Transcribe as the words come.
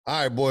All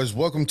right, boys,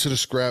 welcome to the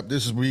scrap.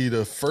 This will be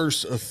the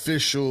first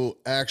official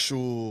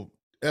actual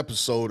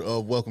episode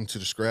of Welcome to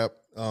the Scrap.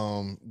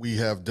 We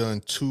have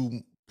done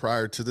two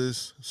prior to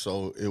this,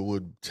 so it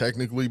would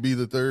technically be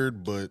the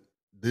third, but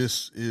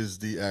this is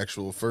the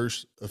actual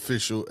first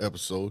official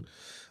episode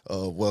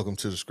of Welcome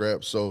to the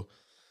Scrap. So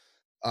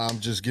I'm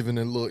just giving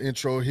a little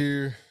intro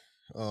here.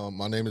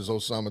 My name is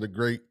Osama the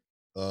Great.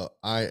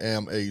 I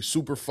am a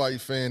super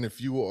fight fan. If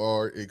you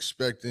are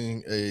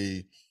expecting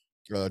a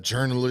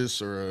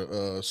journalist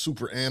or a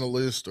super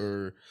analyst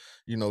or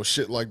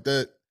shit like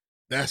that,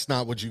 that's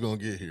not what you're gonna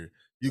get here.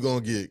 You're gonna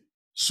get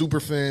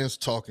super fans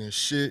talking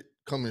shit,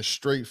 coming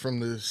straight from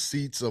the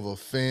seats of a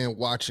fan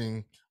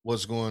watching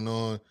what's going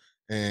on,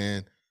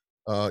 and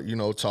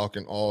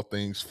talking all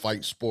things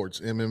fight sports,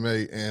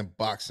 MMA, and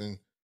boxing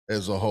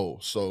as a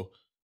whole. So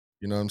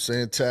you know what I'm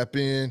saying? Tap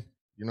in.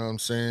 You know what I'm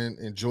saying?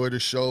 Enjoy the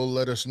show.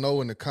 Let us know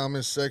in the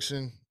comments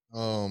section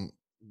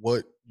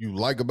what you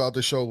like about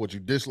the show, what you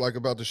dislike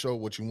about the show,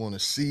 what you want to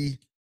see.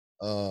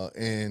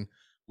 And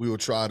we will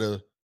try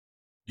to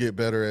get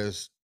better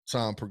as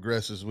time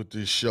progresses with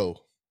this show.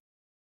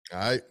 All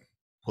right,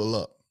 pull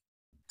up.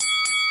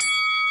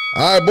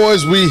 All right,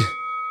 boys, we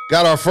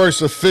got our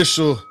first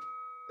official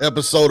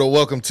episode of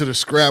Welcome to the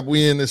Scrap.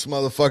 We in this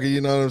motherfucker,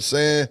 you know what I'm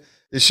saying?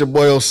 It's your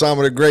boy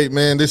Osama the Great,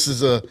 man. This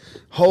is a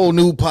whole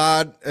new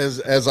pod.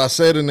 As I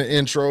said in the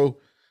intro,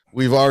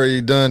 we've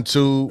already done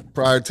two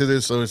prior to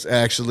this, so it's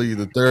actually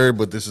the third,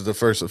 but this is the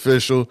first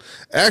official.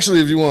 Actually,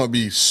 if you want to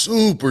be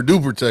super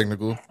duper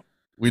technical,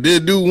 we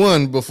did do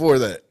one before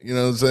that. You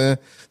know what I'm saying?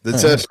 The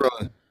test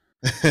run.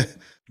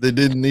 They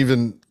didn't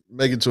even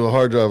make it to a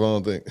hard drive, I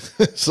don't think.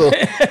 So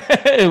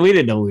We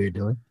didn't know what we were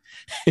doing.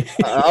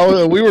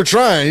 we were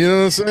trying, you know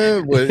what I'm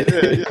saying? But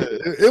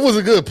it was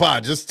a good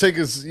pod. Just take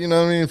us, you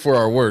know what I mean, for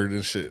our word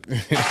and shit.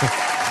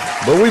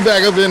 But we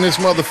back up in this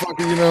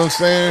motherfucker, you know what I'm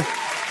saying?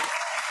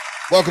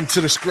 Welcome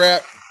to the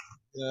scrap.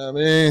 You know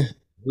what I mean?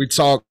 We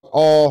talk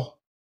all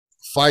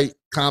fight,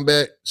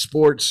 combat,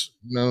 sports,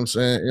 you know what I'm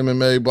saying?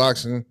 MMA,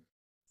 boxing.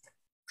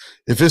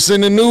 If it's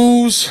in the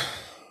news,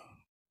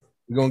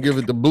 we're gonna give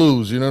it the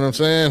blues, you know what I'm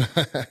saying?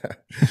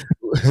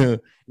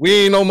 We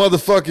ain't no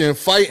motherfucking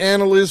fight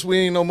analysts. We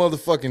ain't no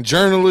motherfucking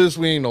journalists.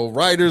 We ain't no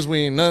writers. We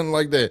ain't nothing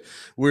like that.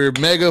 We're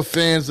mega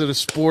fans of the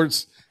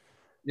sports,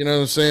 you know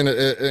what I'm saying,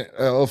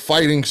 of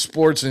fighting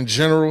sports in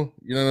general,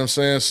 you know what I'm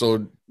saying?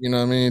 So, you know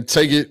what I mean?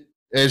 Take it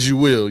as you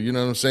will, you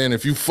know what I'm saying?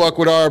 If you fuck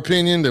with our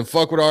opinion, then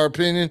fuck with our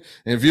opinion.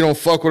 And if you don't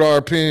fuck with our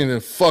opinion, then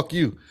fuck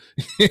you.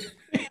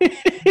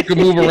 You can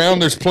move around.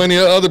 There's plenty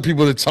of other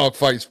people that talk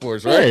fight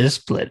sports, right? Yeah, there's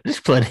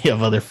plenty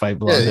of other fight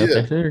blogs out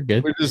there. They're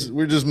good. We're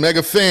just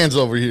mega fans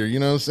over here, you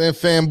know what I'm saying?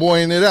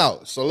 Fanboying it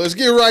out. So let's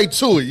get right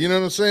to it, you know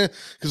what I'm saying?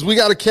 Because we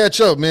got to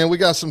catch up, man. We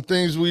got some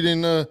things we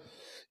didn't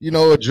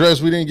address.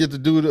 We didn't get to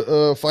do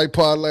the fight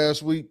pod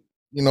last week.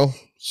 You know,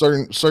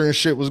 certain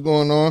shit was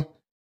going on.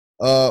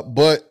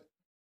 But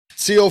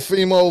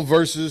Teofimo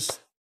versus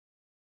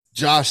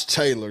Josh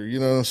Taylor, you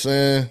know what I'm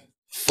saying?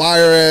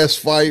 Fire ass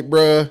fight,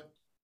 bruh.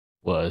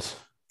 Was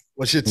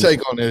What's your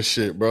take on that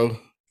shit, bro?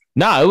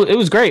 No, it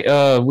was great.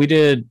 We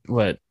did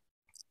what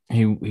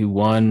he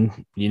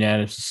won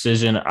unanimous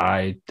decision.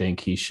 I think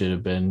he should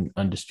have been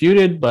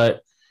undisputed,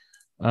 but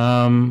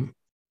all in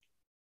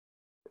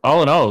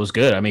all, it was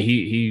good. I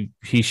mean,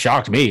 he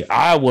shocked me.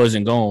 I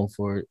wasn't going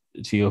for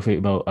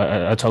Teofimo.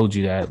 I told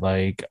you that.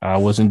 Like, I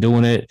wasn't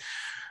doing it.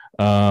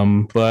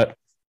 But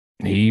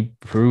he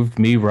proved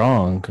me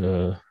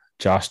wrong.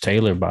 Josh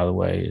Taylor, by the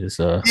way, is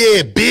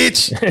yeah,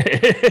 bitch.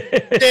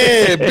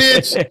 Yeah,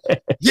 bitch.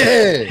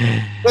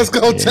 Yeah. Let's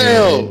go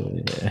tell.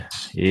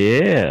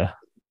 Yeah.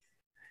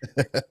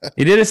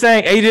 He did his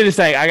thing. He did his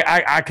thing.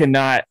 I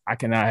cannot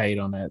hate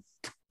on that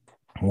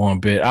one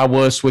bit. I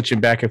was switching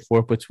back and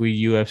forth between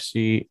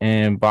UFC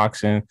and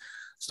boxing.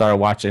 Started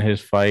watching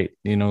his fight,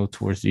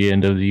 towards the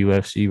end of the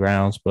UFC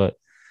rounds, but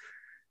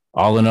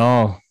all in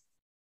all,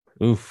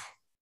 oof.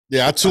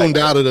 Yeah, I tuned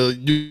out of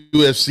the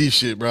UFC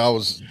shit, bro. I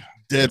was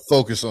dead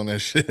focused on that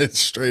shit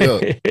straight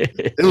up.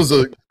 It was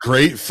a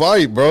great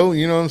fight, bro.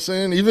 You know what I'm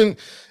saying? Even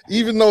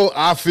though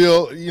I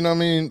feel, you know what I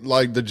mean,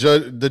 like the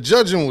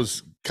judging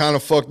was kind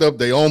of fucked up.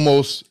 They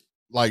almost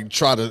like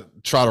try to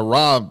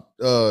rob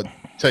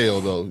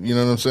Teo though. You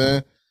know what I'm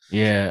saying?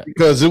 Yeah.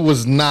 Because it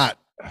was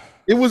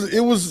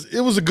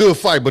a good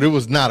fight, but it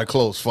was not a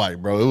close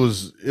fight, bro.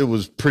 It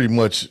was pretty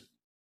much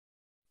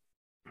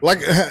like,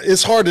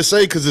 it's hard to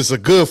say because it's a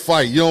good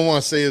fight. You don't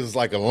want to say it's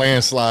like a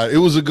landslide. It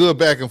was a good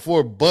back and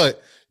forth,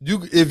 but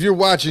if you're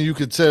watching, you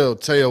could tell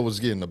Teo was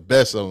getting the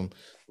best of him,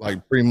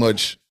 like pretty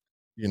much,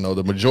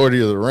 the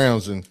majority of the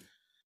rounds. And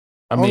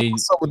I mean,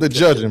 what's up with the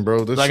judging,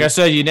 bro? I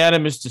said,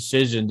 unanimous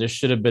decision. There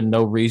should have been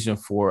no reason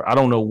for. I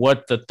don't know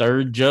what the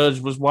third judge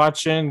was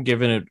watching,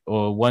 giving it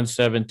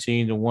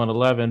 117 to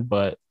 111,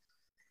 but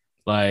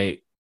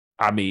like,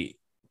 I mean,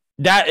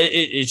 that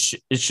it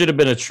should have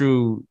been a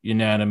true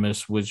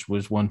unanimous, which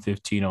was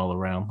 115 all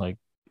around. Like,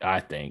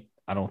 I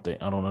don't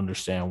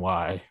understand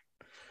why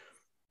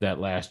that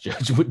last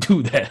judge would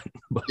do that.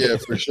 Yeah,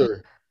 for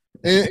sure.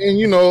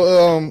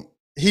 And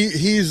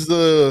he's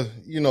the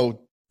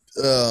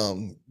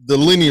the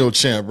lineal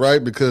champ,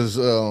 right? Because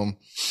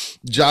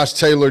Josh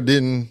Taylor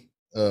didn't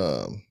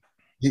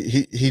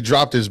he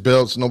dropped his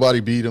belts, nobody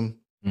beat him.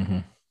 Mm-hmm.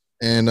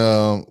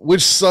 And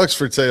which sucks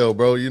for Tail,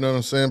 bro. You know what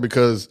I'm saying?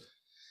 Because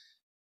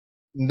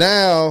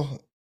now,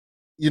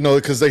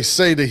 because they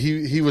say that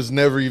he was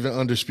never even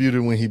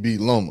undisputed when he beat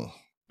Loma.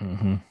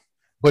 Mm-hmm.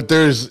 But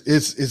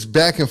it's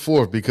back and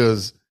forth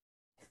because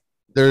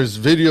there's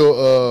video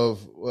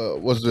of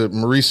was it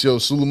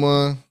Mauricio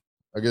Suleiman,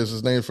 I guess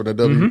his name, for the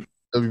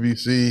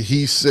WBC.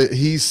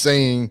 He's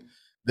saying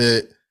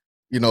that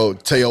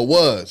Teo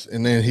was,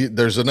 and then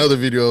there's another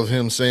video of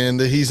him saying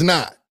that he's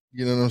not.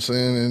 You know what I'm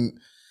saying? And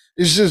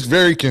it's just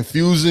very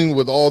confusing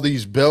with all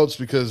these belts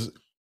because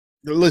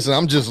listen,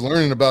 I'm just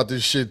learning about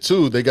this shit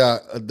too. They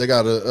got a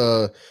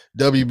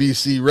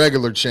WBC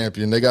regular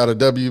champion. They got a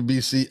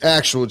WBC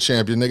actual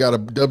champion. They got a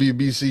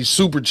WBC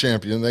super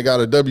champion. They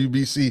got a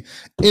WBC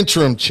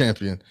interim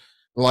champion.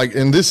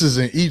 And this is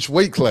in each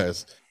weight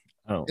class.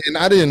 Oh. And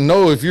I didn't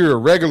know if you're a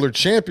regular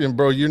champion,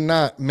 bro, you're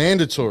not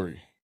mandatory.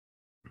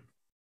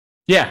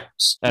 Yeah,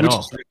 which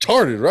is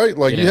retarded, right?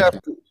 Like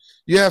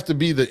you have to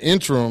be the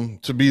interim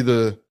to be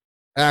the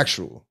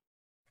actual.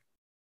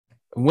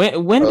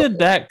 When did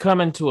that come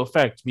into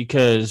effect?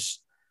 Because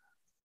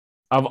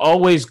I've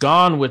always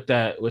gone with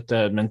that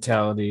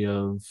mentality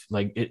of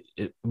like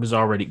it was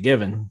already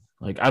given.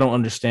 Like I don't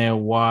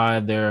understand why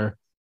they're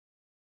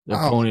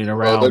ponying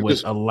around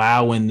with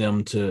allowing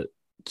them to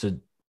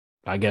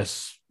I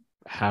guess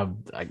have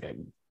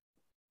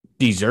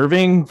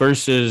deserving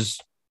versus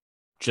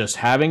just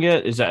having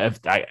it. Is that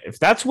if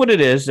that's what it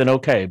is, then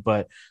okay.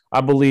 But I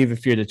believe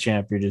if you're the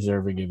champ, you're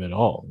deserving of it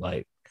all.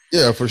 Like.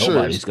 Yeah, for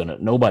sure.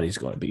 Nobody's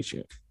gonna beat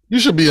you. You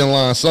should be in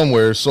line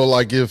somewhere. So,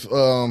 like, if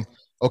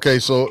okay,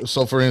 so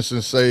for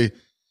instance, say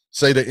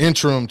the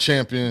interim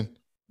champion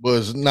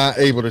was not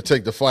able to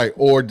take the fight,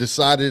 or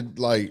decided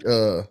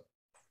or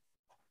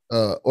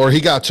he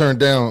got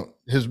turned down,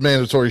 his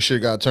mandatory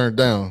shit got turned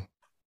down,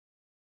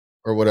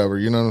 or whatever.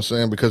 You know what I'm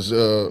saying? Because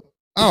I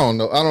don't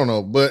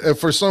know, but if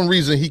for some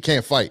reason he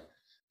can't fight,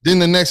 then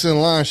the next in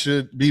line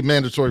should be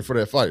mandatory for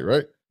that fight,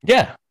 right?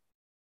 Yeah.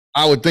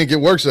 I would think it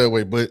works that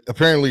way, but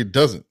apparently it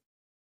doesn't,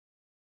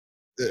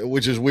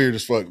 which is weird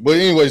as fuck. But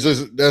anyways,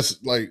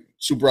 that's like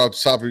super off the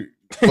topic.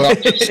 But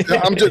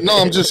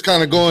I'm just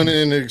kind of going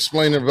in and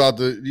explaining about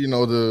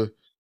the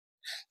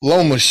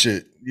Loma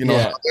shit,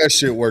 how that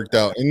shit worked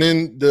out. And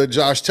then the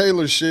Josh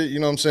Taylor shit,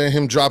 you know what I'm saying?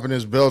 Him dropping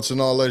his belts and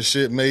all that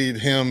shit made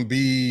him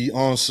be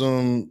on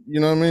some, you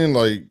know what I mean?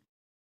 Like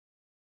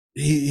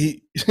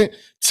he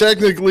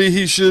technically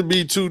he should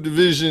be 2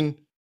 division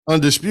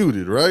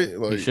undisputed, right?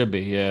 Like, he should be,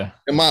 yeah.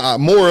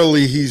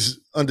 Morally, he's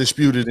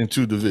undisputed in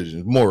 2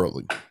 divisions.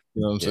 Morally,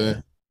 you know what I'm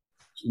saying?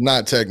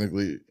 Not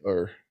technically,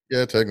 or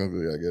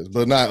technically, I guess,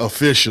 but not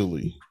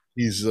officially.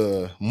 He's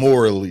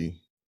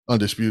morally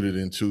undisputed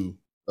in 2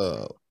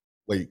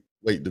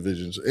 weight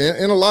divisions,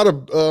 and a lot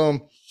of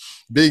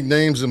big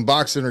names in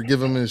boxing are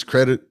giving him his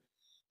credit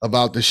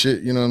about the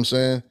shit. You know what I'm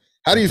saying?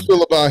 How do you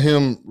feel about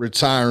him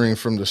retiring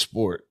from the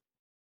sport?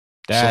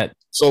 That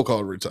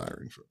so-called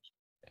retiring from.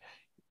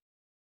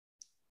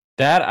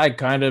 That I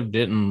kind of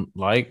didn't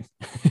like,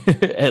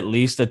 at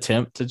least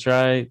attempt to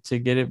try to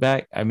get it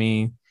back. I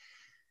mean,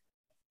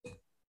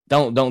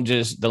 don't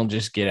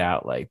just get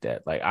out like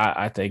that. Like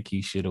I think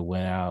he should have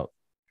went out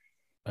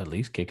at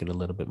least kicking a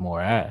little bit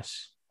more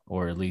ass,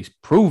 or at least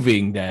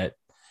proving that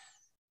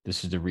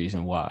this is the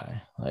reason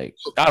why. Like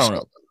I don't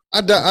know.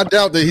 I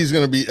doubt that he's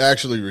going to be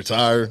actually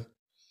retired.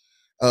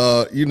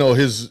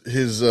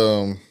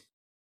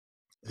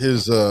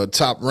 His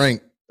top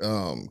rank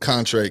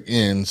contract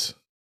ends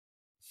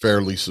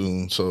fairly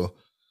soon, so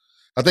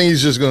I think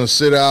he's just going to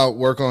sit out,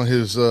 work on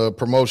his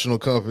promotional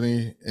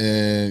company,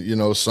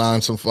 and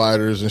sign some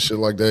fighters and shit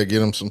like that, get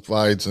him some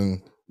fights,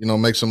 and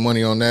make some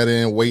money on that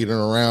end, waiting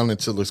around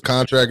until his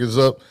contract is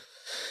up,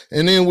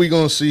 and then we're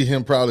going to see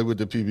him probably with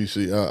the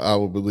PBC. I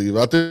would believe.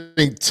 I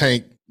think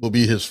Tank will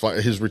be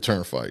his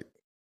return fight.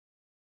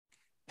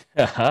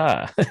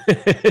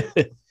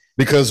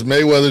 Because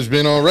Mayweather's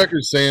been on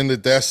record saying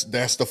that's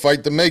the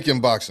fight to make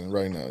in boxing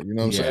right now. You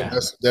know what I'm saying?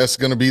 That's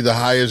going to be the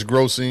highest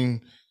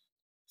grossing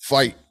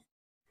fight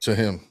to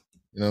him.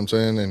 You know what I'm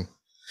saying? And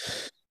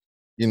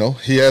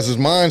he has his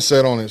mind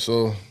set on it.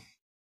 So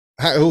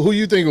who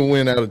you think will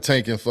win out of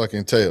Tank and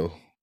fucking Tail?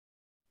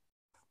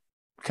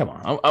 Come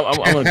on, I'm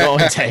gonna go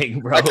and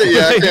Tank, bro. I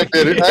can't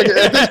bet it.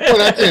 At this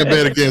point, I can't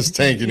bet against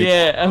Tank anymore.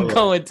 Yeah, I'm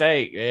going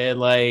Tank, man.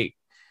 Like,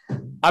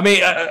 I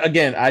mean,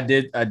 again, I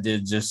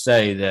did just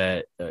say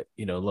that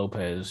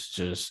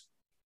Lopez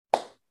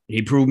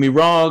he proved me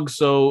wrong.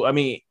 So I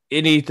mean,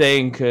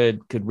 anything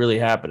could really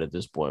happen at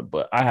this point.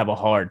 But I have a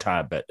hard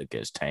time betting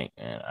against Tank,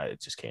 and I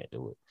just can't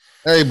do it.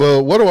 Hey,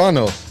 but what do I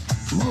know?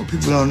 Most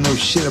people don't know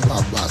shit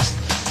about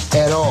boxing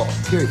at all.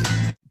 Period.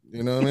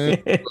 You know what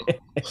I mean?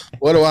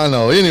 What do I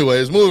know?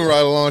 Anyways, moving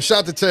right along.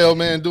 Shout to Tail,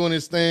 man, doing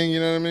his thing.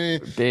 You know what I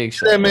mean? Big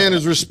shot. That man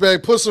is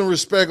respect. Put some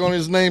respect on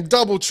his name.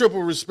 Double,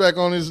 triple respect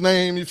on his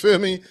name. You feel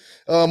me?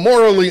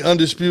 Morally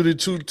undisputed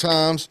 2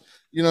 times.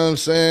 You know what I'm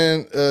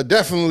saying?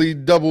 Definitely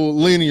double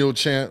lineal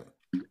champ.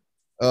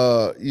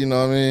 You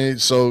know what I mean?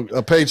 So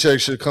a paycheck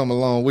should come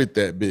along with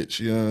that bitch.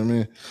 You know what I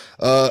mean?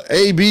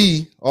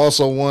 AB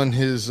also won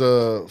his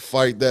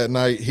fight that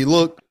night. He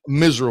looked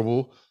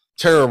miserable,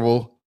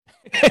 terrible,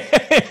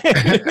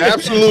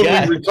 absolutely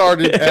Yeah.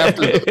 retarded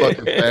after the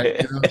fucking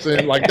fact. You know what I'm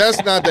saying? Like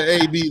that's not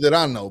the AB that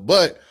I know,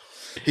 but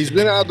he's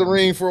been out the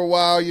ring for a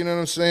while. You know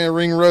what I'm saying?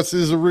 Ring rust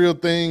is a real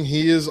thing.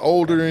 He is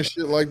older and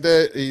shit like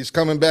that. He's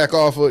coming back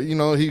off of, you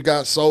know, he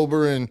got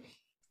sober and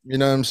you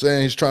know what I'm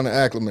saying? He's trying to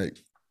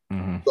acclimate.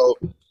 Mm-hmm. So,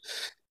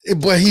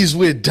 but he's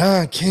with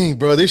Don King,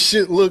 bro. This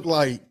shit looked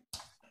like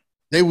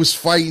they was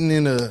fighting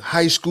in a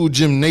high school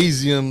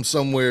gymnasium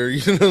somewhere.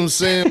 You know what I'm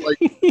saying? Like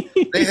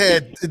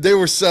they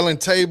were selling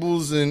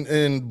tables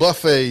and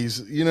buffets.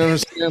 You know what I'm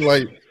saying?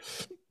 Like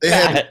they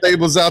had the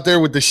tables out there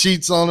with the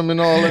sheets on them and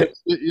all that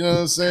shit. You know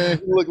what I'm saying?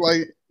 He looked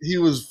like he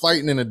was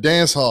fighting in a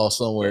dance hall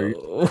somewhere.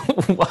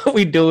 Why are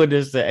we doing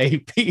this to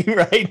AP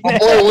right now?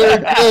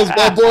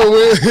 My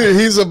boy,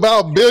 he's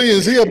about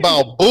billions. He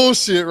about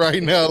bullshit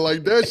right now.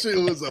 Like that shit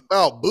was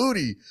about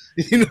booty.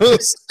 You know what I'm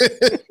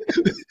saying?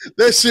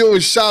 That shit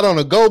was shot on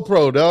a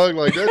GoPro, dog.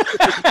 Like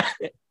that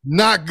shit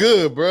not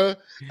good, bro.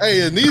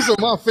 Hey, and these are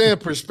my fan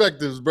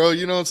perspectives, bro.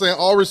 You know what I'm saying?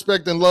 All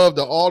respect and love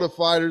to all the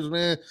fighters,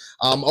 man.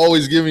 I'm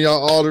always giving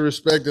y'all all the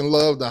respect and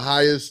love, the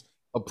highest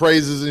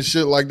appraises and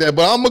shit like that.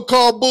 But I'm gonna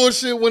call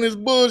bullshit when it's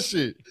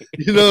bullshit.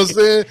 You know what I'm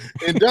saying?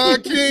 And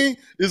Don King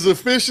is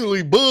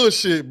officially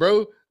bullshit,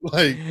 bro.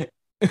 Like,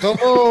 come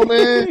on,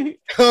 man.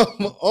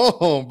 Come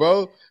on,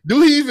 bro.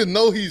 Do he even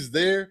know he's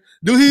there?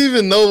 Do he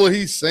even know what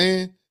he's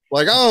saying?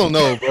 Like, I don't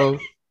know, bro.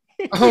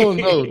 I don't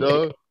know,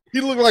 dog. He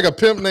looked like a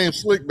pimp named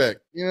Slickback.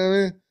 You know what I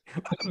mean?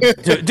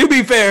 To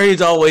be fair,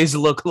 he's always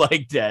looked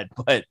like that.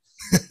 But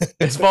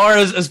as far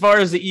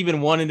as even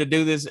wanting to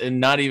do this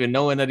and not even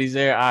knowing that he's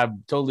there,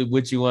 I'm totally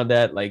with you on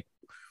that. Like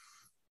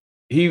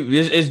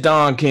it's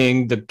Don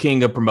King, the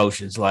king of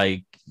promotions.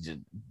 Like,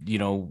 you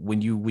know,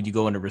 when you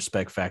go into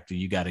respect factor,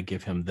 you got to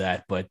give him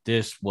that. But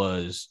this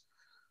was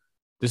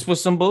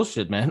some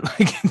bullshit, man.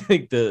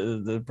 Like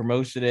the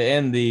promotion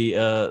and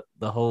the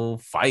whole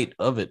fight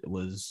of it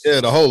was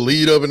the whole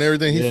lead up and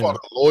everything. He fought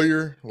a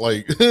lawyer.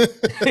 Like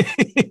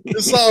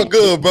it's all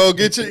good, bro.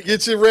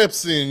 Get your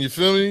reps in. You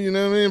feel me? You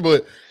know what I mean?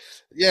 But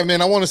yeah,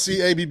 man, I want to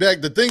see AB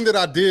back. The thing that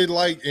I did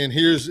like, and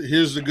here's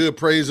the good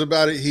praise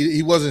about it.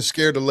 He wasn't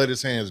scared to let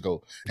his hands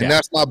go, and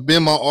that's not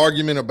been my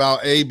argument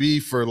about AB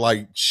for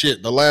like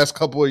shit the last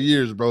couple of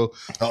years, bro.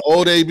 The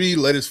old AB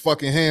let his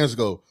fucking hands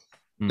go.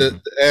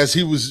 As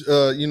he was,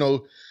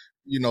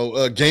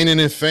 gaining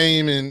in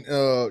fame and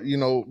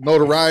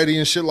notoriety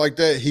and shit like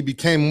that, he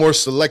became more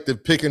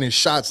selective, picking his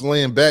shots,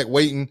 laying back,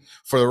 waiting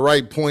for the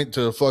right point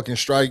to fucking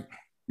strike.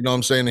 You know what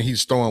I'm saying? And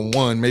he's throwing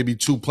one, maybe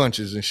two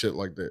punches and shit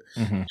like that.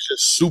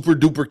 Just super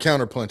duper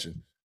counter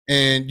punching,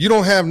 and you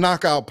don't have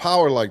knockout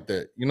power like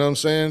that. You know what I'm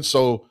saying?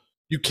 So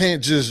you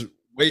can't just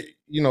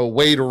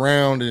wait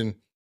around and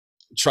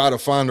try to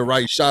find the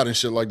right shot and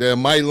shit like that. It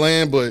might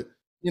land, but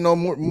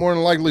more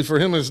than likely for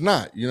him, it's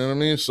not. You know what I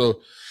mean?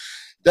 So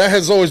that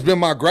has always been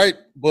my gripe.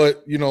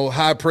 But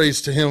high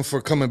praise to him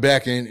for coming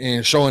back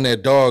and showing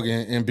that dog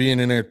and being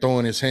in there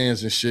throwing his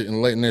hands and shit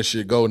and letting that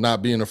shit go,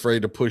 not being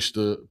afraid to push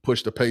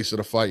the pace of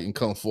the fight and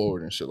come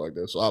forward and shit like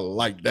that. So I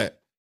like that.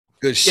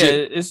 Good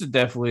shit. Yeah, this is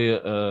definitely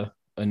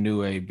a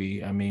new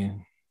AB. I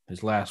mean,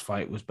 his last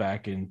fight was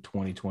back in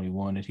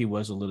 2021, and he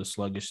was a little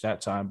sluggish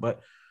that time.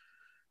 But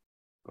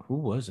who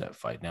was that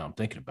fight? Now I'm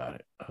thinking about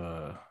it.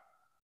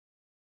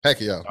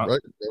 Pacquiao,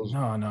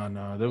 right?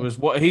 No. There was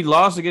what he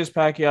lost against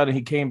Pacquiao, and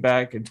he came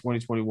back in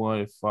 2021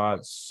 and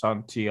fought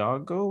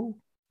Santiago.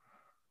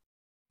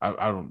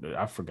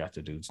 I forgot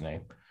the dude's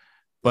name,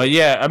 but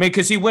yeah, I mean,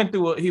 because he went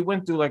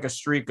through like a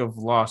streak of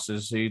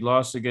losses. He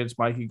lost against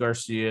Mikey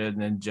Garcia and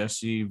then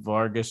Jesse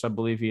Vargas. I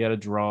believe he had a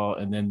draw,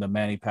 and then the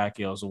Manny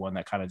Pacquiao is the one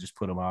that kind of just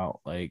put him out.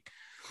 Like,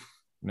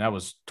 that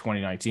was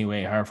 2019. We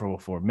ain't heard from him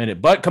for a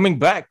minute, but coming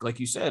back, like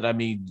you said, I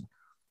mean.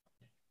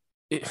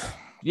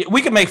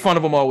 We can make fun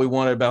of them all we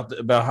want about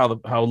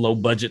how low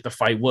budget the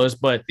fight was,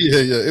 but at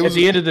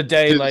the end of the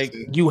day, like,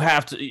 you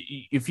have to,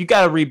 if you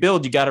got to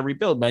rebuild, you got to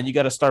rebuild, man. You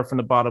got to start from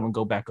the bottom and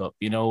go back up,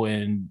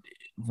 and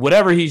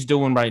whatever he's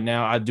doing right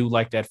now, I do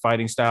like that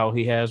fighting style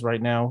he has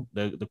right now,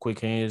 the quick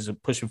hands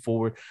and pushing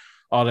forward,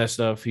 all that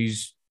stuff.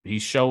 He's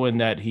showing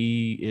that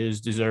he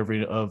is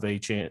deserving of a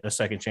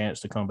second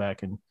chance to come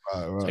back and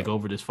take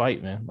over this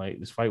fight, man, like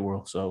this fight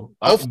world. So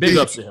big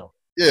ups to him.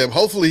 Yeah,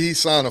 hopefully he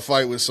signed a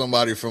fight with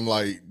somebody from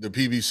like the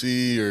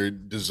PBC or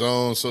the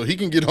Zone so he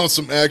can get on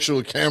some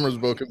actual cameras,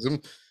 bro. Because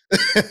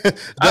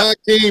Don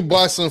King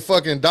bought some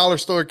fucking dollar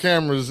store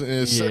cameras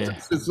and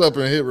sits up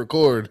and hit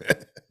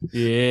record.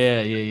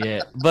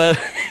 Yeah. But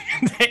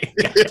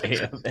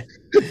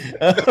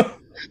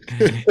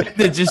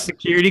there's just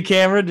security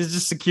camera. There's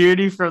just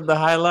security from the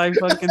highlight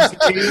fucking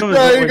stadium.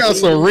 Right, he got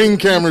some ring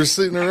cameras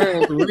sitting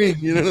around the ring.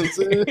 You know what I'm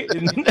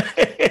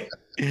saying?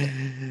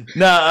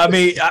 No, I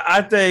mean,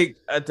 I think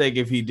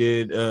if he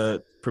did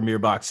Premier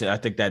Boxing, I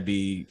think that'd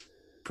be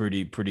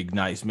pretty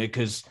nice, man.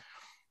 Because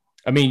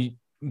I mean,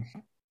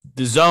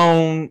 the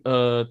Zone,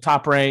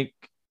 Top Rank,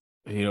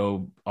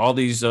 all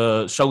these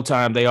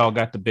Showtime, they all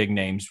got the big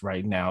names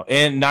right now.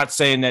 And not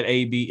saying that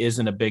AB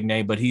isn't a big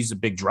name, but he's a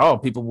big draw.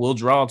 People will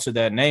draw to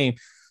that name.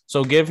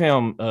 So give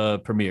him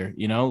premiere,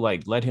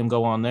 let him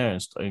go on there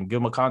and give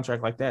him a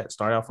contract like that.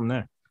 Start out from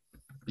there.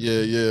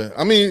 Yeah.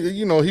 I mean,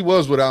 he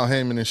was without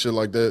Heyman and shit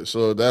like that,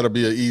 so that'll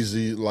be an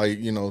easy,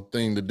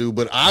 thing to do.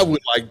 But I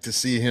would like to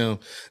see him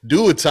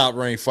do a Top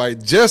Rank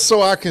fight just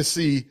so I can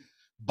see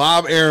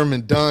Bob Arum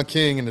and Don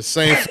King in the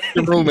same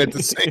room at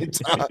the same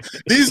time.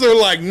 These are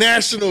like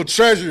national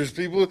treasures,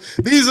 people.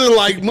 These are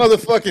like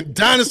motherfucking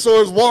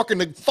dinosaurs walking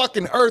the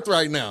fucking earth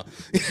right now.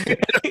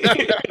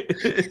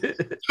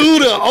 Two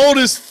of the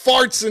oldest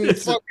farts in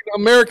fucking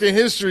American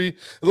history,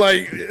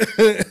 like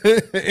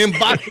in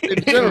boxing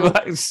in general.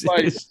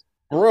 Like,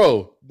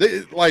 bro,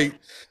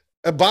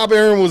 Bob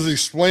Arum was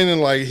explaining,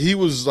 like, he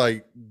was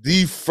like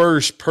the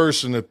first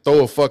person to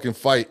throw a fucking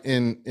fight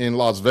in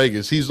Las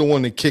Vegas. He's the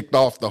one that kicked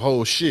off the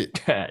whole shit.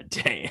 God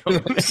damn. You know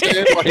what I'm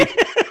saying? Like,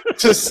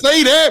 to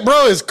say that,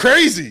 bro, is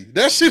crazy.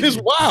 That shit is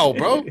wild,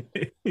 bro.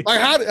 Like,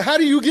 how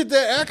do you get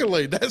that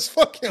accolade? That's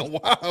fucking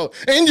wild.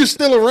 And you're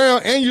still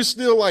around, and you're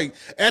still like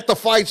at the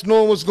fights,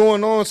 knowing what's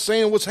going on,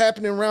 saying what's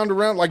happening round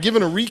around, like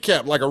giving a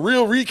recap, like a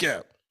real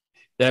recap.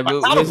 That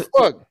movie, how the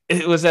fuck?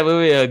 It was that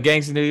movie,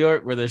 Gangs of New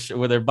York, where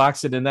they're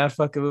boxing in that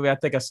fucking movie. I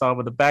think I saw him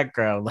in the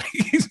background, like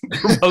he's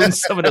promoting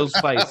some of those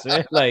fights,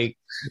 man. Like,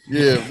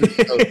 yeah.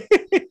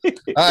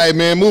 All right,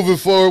 man. Moving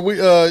forward,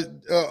 we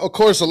of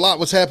course, a lot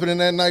was happening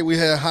that night. We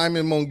had Jaime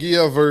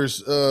Munguia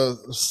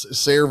versus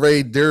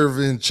Sergey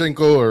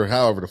Derevyanchenko, or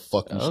however the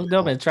fuck. Oh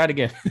no, man! Try it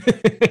again.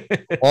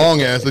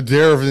 Long ass, the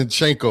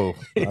Derevyanchenko,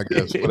 I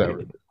guess.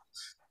 Whatever.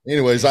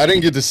 Anyways, I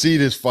didn't get to see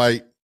this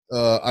fight.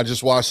 I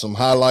just watched some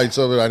highlights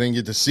of it. I didn't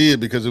get to see it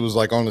because it was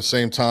like on the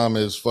same time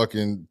as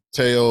fucking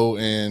Teo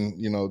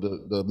and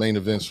the main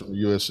events from the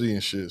UFC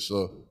and shit.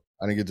 So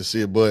I didn't get to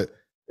see it, but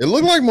it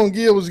looked like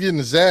Munguia was getting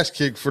his ass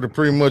kicked for the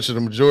pretty much of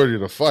the majority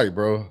of the fight,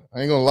 bro.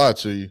 I ain't gonna lie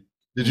to you.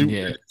 Did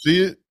you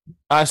see it?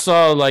 I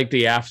saw like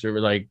the after,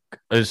 like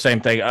the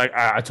same thing.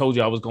 I told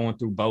you I was going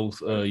through both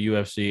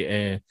UFC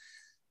and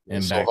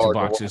back to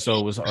boxing, so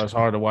it was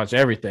hard to watch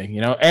everything,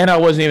 and I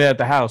wasn't even at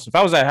the house. If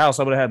I was at the house,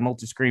 I would have had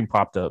multi-screen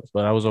popped up,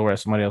 but I was over at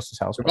somebody else's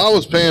house. If I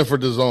was paying for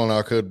DAZN,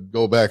 I could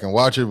go back and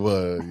watch it,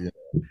 but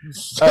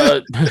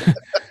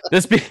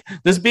this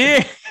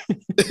being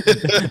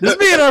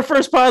our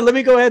first pod, let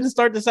me go ahead and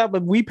start this out.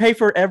 But we pay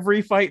for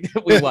every fight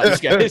that we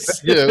watch,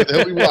 guys. Yeah,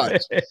 that we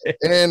watch,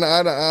 and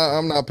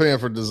I'm not paying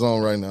for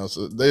DAZN right now,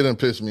 so they didn't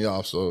piss me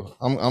off. So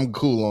I'm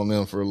cool on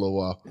them for a little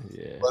while.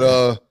 Yeah,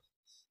 but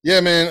yeah,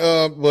 man,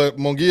 but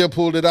Munguia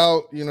pulled it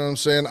out, you know what I'm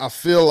saying? I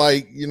feel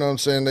like,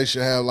 they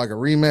should have like a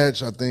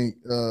rematch. I think,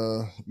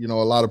 a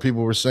lot of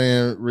people were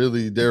saying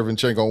really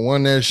Derevyanchenko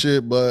won that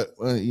shit, but,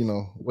 what are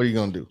you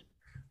going to do?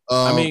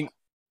 I mean,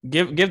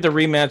 give the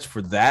rematch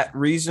for that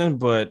reason,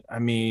 but, I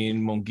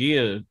mean,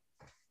 Munguia,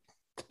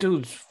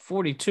 dude's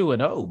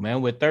 42-0,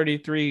 man, with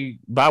 33,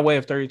 by way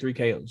of 33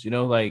 KOs,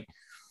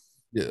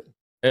 yeah.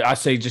 I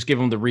say just give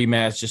him the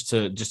rematch just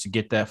to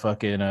get that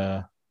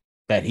fucking,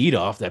 that heat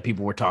off that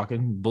people were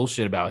talking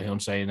bullshit about him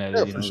saying that.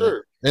 Yeah, for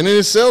sure. And then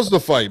it sells the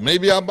fight.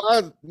 Maybe I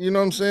buy,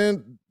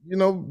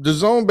 the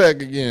zone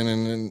back again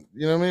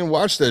and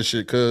watch that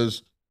shit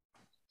because,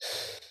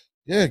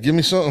 yeah, give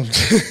me something,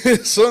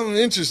 something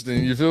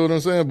interesting. You feel what I'm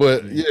saying?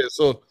 But yeah,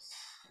 so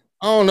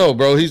I don't know,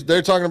 bro.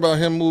 They're talking about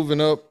him moving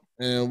up,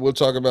 and we'll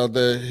talk about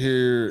that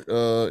here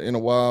in a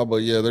while. But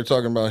yeah, they're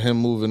talking about him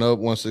moving up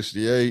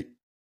 168.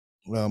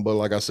 But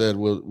like I said,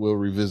 we'll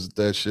revisit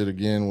that shit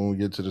again when we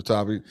get to the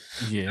topic.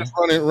 Yeah, just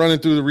running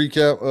through the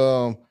recap.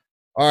 All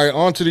right,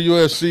 on to the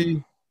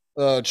UFC.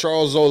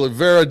 Charles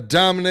Oliveira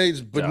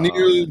dominates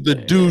Beneil the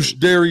douche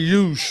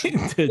Dariush.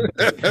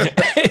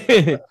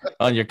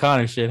 On your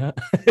Connor shit, huh?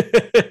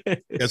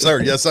 Yes,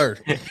 sir. Yes, sir.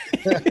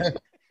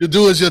 You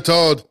do as you're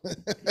told.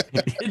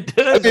 I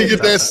can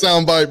get that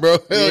soundbite, bro.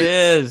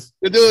 Yes.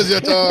 You do as you're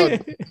told.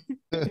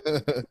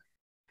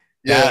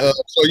 Yeah.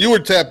 So you were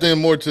tapped in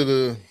more to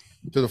the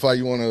fight.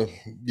 You want to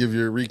give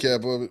your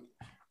recap of it?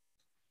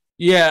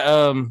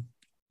 Yeah.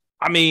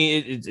 I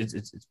mean,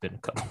 it's been a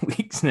couple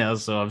weeks now,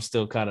 so I'm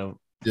still kind of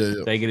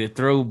taking it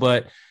through.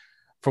 But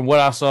from what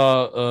I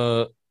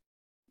saw,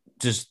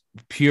 just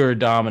pure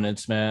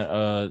dominance,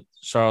 man.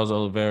 Charles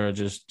Oliveira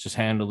just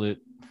handled it,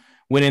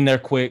 went in there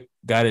quick,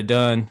 got it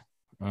done,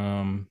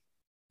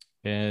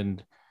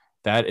 and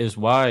that is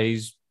why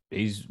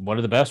he's one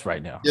of the best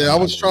right now. Yeah, I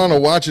was trying to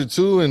watch it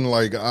too, and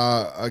like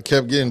I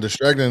kept getting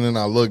distracted, and then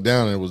I looked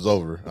down and it was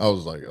over. I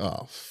was like,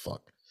 oh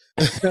fuck.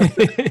 I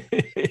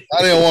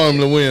didn't want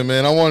him to win,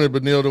 man. I wanted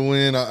Beneil to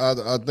win.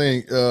 I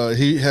think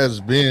he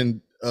has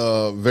been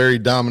very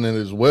dominant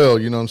as well,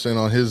 you know what I'm saying,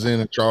 on his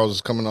end, and Charles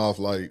is coming off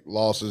like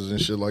losses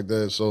and shit like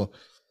that. So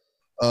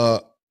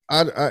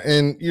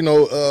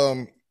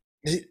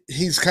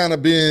he's kind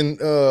of been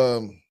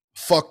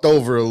fucked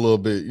over a little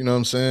bit, you know what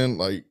I'm saying?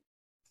 Like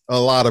a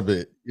lot of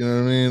it, you know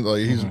what I mean?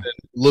 Like he's been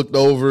looked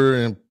over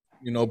and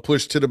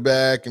pushed to the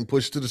back and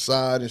pushed to the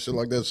side and shit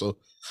like that. So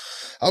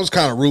I was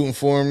kind of rooting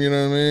for him, you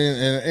know what I mean?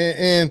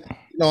 And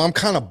you know, I'm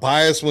kind of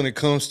biased when it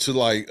comes to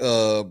like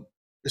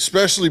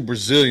especially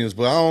Brazilians,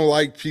 but I don't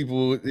like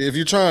people if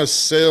you're trying to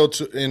sell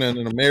to in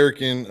an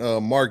American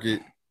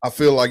market, I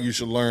feel like you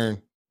should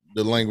learn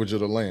the language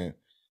of the land.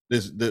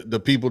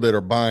 The people that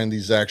are buying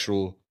these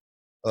actual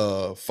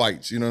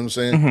fights, you know what I'm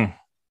saying? Mhm.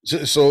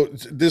 So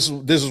this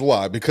is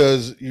why,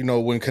 because you know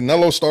when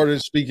Canelo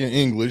started speaking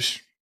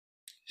English,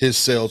 his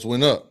sales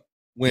went up.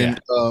 Yeah.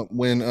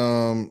 When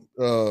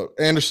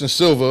Anderson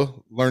Silva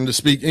learned to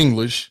speak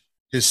English,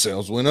 his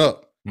sales went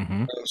up. Mhm. You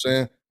know what I'm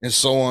saying? And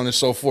so on and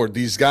so forth.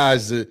 These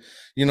guys that,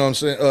 you know what I'm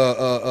saying,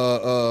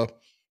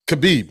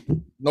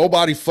 Khabib.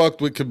 Nobody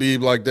fucked with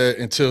Khabib like that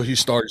until he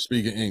started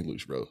speaking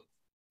English, bro.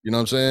 You know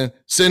what I'm saying?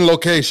 Send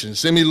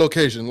me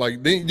location.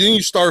 Like then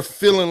you start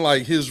feeling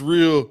like his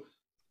real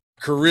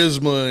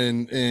charisma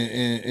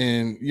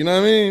and you know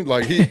what I mean?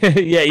 Like he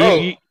Yeah,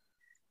 bro,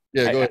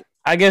 yeah, go ahead.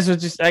 I guess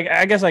it's just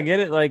I guess I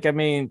get it. Like, I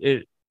mean,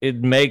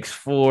 it makes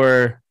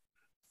for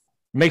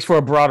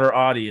a broader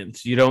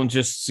audience. You don't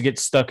just get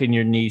stuck in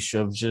your niche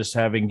of just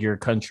having your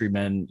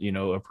countrymen,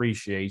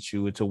 appreciate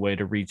you. It's a way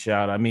to reach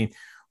out. I mean,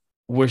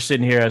 we're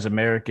sitting here as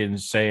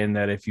Americans saying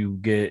that if you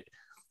get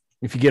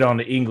on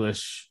the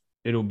English,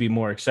 it'll be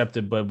more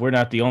accepted, but we're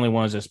not the only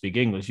ones that speak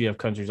English. You have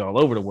countries all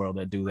over the world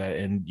that do that,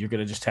 and you're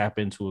going to just tap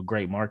into a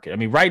great market. I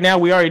mean, right now,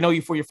 we already know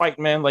you for your fight,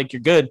 man. Like,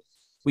 you're good.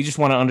 We just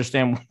want to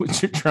understand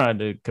what you're trying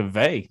to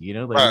convey,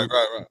 Like,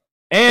 Right.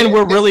 And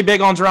we're really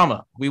big on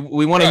drama. We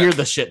want to hear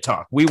the shit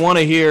talk. We want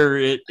to hear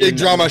it. Big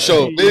drama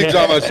show.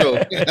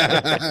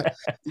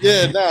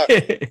 Yeah, nah.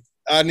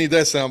 I need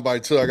that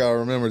soundbite too. I gotta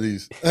remember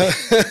these.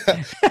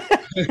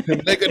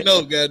 Make a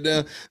note,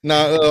 goddamn.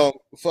 Nah,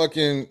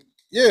 fucking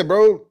yeah,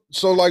 bro.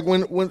 So like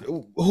when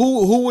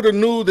who would have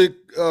knew that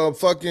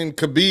fucking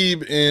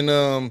Khabib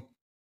and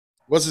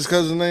what's his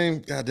cousin's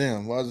name?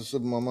 Goddamn, why is it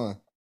slipping my mind?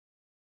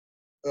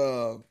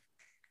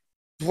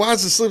 Why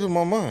is it slipping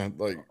my mind?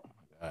 Like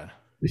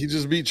he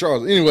just beat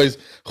Charles. Anyways,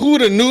 who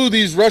would have knew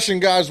these Russian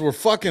guys were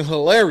fucking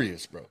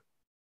hilarious, bro?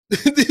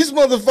 These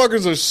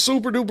motherfuckers are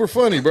super duper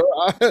funny, bro.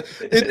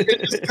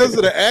 It's because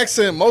of the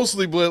accent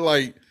mostly, but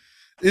like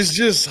it's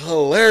just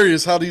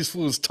hilarious how these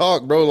fools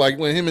talk, bro. Like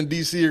when him and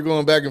DC are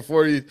going back and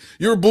forth,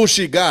 you're a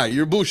bullshit guy.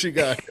 You're a bullshit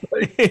guy.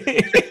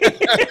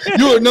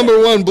 You're a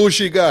number one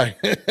bullshit guy.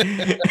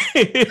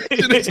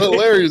 It's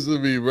hilarious to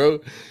me,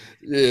 bro.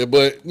 Yeah,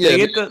 but yeah,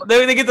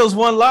 they get those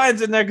one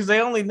lines in there because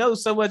they only know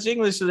so much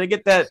English, so they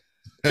get that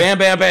bam,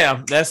 bam,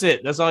 bam. That's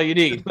it. That's all you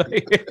need.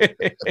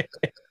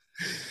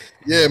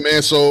 Yeah,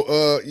 man.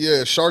 So,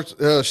 shouts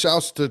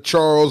to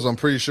Charles. I'm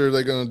pretty sure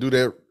they're gonna do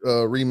that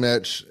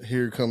rematch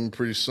here coming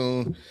pretty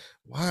soon.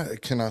 Why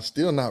can I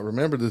still not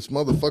remember this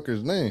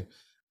motherfucker's name?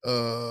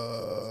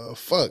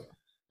 Fuck.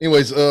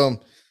 Anyways,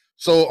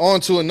 so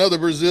on to another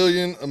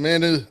Brazilian,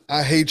 Amanda.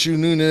 I hate you,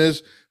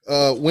 Nunes.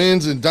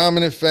 Wins in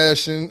dominant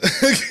fashion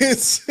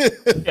against Irina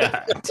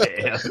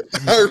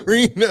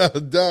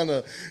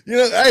Aldana. You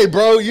know, hey,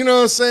 bro, you know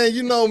what I'm saying?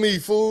 You know me,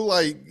 fool.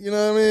 Like, you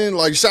know what I mean?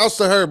 Like, shouts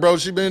to her, bro.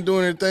 She been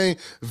doing her thing.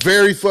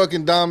 Very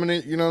fucking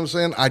dominant. You know what I'm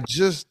saying? I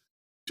just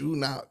do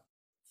not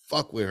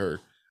fuck with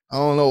her. I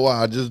don't know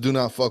why. I just do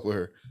not fuck with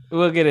her.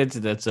 We'll get into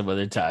that some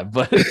other time.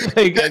 But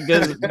like,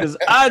 because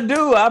I've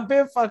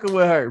been fucking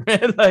with her,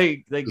 man.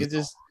 Like it's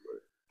just.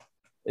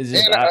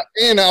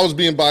 And I was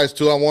being biased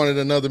too. I wanted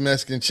another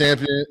Mexican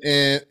champion.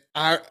 And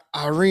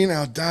Irene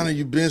Aldana,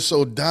 you've been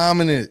so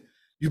dominant.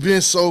 You've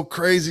been so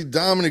crazy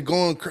dominant,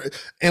 going crazy.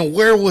 And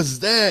where was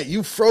that?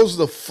 You froze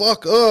the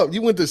fuck up.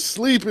 You went to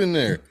sleep in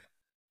there.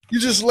 You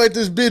just let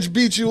this bitch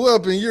beat you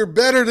up, and you're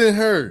better than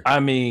her. I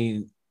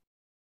mean,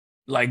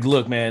 like,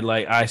 look, man.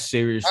 Like, I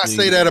say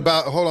that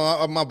about. Hold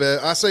on, my bad.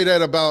 I say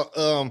that about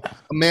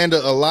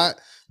Amanda a lot.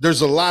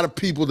 There's a lot of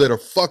people that are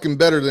fucking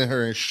better than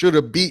her and should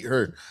have beat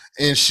her,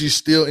 and she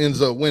still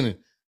ends up winning.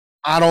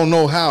 I don't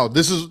know how.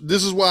 This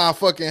is why I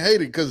fucking hate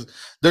it, because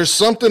there's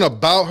something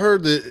about her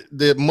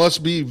that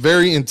must be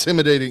very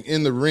intimidating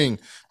in the ring,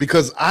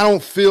 because I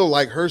don't feel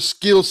like her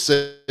skill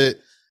set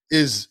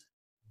is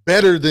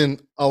better than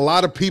a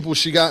lot of people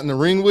she got in the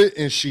ring with,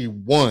 and she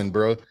won,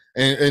 bro.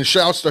 And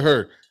shouts to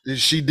her.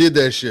 She did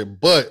that shit.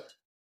 But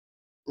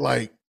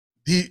okay,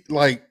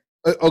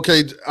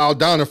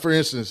 Aldana, for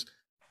instance,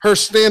 her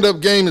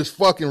stand-up game is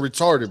fucking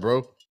retarded,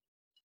 bro.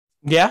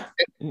 Yeah.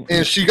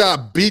 And she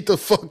got beat the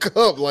fuck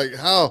up. Like,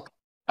 how?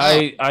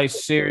 I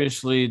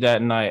seriously,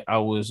 that night, I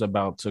was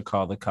about to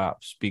call the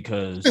cops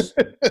because,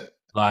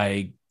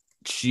 like,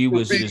 she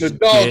was just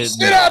getting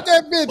shit out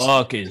that bitch.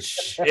 Fucking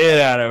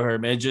shit out of her,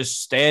 man.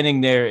 Just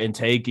standing there and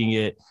taking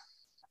it.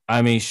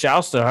 I mean,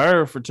 shouts to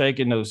her for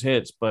taking those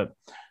hits, but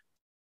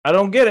I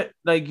don't get it.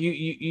 Like,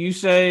 you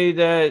say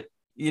that,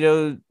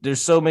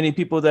 there's so many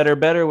people that are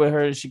better with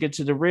her and she gets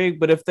to the ring,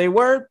 but if they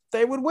were,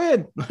 they would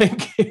win.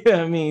 Like,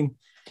 I mean,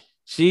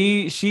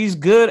 she's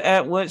good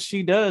at what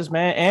she does,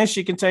 man, and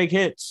she can take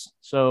hits.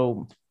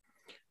 So,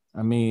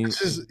 I mean, it's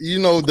just,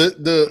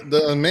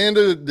 the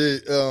Amanda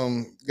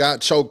that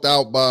got choked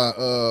out by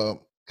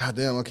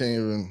goddamn, I can't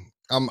even.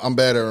 I'm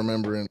bad at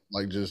remembering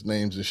like just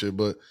names and shit.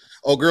 But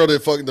girl,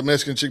 that fucking the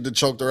Mexican chick that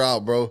choked her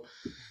out, bro.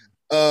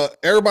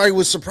 Everybody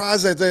was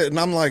surprised at that, and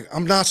I'm like,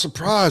 I'm not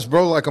surprised,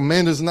 bro. Like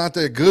Amanda's not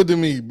that good to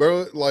me,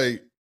 bro.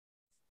 Like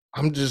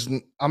I'm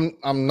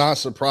not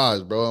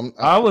surprised, bro.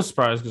 I was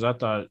surprised because I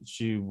thought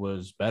she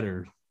was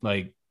better.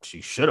 Like she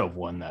should have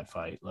won that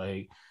fight.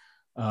 Like,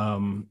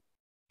 who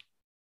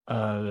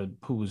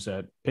was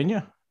that?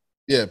 Pena?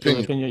 Yeah,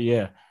 Pena.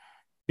 Yeah,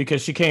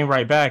 because she came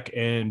right back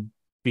and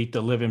beat the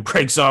living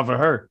breaks off of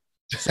her.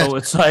 So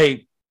it's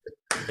like,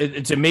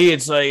 to me,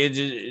 it's like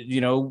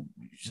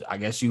I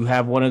guess you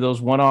have one of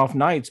those one-off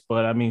nights,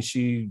 but I mean,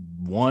 she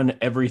won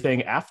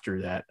everything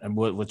after that, and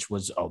which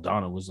was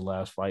Aldana was the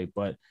last fight,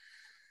 but.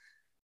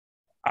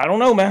 I don't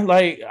know, man.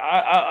 Like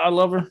I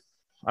love her.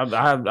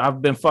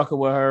 I've been fucking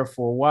with her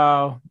for a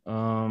while.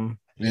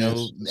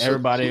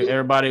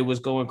 Everybody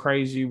was going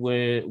crazy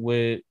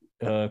with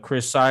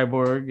Chris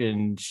Cyborg,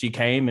 and she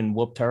came and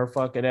whooped her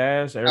fucking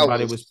ass.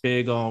 Everybody was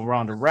big on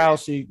Ronda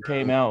Rousey,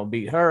 came out and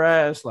beat her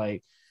ass.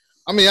 Like,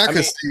 I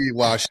could see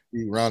why she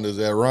beat Ronda's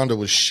ass. Ronda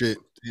was shit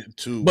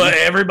too, but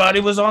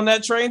everybody was on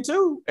that train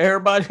too.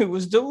 Everybody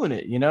was doing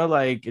it,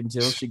 like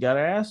until she got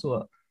her ass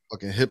whooped.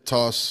 Fucking hip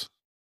toss.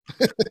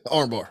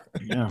 Armbar.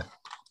 Yeah.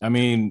 I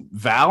mean,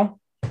 Val.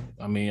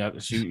 I mean,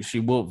 she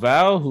whooped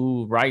Val,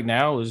 who right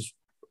now is,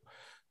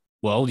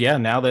 well, yeah,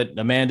 now that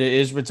Amanda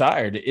is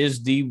retired,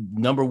 is the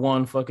number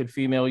one fucking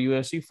female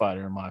UFC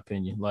fighter, in my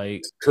opinion. Like,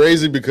 it's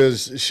crazy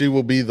because she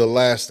will be the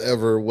last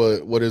ever.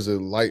 What is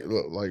it, like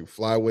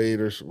flyweight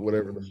or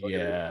whatever?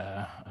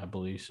 Yeah, I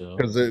believe so.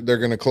 Because they're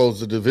gonna close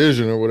the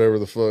division or whatever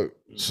the fuck.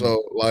 Mm-hmm.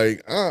 So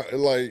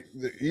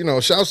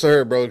shouts to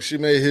her, bro. She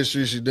made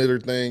history. She did her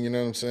thing. You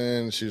know what I'm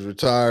saying? She's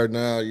retired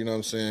now. You know what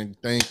I'm saying?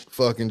 Thank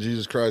fucking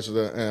Jesus Christ for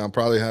that. And I'll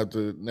probably have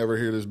to never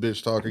hear this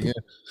bitch talk again.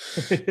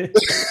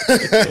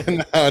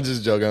 No, I'm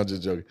just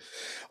joking.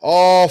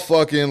 All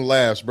fucking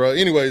laughs, bro.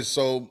 Anyways,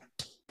 so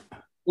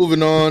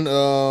moving on.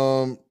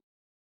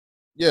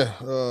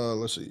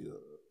 Let's see.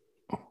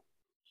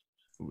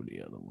 Who were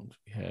the other ones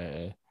we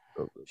had?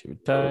 She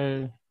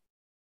retired.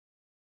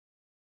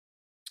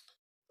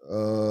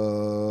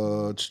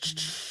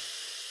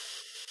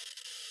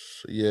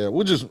 Yeah,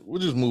 we'll just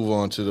move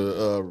on to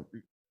the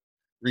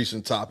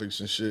recent topics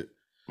and shit.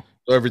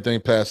 So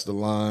everything past the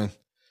line.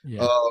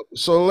 Yeah.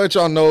 So to let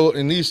y'all know,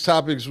 in these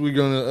topics, we're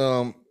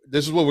gonna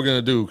this is what we're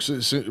gonna do.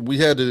 So we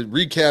had to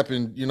recap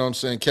and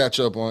catch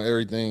up on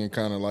everything and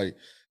kind of like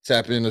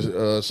tap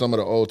into some of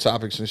the old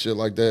topics and shit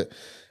like that.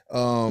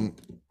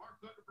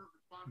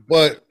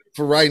 But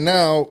for right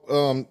now,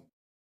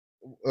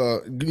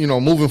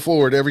 moving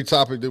forward, every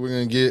topic that we're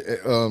going to get,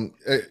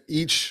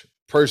 each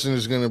person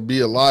is going to be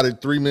allotted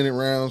 3-minute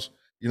rounds.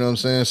 You know what I'm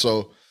saying?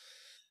 So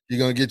you're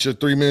going to get your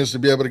 3 minutes to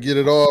be able to get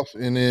it off.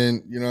 And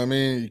then, you know what I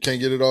mean? You can't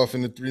get it off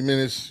in the 3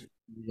 minutes.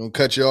 We're going to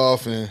cut you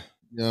off and,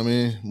 you know what I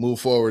mean? Move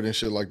forward and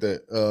shit like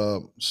that.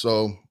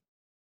 So let's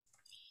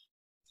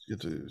get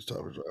to these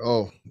topics.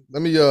 Oh,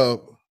 let me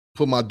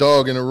put my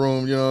dog in the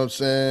room. You know what I'm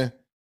saying?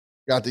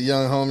 Got the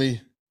young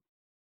homie.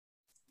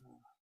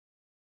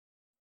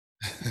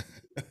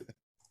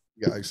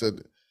 Yeah,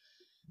 accepted.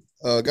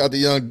 Got the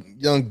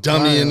young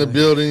dummy in the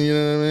building. You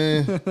know what I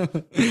mean?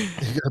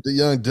 You got the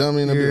young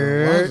dummy in the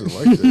building. Why is it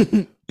like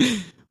that?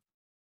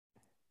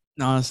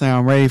 No, I'm saying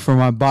I'm ready for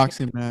my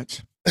boxing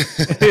match.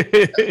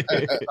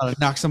 I'll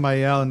knock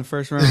somebody out in the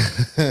first round.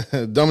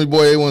 Dummy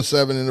boy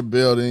 817 in the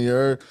building. You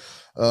heard?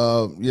 You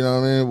know what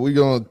I mean? We're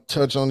gonna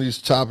touch on these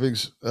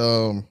topics.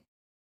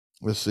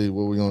 Let's see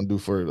what we're gonna do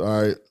first.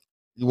 All right.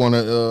 You want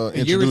to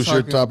introduce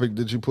your topic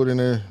that you put in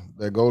there?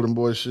 That Golden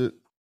Boy shit.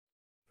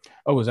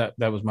 Oh, that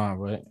was mine,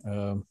 right?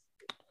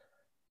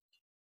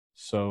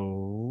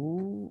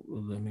 So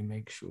let me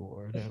make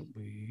sure that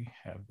we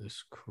have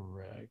this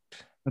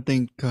correct. I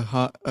think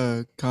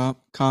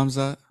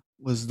Kamzat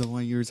was the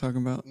one you were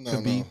talking about. No.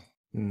 Huh?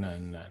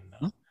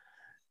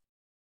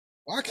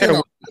 Why can't I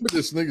remember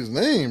this nigga's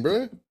name,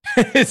 bro?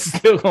 It's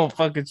still gonna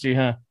fuck with you,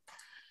 huh?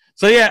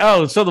 So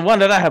yeah. So the one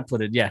that I have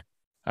put it, yeah.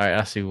 All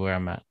right, I see where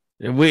I'm at.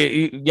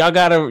 Y'all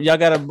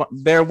gotta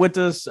bear with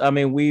us. I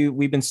mean,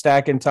 we've been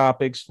stacking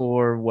topics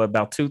for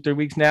about 2-3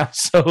 weeks now,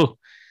 so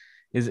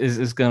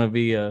it's gonna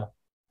be a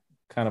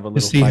kind of a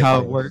little. See how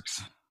it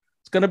works.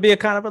 It's gonna be a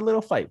kind of a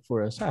little fight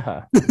for us.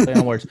 Haha. Play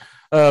on words.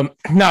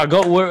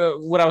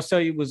 What I was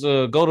telling you was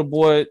Golden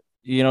Boy.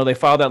 They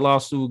filed that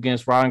lawsuit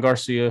against Ryan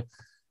Garcia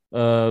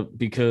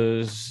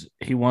because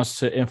he wants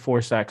to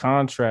enforce that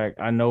contract.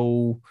 I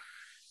know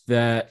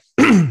that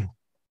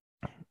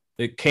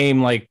it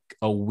came like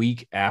a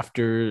week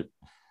after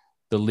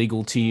the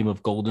legal team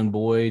of Golden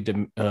Boy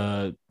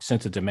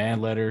sent a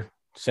demand letter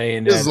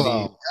saying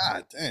that.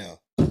 God damn.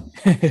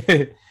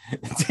 Damn,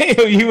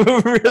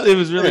 it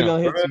was really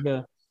gonna hit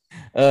you.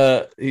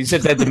 He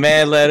sent that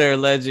demand letter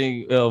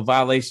alleging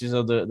violations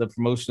of the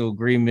promotional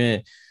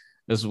agreement,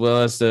 as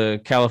well as the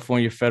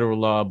California federal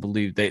law. I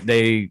believe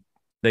they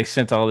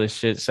sent all this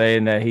shit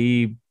saying that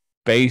he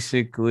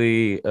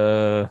basically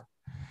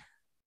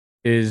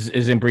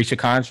is in breach of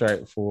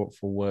contract for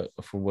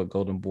what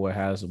Golden Boy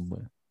has him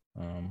with.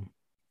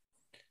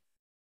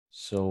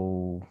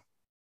 So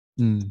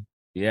Mm.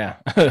 yeah.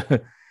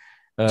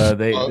 All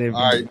they've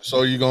right,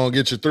 so you're gonna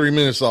get your 3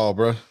 minutes off,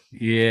 bro.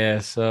 yeah.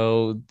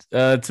 So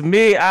to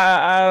me,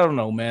 I don't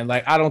know, man.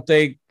 Like I don't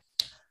think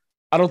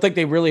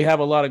they really have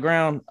a lot of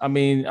ground. I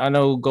mean, I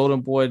know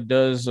Golden Boy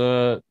does.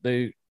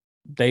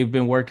 They've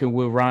been working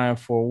with Ryan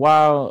for a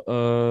while.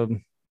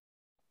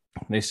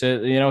 They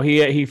said,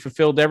 he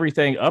fulfilled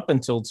everything up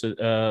until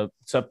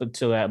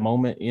that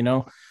moment,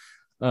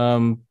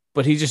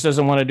 but he just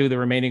doesn't want to do the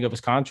remaining of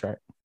his contract.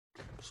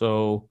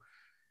 So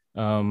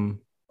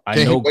I Can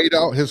he know, wait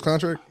out his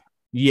contract?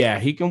 yeah,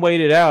 he can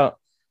wait it out.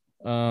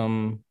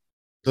 Um,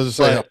 Does it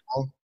say how but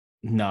long?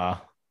 nah,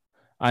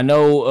 I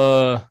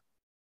know.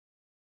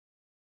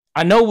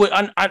 I know what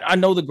I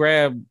know the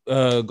grab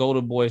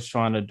Golden Boy is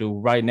trying to do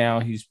right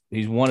now. He's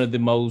one of the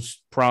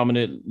most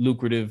prominent,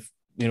 lucrative,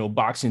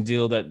 boxing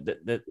deal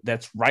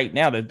that's right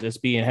now that's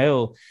being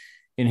held,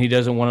 and he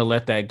doesn't want to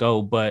let that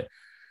go. But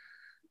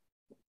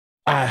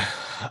I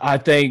I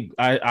think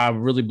I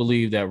really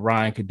believe that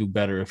Ryan could do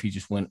better if he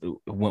just went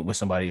with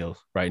somebody else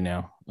right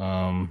now,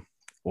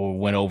 or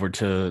went over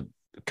to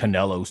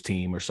Canelo's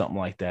team or something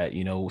like that.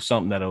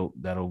 Something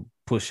that'll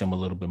push him a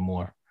little bit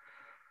more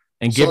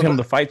and give So him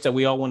the fights that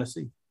we all want to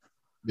see.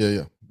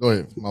 yeah. Go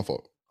ahead. My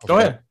fault. I Go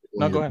forgot. ahead.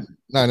 No, go ahead.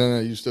 No.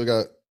 You still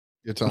got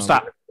your time.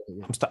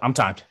 I'm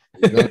timed.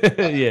 You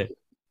done? Yeah.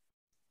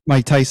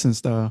 Mike Tyson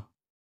style.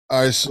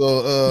 All right.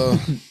 So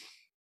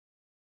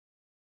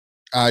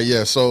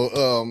yeah.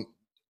 So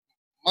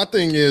my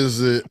thing is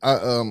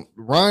that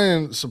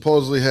Ryan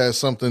supposedly has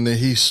something that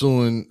he's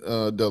suing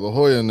De La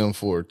Hoya and them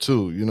for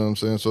too. You know what I'm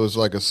saying? So it's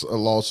like a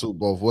lawsuit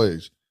both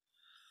ways.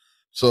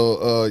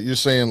 So you're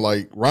saying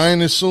like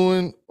Ryan is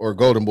suing or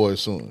Golden Boy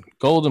is suing?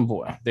 Golden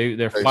Boy. They're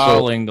Okay,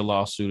 filing the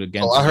lawsuit So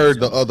against. I heard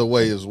the other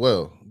way as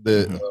well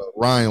that Mhm.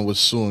 Ryan was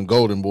suing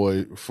Golden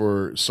Boy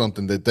for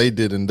something that they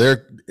did in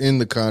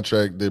the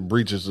contract that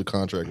breaches the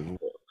contract as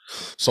well.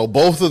 So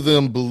both of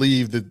them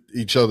believe that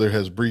each other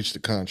has breached the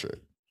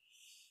contract.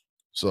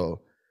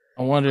 So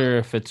I wonder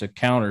if it's a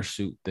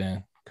countersuit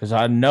then, because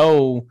I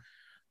know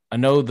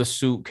the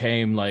suit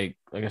came like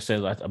I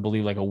said, I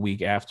believe like a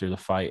week after the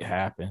fight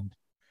happened.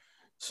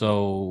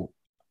 So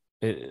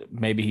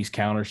maybe he's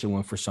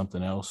countersuing for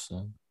something else.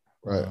 Then.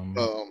 right.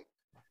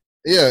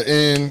 Yeah,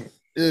 and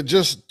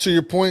just to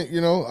your point,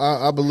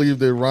 I believe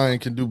that Ryan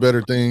can do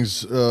better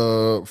things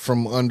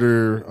from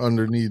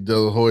underneath De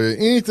La Hoya.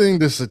 Anything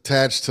that's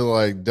attached to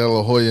like De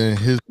La Hoya and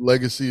his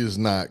legacy is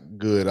not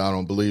good, I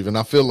don't believe. And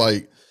I feel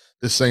like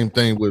the same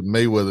thing with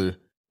Mayweather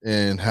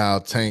and how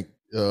Tank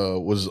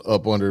was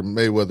up under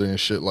Mayweather and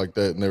shit like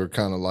that, and they were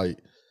kind of like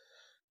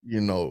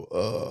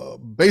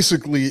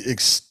basically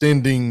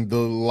extending the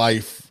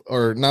life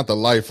or not the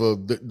life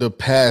of the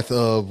path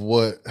of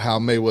how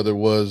Mayweather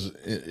was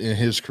in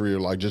his career,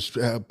 like just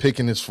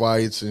picking his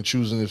fights and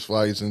choosing his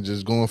fights and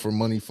just going for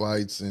money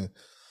fights and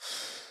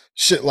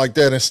shit like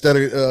that instead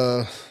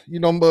of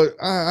but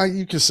I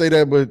you can say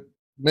that, but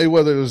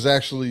Mayweather is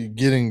actually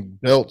getting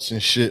belts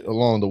and shit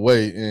along the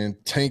way, and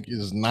Tank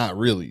is not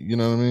really, you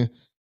know what I mean?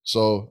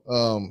 So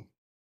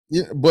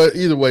yeah, but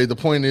either way, the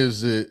point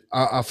is that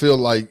I feel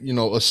like,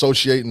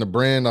 associating the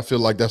brand, I feel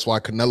like that's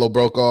why Canelo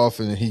broke off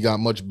and he got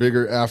much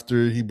bigger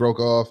after he broke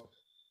off.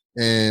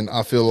 And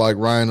I feel like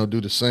Ryan will do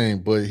the same,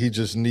 but he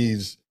just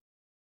needs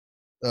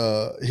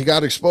he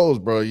got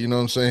exposed, bro. You know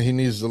what I'm saying? He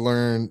needs to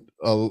learn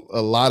a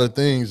lot of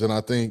things. And I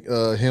think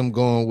him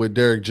going with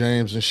Derek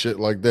James and shit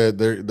like that,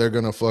 they're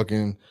gonna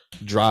fucking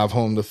drive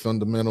home the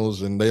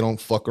fundamentals and they don't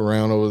fuck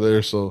around over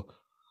there. So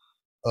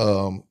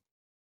um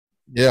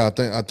yeah,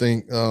 I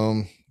think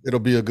it'll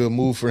be a good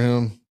move for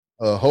him.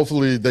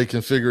 Hopefully they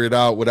can figure it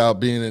out without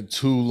being it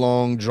too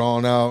long,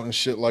 drawn out and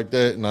shit like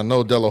that. And I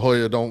know De La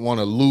Hoya don't want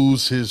to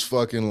lose his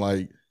fucking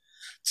like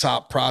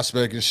top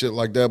prospect and shit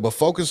like that. But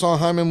focus on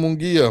Jaime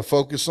Munguia.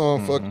 Focus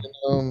on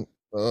fucking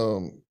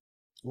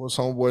what's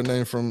homeboy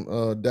name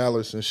from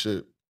Dallas and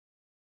shit.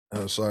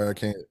 Sorry,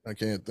 I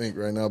can't think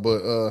right now.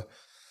 But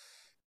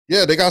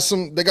yeah, they got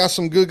some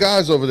good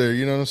guys over there.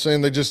 You know what I'm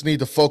saying? They just need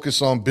to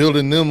focus on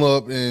building them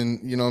up and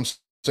what I'm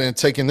saying,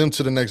 taking them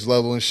to the next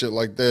level and shit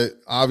like that.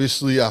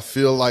 Obviously, I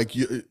feel like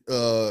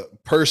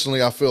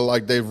personally, I feel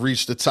like they've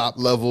reached the top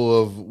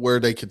level of where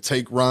they could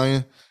take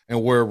Ryan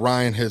and where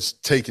Ryan has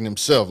taken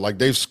himself. Like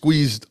they've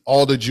squeezed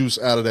all the juice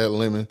out of that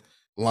lemon,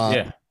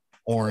 lime,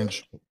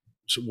 orange,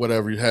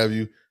 whatever you have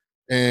you,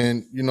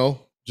 and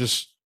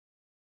just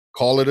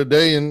call it a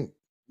day and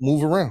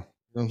move around.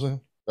 You know what I'm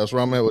saying? That's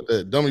where I'm at with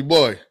that. Dummy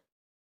boy.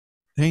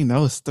 Dang, that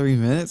was 3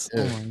 minutes.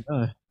 Yeah. Oh my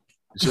god.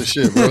 It's your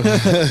shit, bro.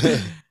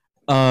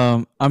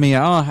 I mean, I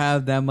don't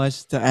have that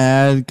much to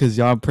add because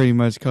y'all pretty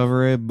much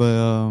cover it,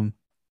 but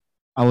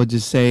I would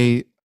just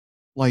say,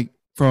 like,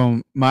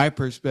 from my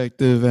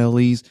perspective at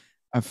least,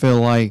 I feel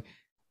like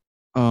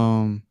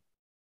I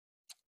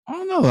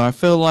don't know. I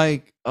feel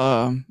like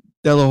De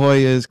La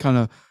Hoya is kind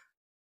of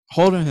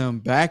holding him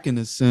back in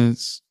a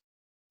sense.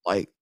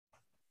 Like,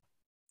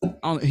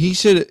 he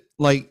should,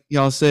 like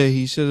y'all said,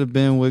 he should have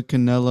been with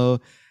Canelo.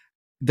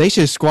 They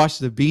should squash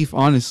the beef,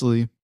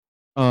 honestly.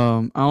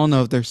 I don't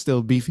know if they're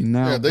still beefing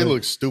now. Yeah, they but-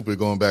 look stupid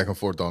going back and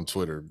forth on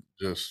Twitter.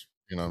 Just,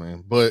 you know what I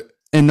mean? But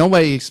and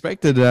nobody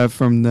expected that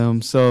from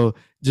them. So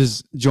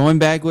just join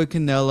back with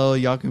Canelo.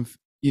 Y'all can,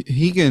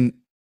 he can,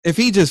 if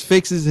he just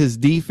fixes his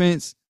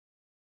defense,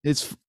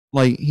 it's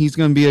like he's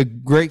going to be a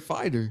great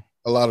fighter.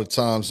 a lot of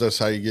times that's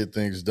how you get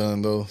things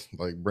done, though.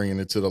 Like bringing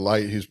it to the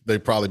light. They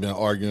probably been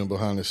arguing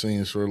behind the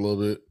scenes for a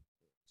little bit.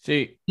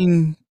 See,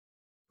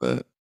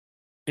 But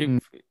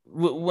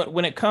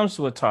when it comes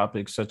to a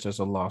topic such as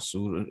a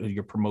lawsuit, or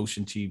your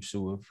promotion team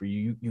suing for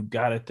you, you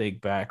got to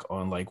think back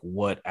on like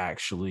what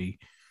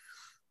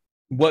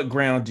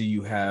ground do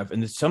you have?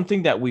 And it's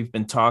something that we've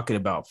been talking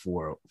about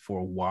for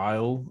a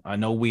while. I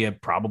know we have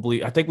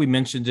I think we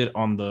mentioned it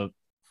on the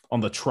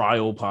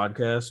trial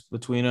podcast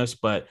between us,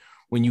 but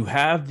when you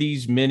have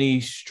these many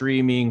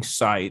streaming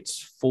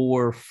sites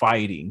for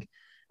fighting,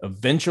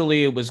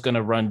 eventually it was going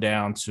to run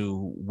down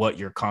to what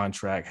your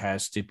contract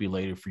has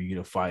stipulated for you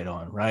to fight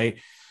on, right?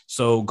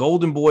 So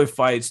Golden Boy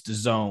fights the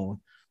Zone,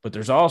 but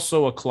there's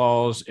also a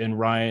clause in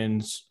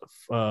Ryan's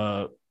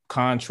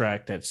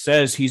contract that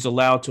says he's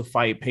allowed to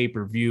fight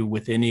pay-per-view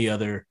with any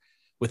other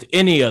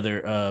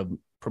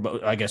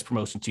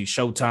promotion team,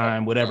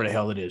 Showtime, whatever the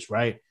hell it is,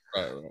 right?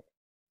 Right.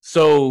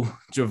 So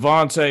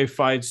Gervonta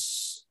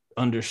fights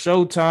under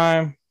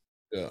Showtime.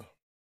 Yeah.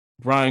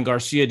 Ryan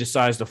Garcia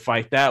decides to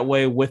fight that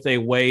way with a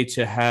way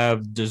to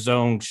have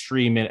DAZN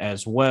stream it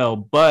as well.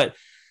 But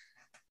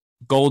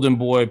Golden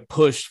Boy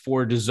pushed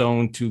for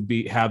DAZN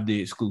to have the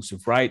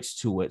exclusive rights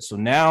to it. So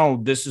now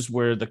this is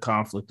where the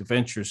conflict of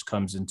interest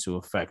comes into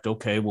effect.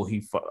 Okay, well,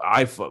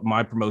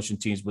 my promotion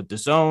team's with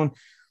DAZN,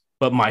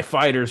 but my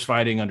fighter's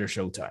fighting under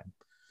Showtime.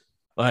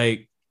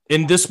 Like,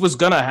 and this was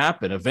going to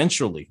happen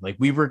eventually. Like,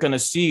 we were going to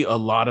see a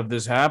lot of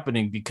this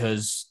happening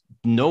because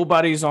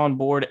nobody's on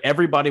board.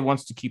 Everybody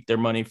wants to keep their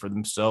money for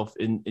themselves.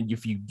 And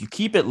if you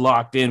keep it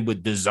locked in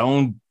with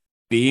DAZN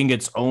being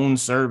its own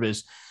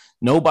service,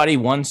 nobody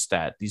wants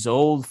that. These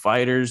old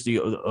fighters,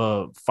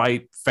 the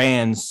fight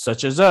fans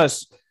such as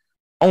us,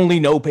 only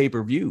know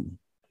pay-per-view.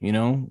 You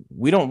know,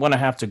 we don't want to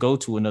have to go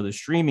to another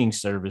streaming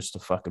service to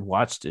fucking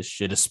watch this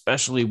shit,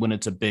 especially when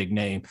it's a big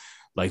name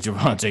like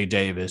Gervonta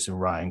Davis and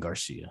Ryan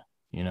Garcia,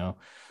 you know?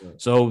 Right.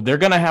 So they're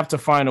going to have to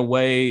find a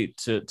way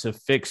to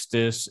fix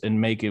this and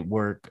make it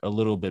work a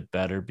little bit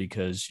better,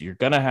 because you're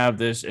going to have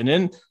this. And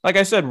then, like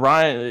I said,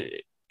 Ryan,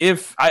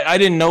 if I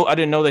didn't know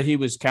that he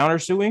was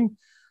countersuing,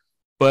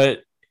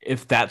 but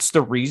if that's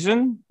the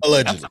reason,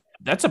 allegedly,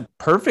 that's a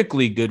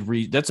perfectly good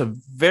reason. That's a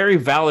very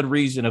valid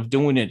reason of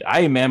doing it.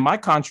 My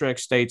contract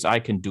states I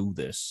can do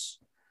this.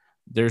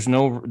 There's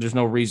no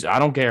reason. I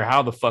don't care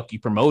how the fuck you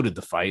promoted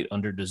the fight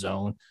under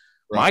DAZN.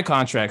 Right. My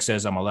contract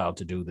says I'm allowed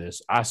to do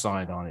this. I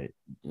signed on it.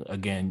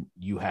 Again,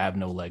 you have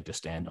no leg to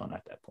stand on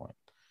at that point.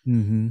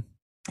 Mm-hmm.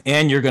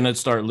 And you're gonna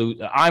start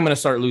I'm gonna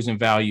start losing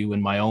value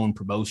in my own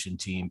promotion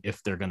team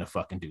if they're gonna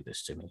fucking do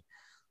this to me.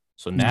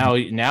 So now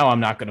I'm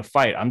not going to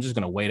fight. I'm just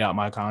going to wait out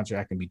my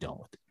contract and be done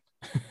with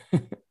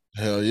it.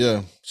 Hell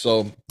yeah.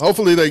 So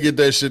hopefully they get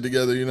that shit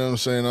together. You know what I'm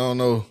saying? I don't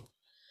know.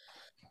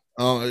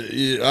 I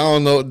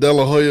don't know. De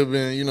La Hoya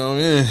been, you know,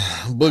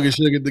 boogie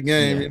sugar at the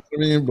game. Yeah. You know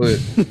what I mean?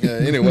 But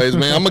yeah, anyways,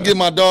 man, I'm going to get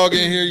my dog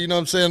in here. You know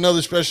what I'm saying?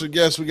 Another special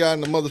guest we got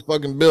in the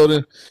motherfucking building.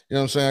 You know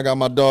what I'm saying? I got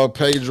my dog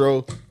Pedro.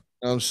 You know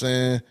what I'm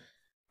saying?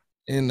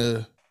 In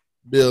the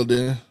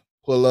building.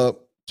 Pull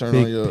up. Turn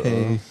on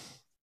your...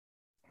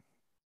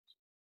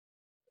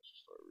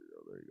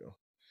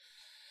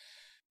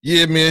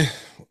 Yeah, man.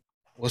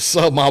 What's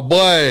up, my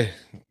boy?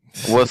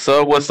 What's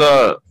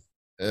up?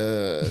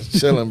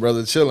 Chilling,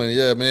 brother. Chilling.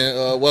 Yeah,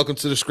 man. Welcome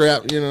to the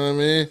scrap. You know what I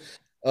mean?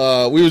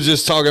 We were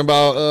just talking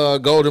about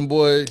Golden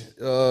Boy's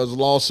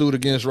lawsuit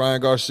against Ryan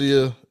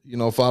Garcia, you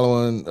know,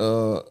 following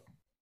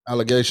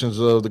allegations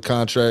of the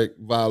contract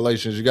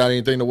violations. You got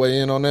anything to weigh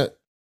in on that?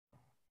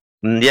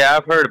 Yeah,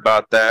 I've heard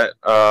about that.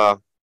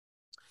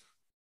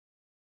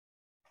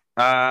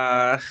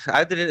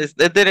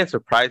 It didn't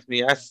surprise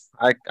me.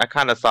 I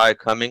kind of saw it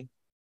coming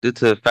due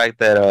to the fact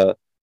that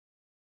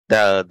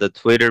the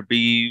Twitter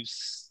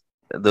beefs,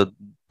 the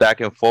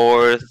back and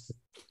forth,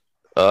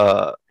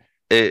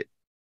 it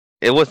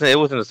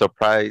wasn't a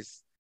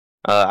surprise.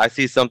 I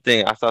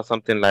saw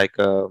something like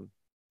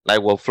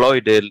what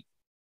Floyd did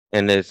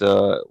in his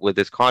with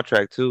his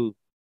contract too.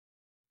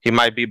 He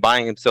might be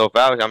buying himself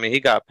out. I mean, he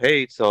got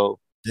paid, so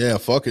yeah,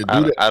 fuck it.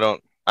 I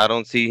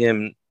don't see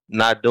him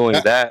not doing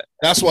that.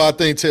 That's why I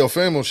think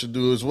Teofimo should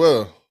do as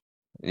well.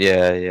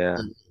 Yeah.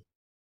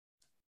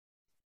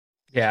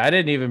 Yeah, I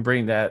didn't even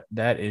bring that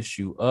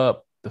issue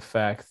up. The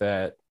fact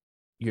that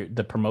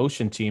the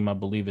promotion team, I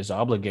believe, is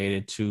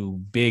obligated to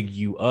big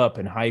you up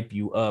and hype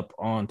you up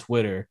on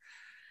Twitter.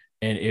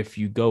 And if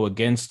you go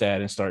against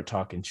that and start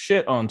talking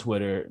shit on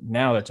Twitter,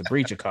 now that's a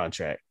breach of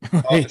contract.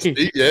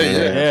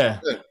 Yeah.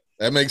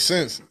 That makes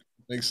sense.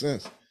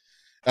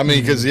 I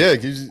mean, because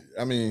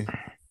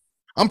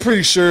I'm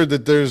pretty sure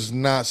that there's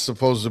not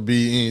supposed to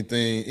be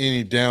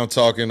any down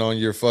talking on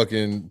your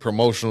fucking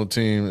promotional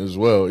team as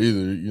well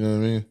either. You know what I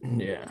mean?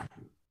 Yeah.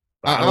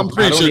 I'm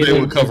pretty sure they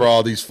would cover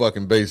all these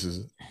fucking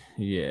bases.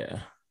 Yeah.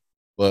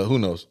 but who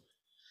knows?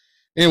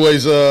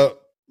 Anyways,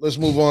 let's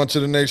move on to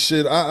the next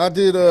shit. I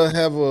did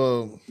have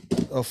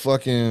a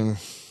fucking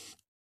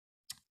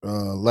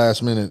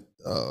last minute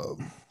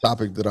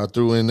topic that I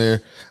threw in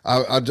there.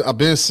 I've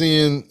been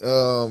seeing.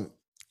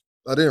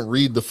 I didn't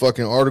read the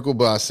fucking article,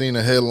 but I seen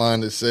a headline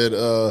that said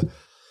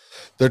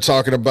they're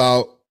talking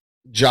about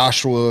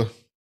Joshua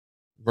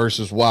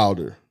versus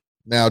Wilder.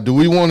 Now, do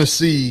we want to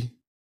see?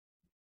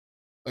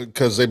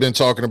 Because they've been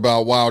talking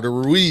about Wilder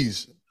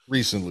Ruiz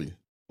recently,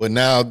 but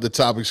now the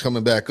topic's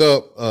coming back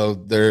up.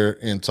 They're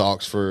in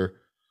talks for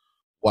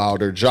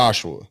Wilder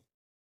Joshua.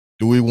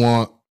 Do we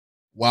want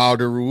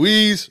Wilder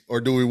Ruiz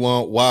or do we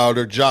want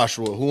Wilder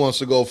Joshua? Who wants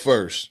to go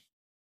first?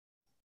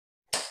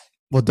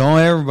 Well, don't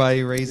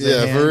everybody raise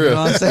their hand. For real. You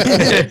know what I'm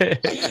saying?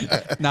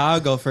 Nah, I'll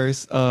go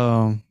first.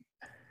 I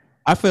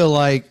feel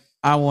like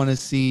I want to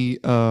see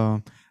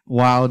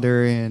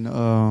Wilder and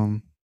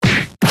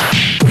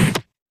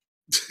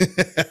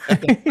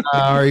I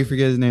already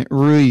forget his name.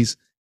 Ruiz.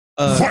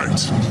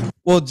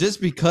 Well,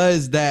 just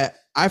because that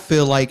I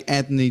feel like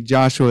Anthony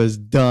Joshua is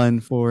done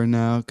for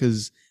now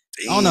because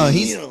I don't know,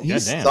 he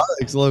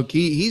sucks low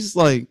key. He's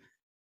like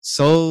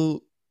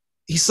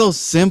he's so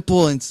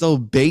simple and so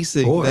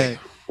basic that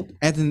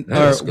Anthony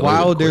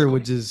Wilder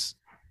would just.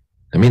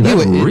 I mean, that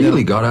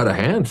really got out of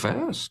hand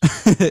fast.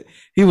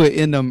 He would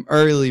end them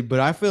early, but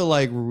I feel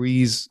like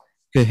Ruiz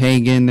could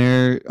hang in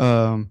there,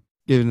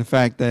 given the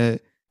fact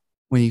that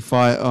when he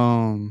fought,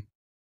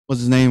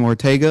 what's his name,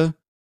 Ortega,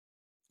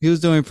 he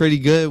was doing pretty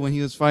good when he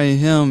was fighting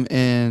him.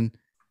 And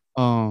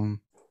is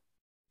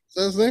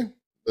that his name?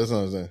 That's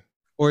not his name.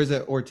 Or is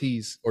it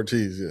Ortiz?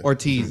 Ortiz, yeah.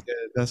 Ortiz, yeah,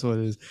 that's what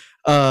it is.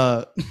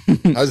 I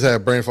just had a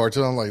brain fart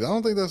too. I'm like, I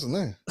don't think that's his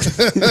name.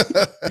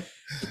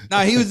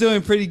 Nah, he was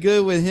doing pretty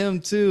good with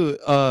him too.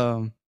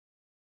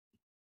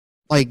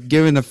 Like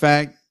given the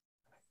fact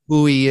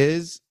who he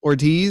is,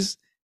 Ortiz,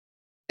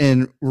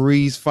 and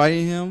Ruiz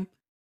fighting him,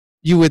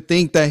 you would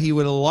think that he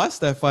would have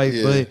lost that fight,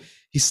 but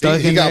he stuck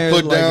he in got there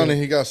put like down and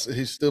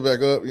he's still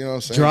back up, you know what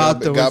I'm saying?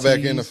 Dropped got back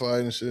in the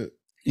fight and shit.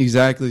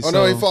 Exactly. Oh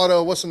no, he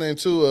fought what's the name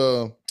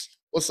too?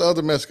 What's the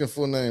other Mexican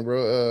full name,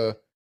 bro?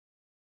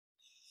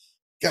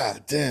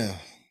 God damn.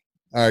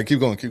 All right, keep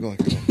going.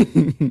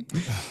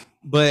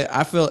 But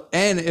I feel,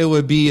 and it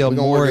would be a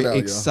more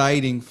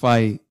exciting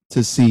fight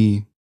to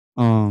see.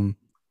 I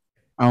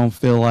don't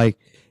feel like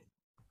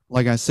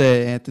I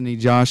said, Anthony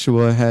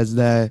Joshua has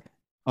that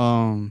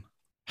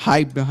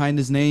hype behind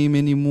his name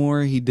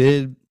anymore. He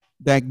did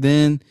back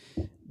then,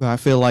 but I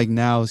feel like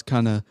now it's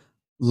kind of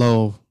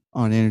low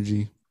on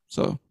energy.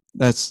 So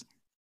that's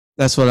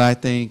what I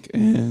think,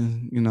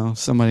 and you know,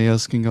 somebody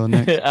else can go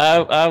next.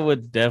 I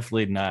would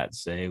definitely not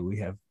say we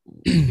have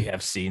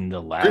seen the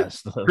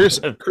last. Chris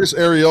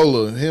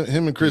Arreola,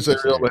 him and Chris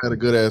Arreola had a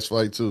good ass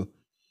fight too.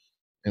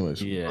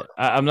 Anyways, yeah,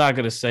 I'm not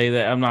gonna say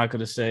that. I'm not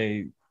gonna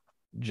say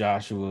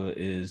Joshua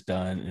is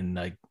done and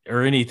like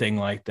or anything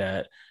like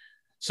that.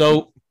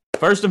 So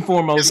first and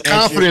foremost, his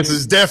confidence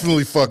is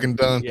definitely fucking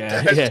done.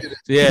 Yeah, it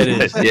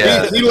is.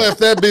 Yeah, he left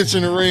that bitch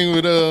in the ring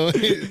with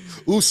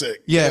Usyk.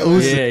 Yeah,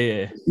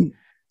 Usyk. Yeah.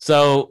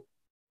 So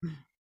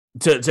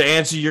to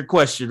answer your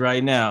question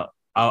right now,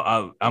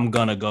 I'm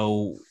gonna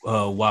go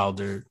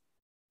Wilder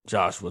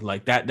Joshua.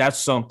 Like that's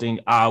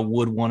something I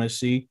would want to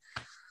see.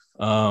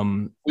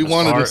 We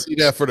wanted to see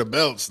that for the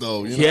belts,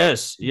 though. You know?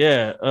 Yes,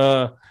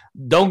 yeah.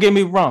 Don't get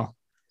me wrong.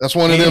 That's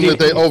one of them that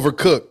they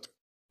overcooked.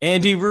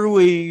 Andy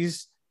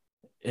Ruiz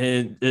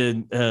and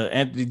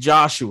Anthony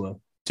Joshua,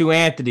 two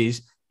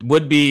Anthonys,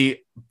 would be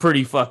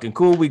pretty fucking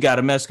cool. We got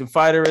a Mexican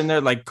fighter in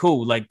there, like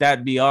cool, like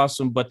that'd be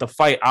awesome. But the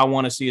fight I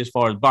want to see as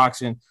far as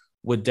boxing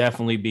would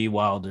definitely be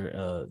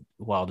Wilder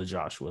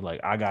Joshua.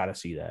 Like I gotta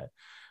see that.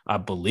 I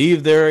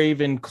believe they're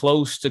even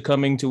close to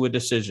coming to a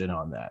decision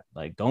on that.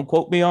 Like, don't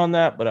quote me on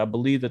that, but I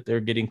believe that they're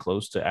getting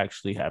close to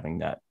actually having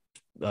that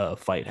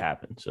fight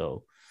happen.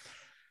 So,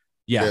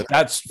 yeah,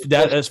 that's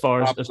that. As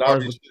far as the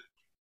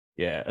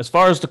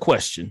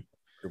question,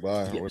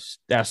 goodbye. Yes,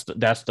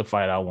 that's the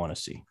fight I want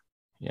to see.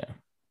 Yeah.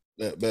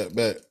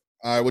 Bet.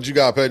 All right, what you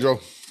got,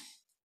 Pedro?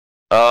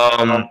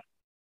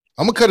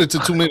 I'm gonna cut it to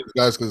 2 minutes,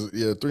 guys, because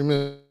 3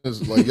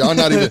 minutes. Like y'all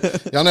not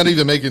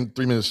even making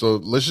 3 minutes. So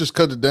let's just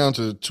cut it down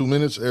to 2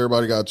 minutes.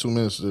 Everybody got 2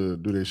 minutes to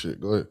do their shit.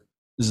 Go ahead.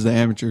 This is the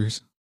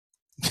amateurs.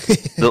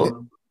 It's a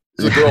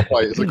girl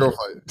fight.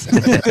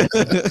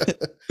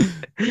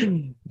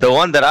 The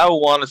one that I would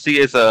want to see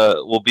is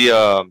will be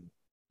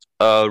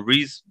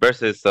Reese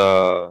versus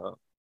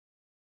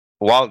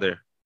Wilder.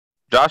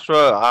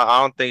 Joshua, I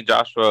don't think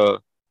Joshua.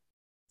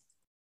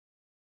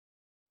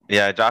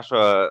 Yeah,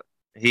 Joshua.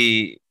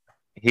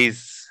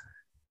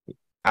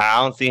 I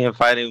don't see him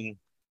fighting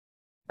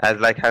as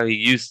like how he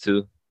used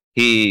to.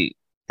 He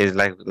is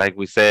like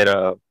we said,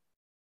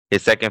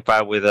 his second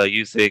fight with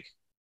Usyk,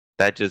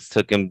 that just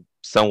took him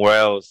somewhere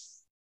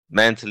else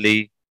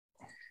mentally,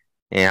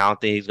 and I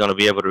don't think he's gonna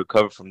be able to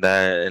recover from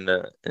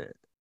that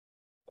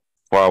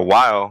for a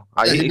while.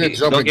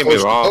 Don't get me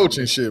wrong, coach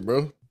and shit,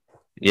 bro.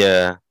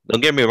 Yeah,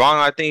 don't get me wrong.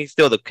 I think he's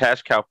still the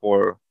cash cow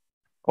for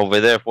over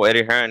there for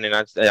Eddie Hearn, and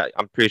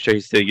I'm pretty sure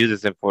he still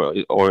uses him for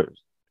or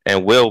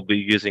and will be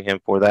using him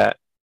for that.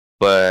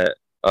 But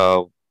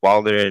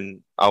Wilder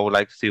and I would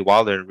like to see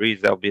Wilder and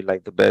Reeves. That would be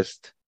like the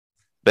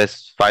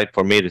best fight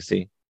for me to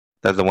see.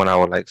 That's the one I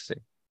would like to see.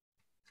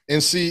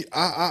 And see,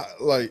 I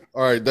like.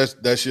 All right,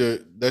 that's your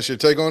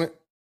take on it.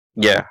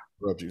 Yeah.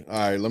 Interrupt you. All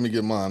right, let me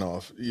get mine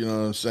off. You know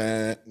what I'm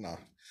saying? Nah,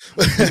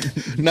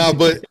 nah.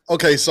 But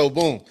okay, so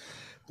boom.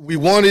 We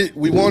wanted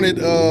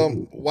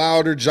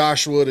Wilder,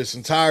 Joshua this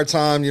entire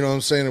time. You know what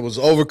I'm saying? It was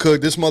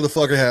overcooked. This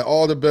motherfucker had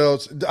all the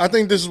belts. I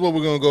think this is what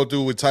we're gonna go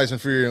through with Tyson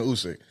Fury and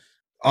Usyk,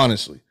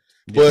 honestly.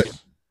 But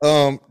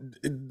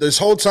this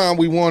whole time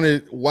we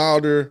wanted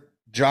Wilder,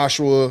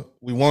 Joshua.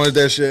 We wanted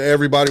that shit.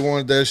 Everybody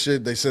wanted that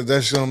shit. They said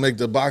that's gonna make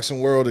the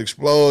boxing world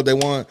explode. They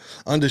want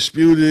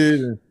Undisputed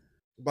and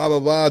blah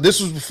blah blah.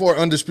 This was before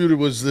Undisputed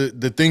was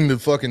the thing to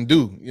fucking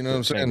do. You know what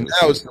I'm saying?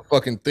 Now it's the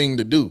fucking thing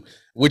to do,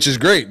 which is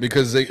great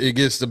because it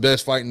gets the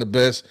best fighting the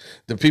best.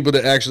 The people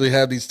that actually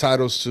have these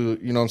titles to,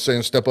 you know what I'm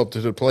saying, step up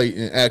to the plate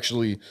and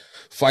actually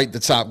fight the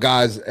top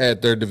guys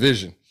at their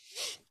division.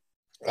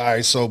 All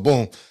right, so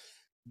boom.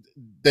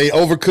 They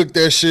overcooked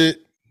that shit.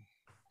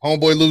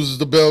 Homeboy loses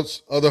the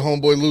belts. Other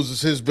homeboy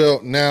loses his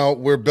belt. Now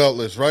we're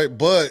beltless, right?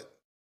 But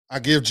I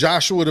give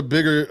Joshua the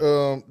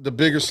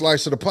bigger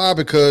slice of the pie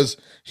because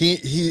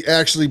he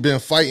actually been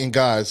fighting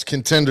guys,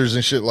 contenders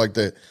and shit like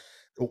that.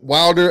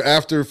 Wilder,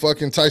 after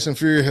fucking Tyson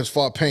Fury, has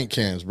fought paint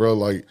cans, bro.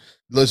 Like,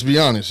 let's be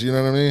honest, you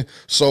know what I mean?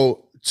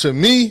 So to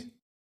me,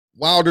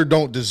 Wilder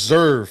don't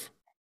deserve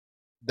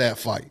that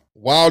fight.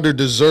 Wilder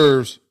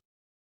deserves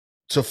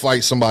to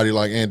fight somebody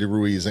like Andy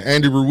Ruiz, and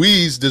Andy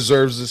Ruiz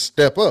deserves to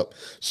step up.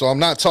 So I'm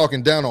not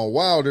talking down on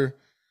Wilder.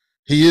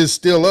 He is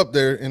still up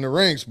there in the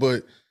ranks,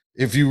 but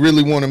if you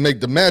really want to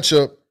make the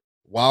matchup,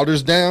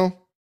 Wilder's down.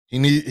 He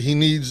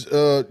needs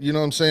you know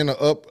what I'm saying, a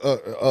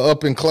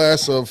up in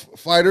class of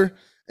fighter.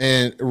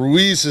 And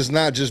Ruiz has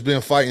not just been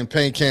fighting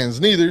paint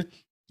cans neither.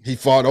 He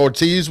fought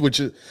Ortiz,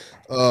 which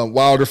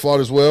Wilder fought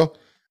as well,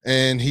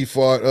 and he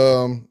fought you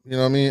know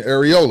what I mean,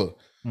 Areola,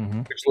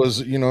 which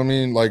was, you know what I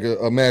mean, like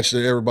a match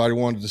that everybody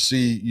wanted to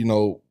see, you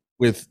know,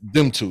 with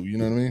them two, you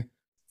know what I mean,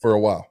 for a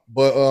while.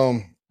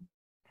 But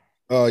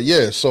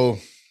yeah, so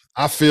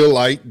I feel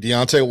like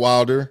Deontay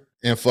Wilder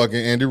and fucking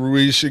Andy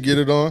Ruiz should get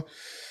it on.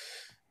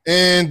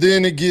 And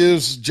then it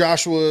gives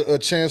Joshua a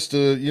chance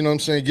to, you know what I'm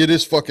saying, get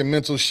his fucking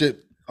mental shit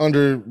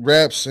under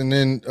wraps, and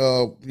then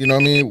you know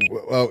what I mean,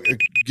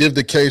 give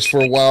the case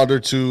for Wilder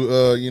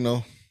to you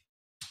know,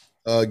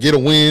 get a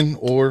win,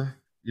 or,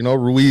 you know,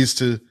 Ruiz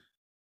to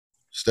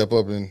step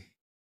up and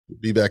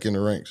be back in the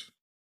ranks.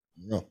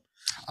 You know,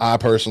 I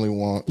personally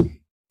want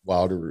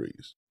Wilder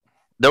Ruiz.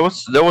 There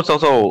was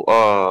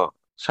also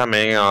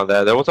chiming in on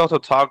that. There was also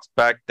talks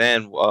back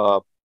then.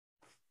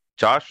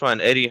 Joshua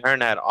and Eddie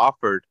Hearn had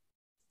offered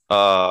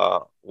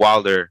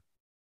Wilder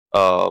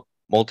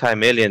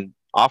multi-million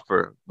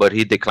offer, but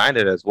he declined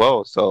it as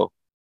well. So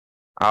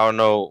I don't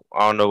know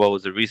what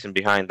was the reason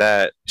behind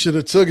that. Should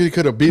have took it. He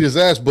could have beat his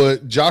ass,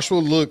 but Joshua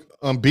looked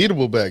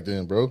unbeatable back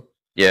then, bro.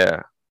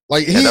 Yeah.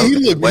 Like he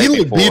looked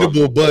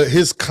beatable, but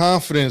his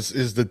confidence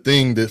is the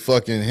thing that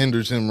fucking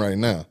hinders him right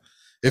now.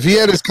 If he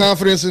had his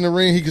confidence in the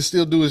ring, he could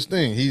still do his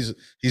thing.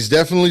 He's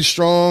definitely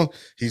strong.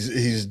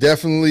 He's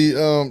definitely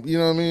you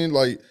know what I mean?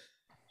 Like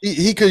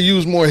he could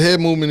use more head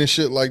movement and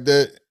shit like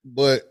that,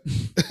 but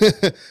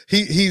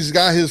he's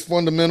got his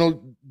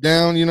fundamental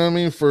down, you know what I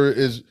mean, for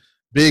as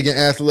big and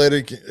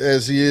athletic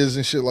as he is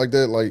and shit like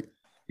that. Like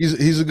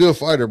he's a good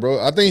fighter, bro.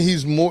 I think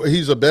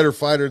he's a better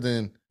fighter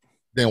than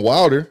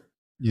Wilder.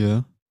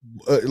 Yeah.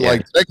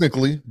 Like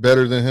technically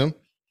better than him,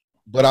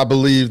 but I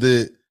believe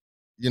that,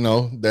 you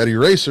know, that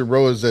eraser,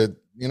 bro, is that,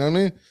 you know what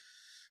I mean?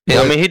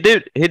 Yeah, I mean, he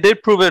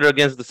did prove it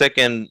against the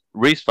second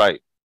Reese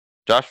fight.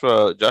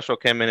 Joshua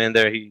came in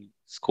there, he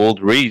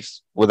schooled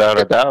Reese without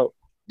a doubt.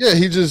 Yeah,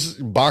 he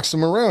just boxed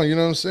him around, you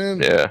know what I'm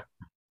saying? Yeah.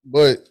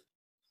 But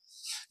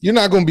you're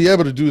not going to be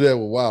able to do that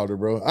with Wilder,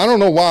 bro. I don't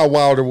know why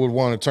Wilder would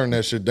want to turn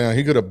that shit down.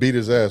 He could have beat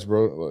his ass,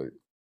 bro. Like,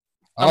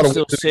 I'm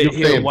still sitting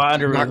here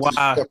wondering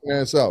why.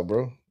 Ass out,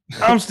 bro.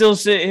 I'm still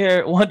sitting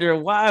here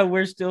wondering why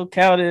we're still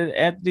counting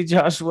Anthony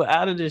Joshua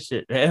out of this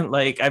shit, man.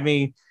 Like, I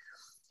mean,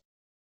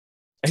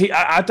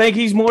 I think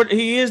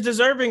he is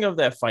deserving of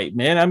that fight,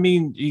 man. I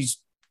mean,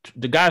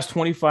 the guy's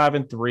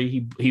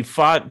 25-3. He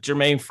fought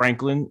Jermaine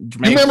Franklin.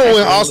 You remember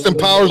when Austin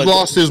Powers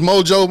lost his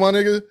mojo, my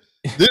nigga?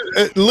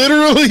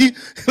 Literally,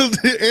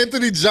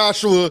 Anthony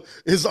Joshua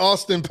is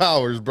Austin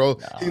Powers, bro.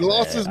 He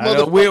lost his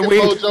motherfucking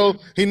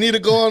mojo. He need to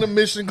go on a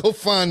mission, go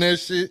find that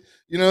shit.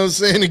 You know what I'm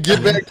saying, and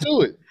get back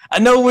to it. I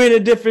know we're in a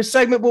different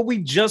segment, but we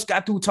just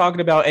got through talking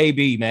about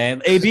AB,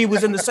 man. AB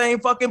was in the same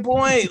fucking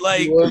point.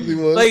 Like, he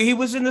was. Like he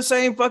was in the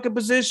same fucking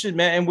position,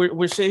 man. And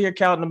we're sitting here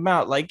counting them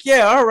out. Like,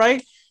 yeah, all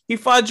right. He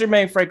fought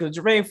Jermaine Franklin.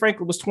 Jermaine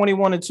Franklin was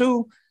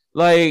 21-2.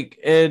 Like,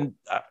 and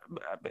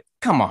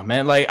come on,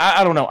 man. Like,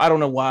 I don't know. I don't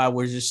know why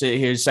we're just sitting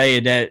here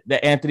saying that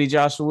Anthony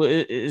Joshua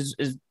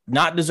is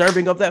not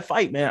deserving of that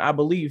fight, man. I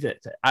believe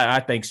it. I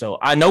think so.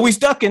 I know he's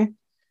ducking.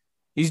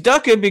 He's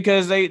ducking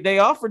because they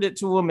offered it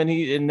to him,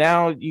 and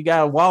now you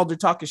got Wilder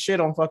talking shit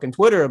on fucking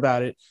Twitter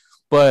about it.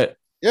 But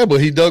Yeah,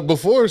 but he ducked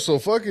before, so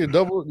fuck it.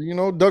 Double,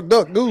 duck,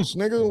 duck, goose,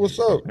 nigga. What's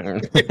up?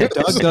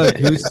 Duck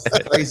Goose is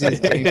the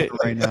craziest gangster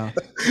right now.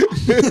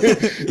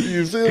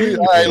 You feel me?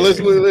 All right,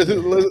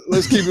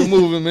 let's keep it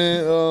moving,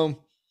 man. All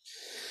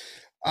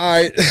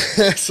right,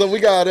 so we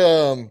got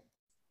all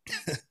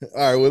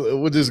right,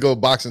 we'll just go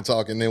boxing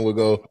talk, and then we'll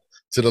go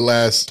to the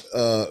last.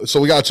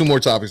 So we got 2 more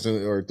topics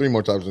or 3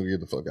 more topics, and we get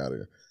the fuck out of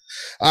here.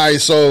 All right,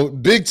 so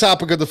big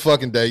topic of the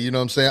fucking day. You know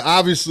what I'm saying?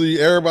 Obviously,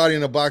 everybody in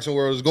the boxing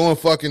world is going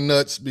fucking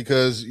nuts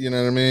because, you know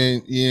what I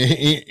mean?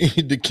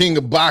 The king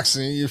of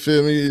boxing, you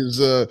feel me, is,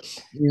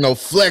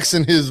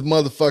 flexing his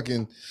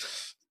motherfucking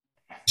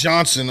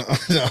Johnson.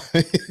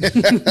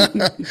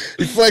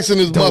 He's flexing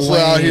his muscle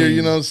out here,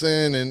 you know what I'm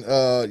saying? And,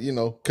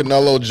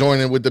 Canelo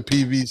joining with the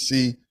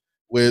PVC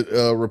with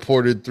a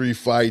reported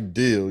 3-fight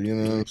deal, you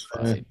know what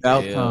I'm saying?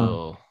 About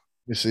time. Let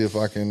me see if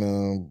I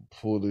can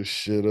pull this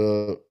shit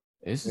up.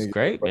 This is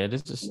great, man.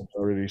 This is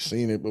already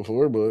seen it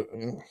before, but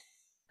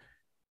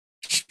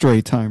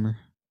straight timer.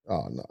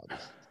 Oh no.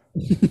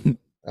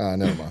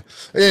 Never mind.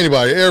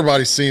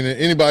 Everybody's seen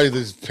it. Anybody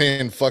that's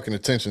paying fucking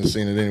attention has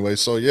seen it anyway.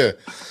 So yeah.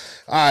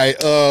 All right.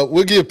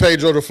 We'll give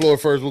Pedro the floor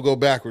first. We'll go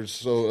backwards.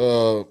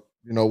 So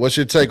what's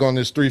your take on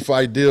this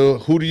 3-fight deal?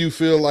 Who do you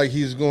feel like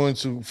he's going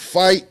to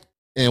fight,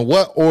 and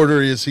what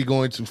order is he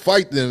going to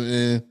fight them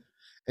in?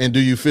 And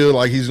do you feel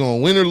like he's going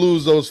to win or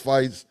lose those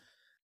fights?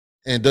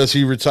 And does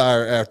he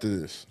retire after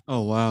this?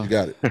 Oh wow, you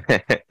got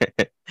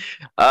it.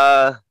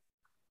 I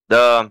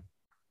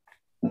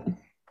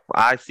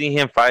see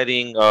him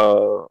fighting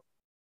Charlo.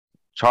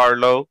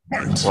 Well,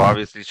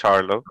 obviously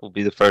Charlo will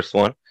be the first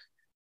one.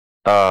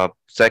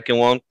 Second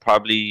one,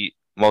 probably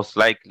most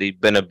likely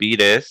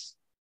Benavidez,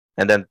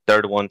 and then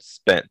third one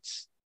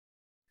Spence.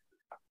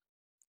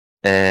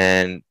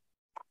 And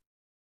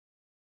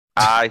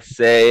I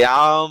say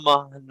I'm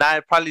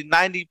probably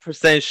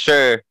 90%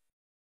 sure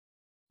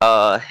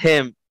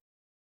him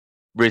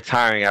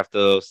retiring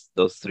after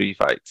those 3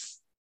 fights.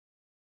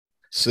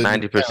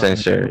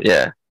 90% sure.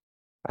 Yeah.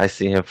 I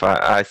see him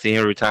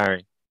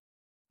retiring.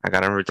 I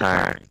got him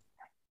retiring.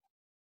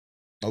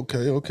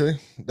 Okay.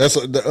 That's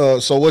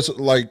so what's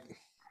like,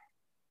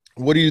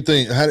 what do you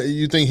think? How do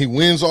you think he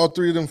wins all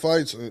 3 of them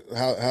fights?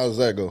 How does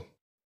that go?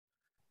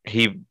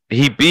 He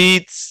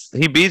beats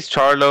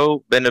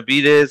Charlo,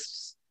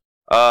 Benavidez.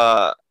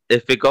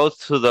 If it goes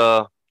to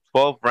the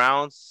 12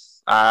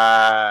 rounds,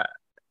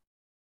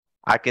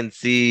 I can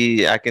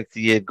see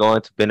it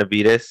going to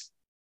Benavidez.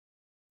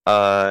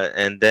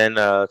 And then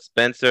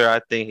Spencer,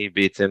 I think he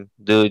beats him.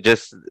 Dude,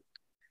 just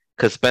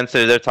because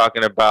Spencer, they're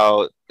talking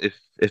about if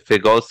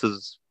it goes to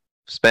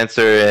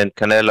Spencer and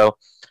Canelo,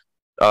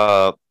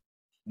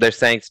 they're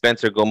saying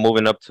Spencer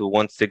moving up to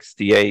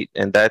 168,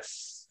 and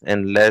that's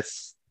in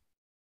less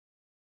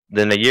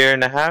than a year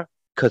and a half,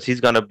 because he's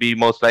gonna be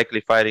most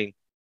likely fighting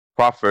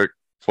Crawford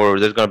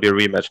there's gonna be a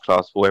rematch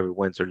clause for whoever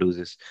wins or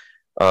loses.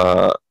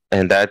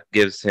 And that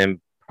gives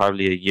him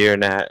probably a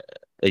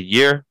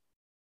year,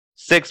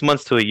 6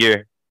 months to a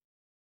year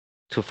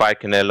to fight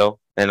Canelo.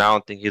 And I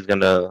don't think he's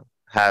gonna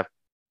have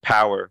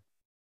power.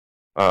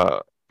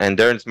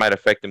 Endurance might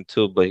affect him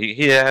too, but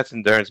he has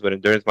endurance, but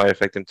endurance might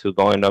affect him too,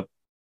 going up,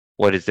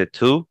 what is it,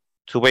 two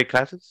weight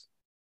classes?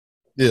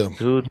 Yeah.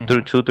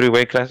 3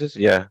 weight classes?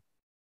 Yeah.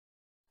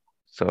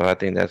 So I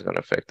think that's gonna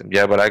affect him.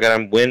 Yeah, but I got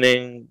him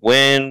winning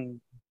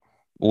when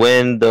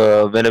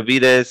the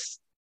Benavidez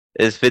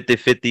is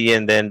 50-50,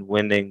 and then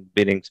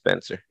beating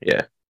Spencer.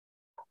 Yeah.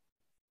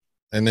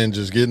 And then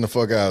just getting the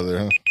fuck out of there,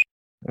 huh?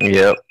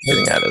 Yep,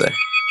 getting out of there.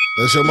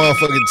 That's your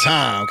motherfucking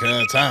time,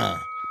 okay? Time.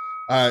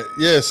 All right,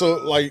 yeah. So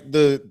like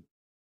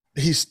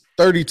he's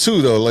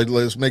 32 though. Like,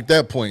 let's make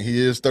that point. He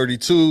is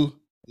 32.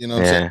 You know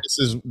what I'm saying?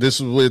 This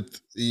is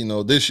with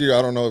this year.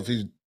 I don't know if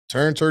he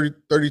turned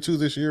 32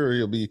 this year or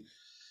he'll be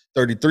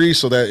 33.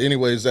 So that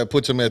anyways, that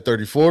puts him at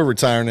 34.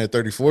 Retiring at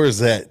 34, is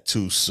that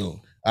too soon?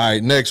 All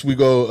right, next we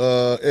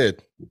go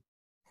Ed.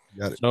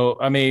 Got it. So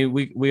I mean,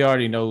 we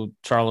already know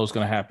Charlo's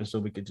gonna happen, so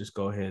we could just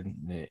go ahead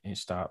and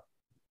stop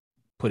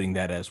putting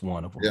that as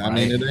one of them. Yeah, right? I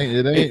mean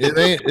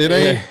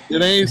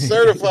it ain't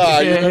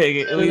certified.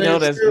 Yeah, we know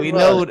that's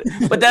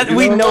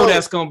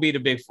gonna be the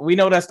big. We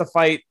know that's the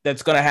fight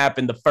that's gonna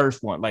happen. The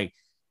first one, like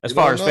as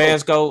far as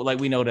fans go, like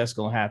we know that's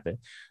gonna happen.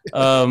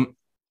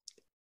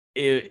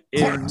 It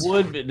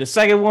would be the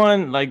second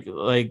one, like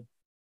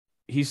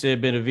he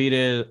said,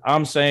 Benavidez.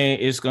 I'm saying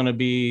it's gonna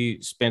be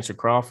Spencer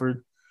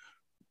Crawford.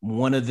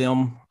 One of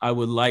them I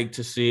would like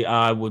to see.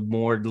 I would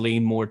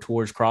lean more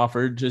towards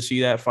Crawford to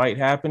see that fight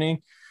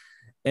happening.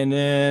 And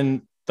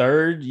then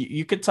third,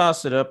 you could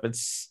toss it up and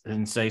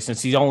say,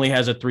 since he only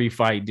has a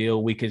 3-fight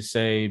deal, we could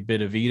say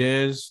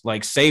Benavidez,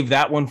 like save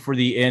that one for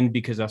the end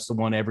because that's the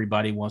one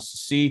everybody wants to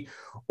see,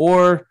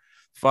 or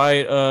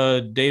fight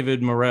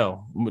David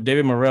Morrell.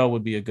 David Morrell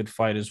would be a good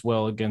fight as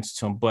well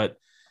against him, but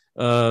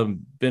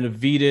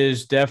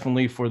Benavidez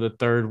definitely for the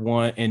third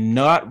one, and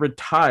not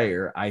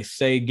retire. I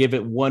say give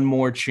it one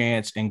more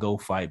chance and go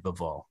fight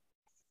Bivol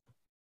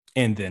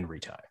and then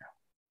retire.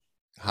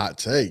 Hot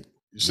take.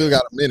 You still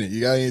got a minute.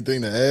 You got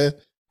anything to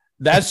add?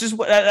 That's just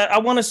what I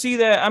want to see.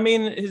 That I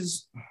mean,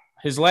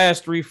 his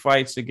last 3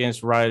 fights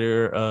against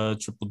Ryder,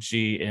 Triple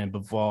G, and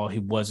Bivol, he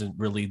wasn't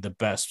really the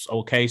best.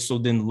 Okay, so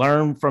then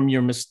learn from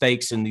your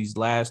mistakes in these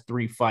last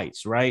 3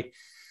 fights, right?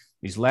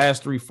 These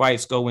last 3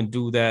 fights, go and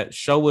do that.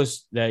 Show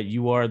us that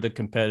you are the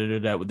competitor,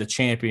 that the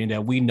champion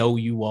that we know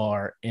you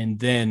are, and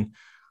then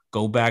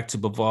go back to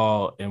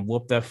Bivol and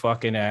whoop that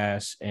fucking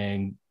ass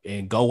and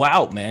go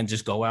out, man.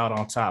 Just go out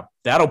on top.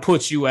 That'll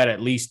put you at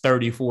least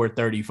 34,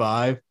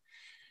 35.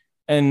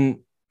 And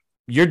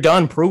you're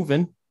done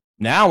proving.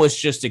 Now it's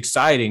just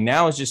exciting.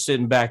 Now it's just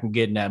sitting back and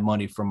getting that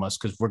money from us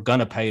because we're going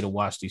to pay to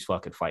watch these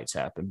fucking fights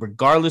happen,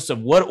 regardless of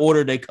what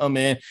order they come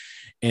in.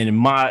 And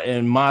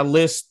my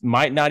list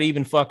might not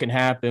even fucking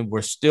happen.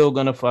 We're still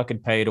going to fucking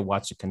pay to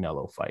watch a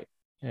Canelo fight.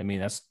 I mean,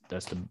 that's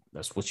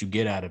what you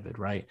get out of it,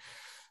 right?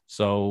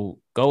 So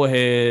go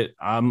ahead.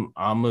 I'm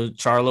a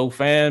Charlo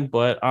fan,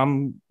 but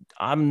I'm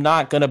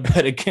not gonna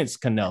bet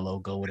against Canelo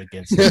going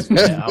against him.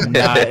 I'm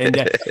not,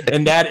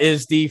 and that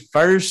is the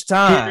first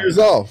time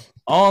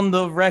on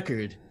the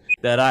record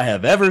that I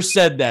have ever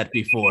said that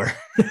before.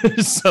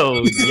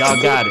 So y'all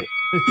got it.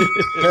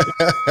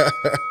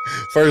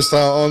 First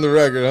time on the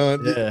record, huh?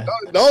 Yeah.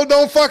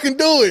 Don't fucking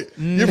do it.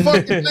 You're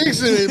fucking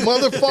fixing it,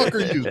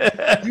 motherfucker.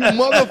 You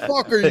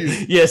motherfucker.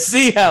 You. Yeah.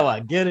 See how I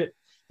get it.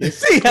 You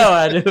see how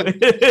I do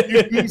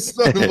it. You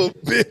son of a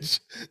bitch.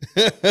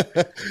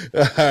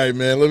 All right,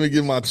 man. Let me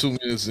get my 2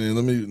 minutes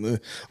in.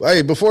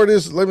 Hey, before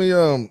this, let me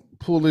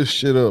pull this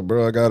shit up,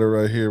 bro. I got it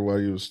right here while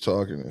you was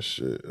talking and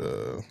shit.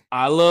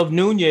 I love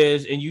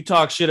Nunez, and you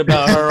talk shit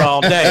about her all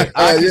day.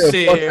 I can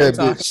sit here and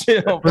talk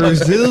shit about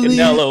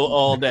Canelo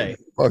all day.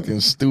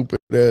 Fucking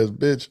stupid ass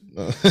bitch.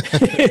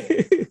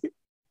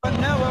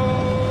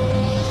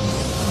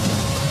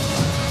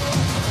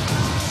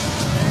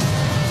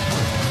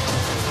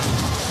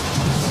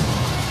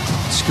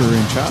 Screw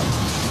and chop.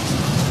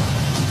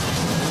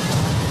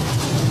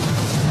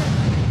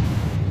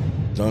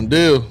 Done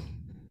deal.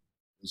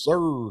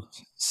 Sir.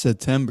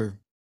 September.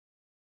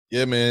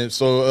 Yeah, man.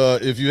 So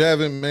if you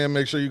haven't, man,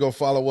 make sure you go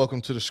follow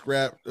Welcome to the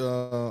Scrap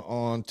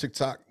on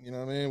TikTok. You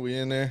know what I mean? We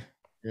in there.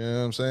 You know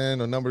what I'm saying?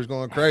 The numbers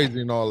going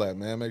crazy and all that,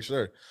 man. Make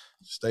sure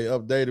stay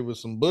updated with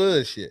some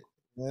bullshit.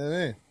 You know what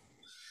I mean?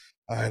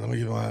 All right, let me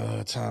get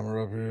my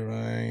timer up here,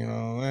 man. You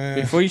know,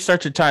 man. Before you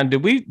start your time,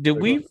 did we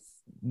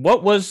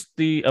what was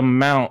the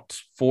amount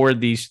for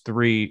these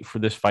 3 for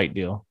this fight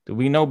deal? Do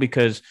we know?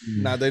 Because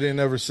they didn't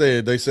ever say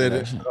it. They said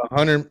it's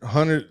 100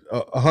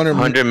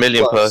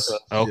 million plus.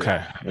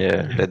 Okay.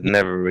 Yeah, that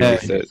never really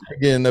said.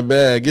 Get in the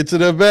bag. Get to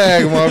the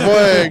bag, my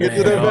boy. Get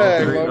to the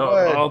bag, my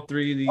boy. All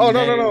 3 of these. Oh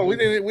no. We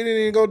didn't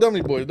even go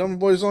Dummy Boy. Dummy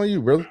Boy's on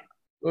you, brother.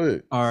 Go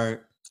ahead. All right.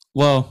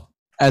 Well,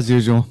 as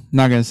usual,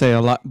 not gonna say a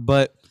lot,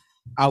 but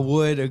I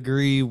would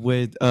agree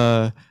with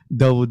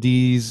Double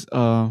D's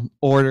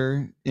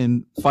order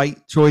in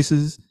fight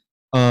choices.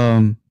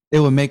 It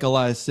would make a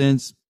lot of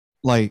sense,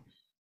 like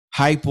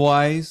hype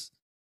wise,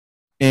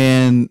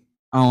 and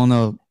I don't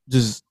know,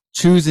 just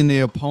choosing the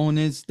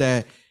opponents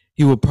that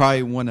he would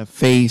probably want to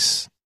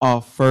face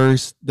off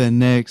first, the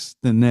next,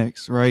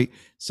 right?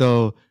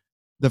 So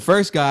the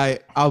first guy,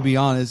 I'll be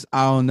honest,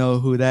 I don't know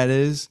who that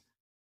is.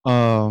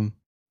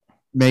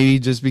 Maybe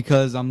just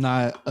because I'm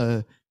not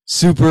a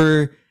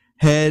super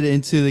head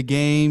into the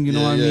game, you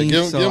know what I mean?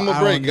 Give him a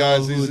break,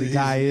 guys. Who the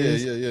guy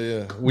is?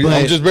 Yeah.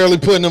 I'm just barely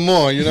putting him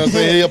on. You know what I'm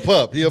saying? He a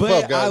pup. He a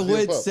pup, guys.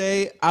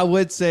 I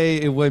would say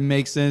it would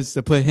make sense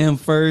to put him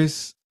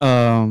first.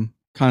 Kind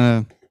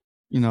of,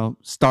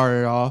 start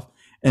it off,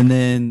 and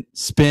then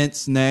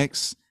Spence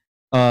next.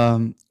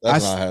 That's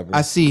not happening.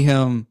 I see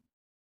him.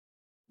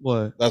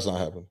 What? That's not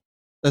happening.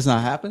 That's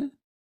not happening.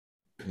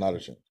 Not a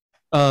chance.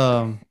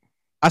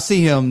 I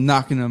see him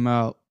knocking him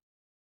out.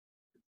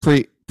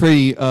 Pretty.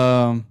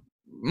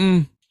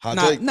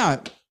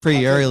 Not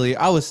pretty early.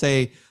 I would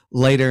say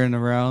later in the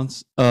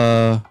rounds.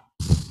 Like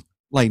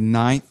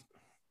 9th.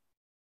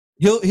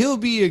 He'll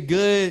be a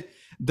good.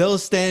 They'll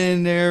stand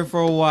in there for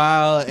a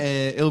while,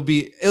 and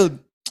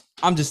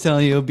I'm just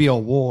telling you, it'll be a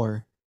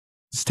war.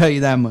 Just tell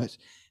you that much.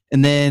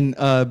 And then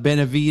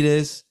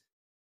Benavidez.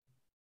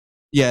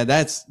 Yeah,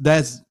 that's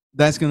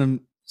gonna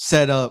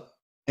set up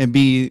and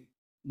be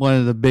one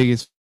of the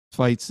biggest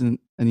fights in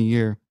a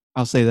year.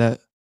 I'll say that.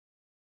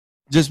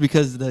 Just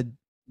because of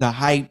the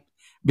hype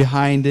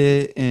behind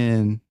it,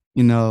 and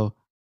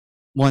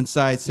one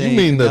side saying, you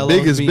mean the Canelo's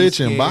biggest bitch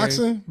scared. in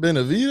boxing,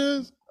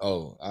 Benavidez?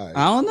 Oh, all right.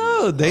 I don't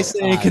know. They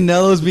saying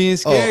Canelo's being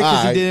scared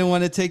because he didn't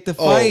want to take the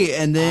fight,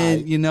 and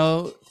then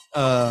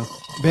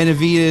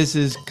Benavidez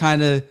is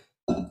kind of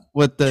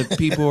what the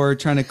people are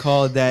trying to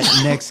call that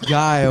next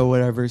guy or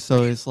whatever.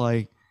 So it's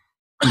like,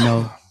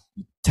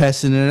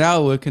 testing it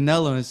out with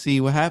Canelo and see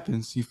what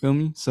happens. You feel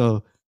me?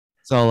 So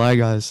that's all I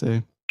gotta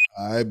say.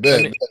 I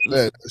bet.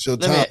 It's your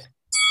time.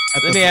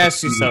 Let me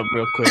ask you something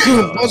real quick.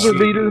 Buzzer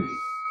beater.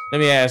 Let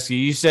me ask you.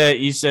 You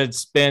said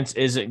Spence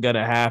isn't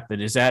gonna happen.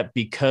 Is that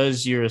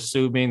because you're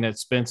assuming that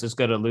Spence is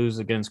gonna lose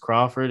against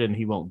Crawford and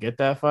he won't get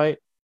that fight?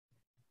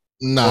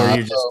 Nah, or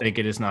you're just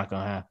thinking it's not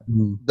gonna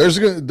happen. there's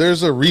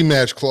a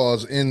rematch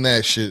clause in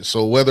that shit.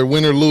 So whether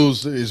win or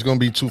lose, it's gonna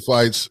be 2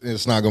 fights. And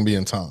it's not gonna be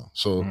in time.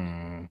 So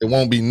it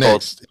won't be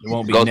next. It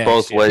won't be Goes next.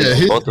 both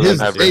ways. Yeah, Both of them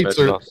have dates rematch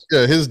are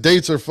clause. his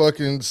dates are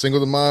fucking Cinco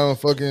de Mayo,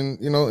 fucking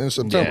in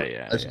September.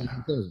 Yeah.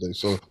 Independence Day.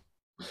 So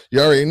you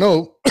already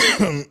know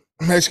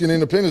Mexican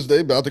Independence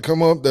Day about to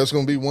come up. That's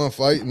gonna be 1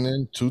 fight and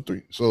then 2,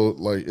 3. So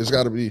like it's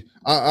got to be.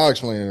 I'll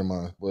explain it in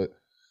mine, but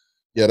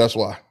yeah, that's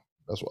why.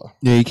 That's why.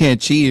 Yeah, you can't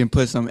cheat and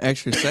put some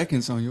extra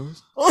seconds on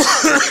yours.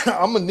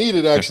 I'm gonna need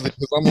it actually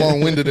because I'm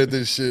long winded at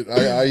this shit.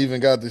 I even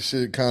got this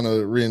shit kind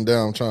of written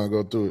down. I'm trying to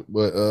go through it,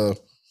 but all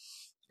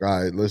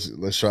right,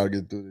 let's try to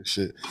get through this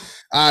shit.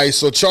 All right,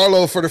 so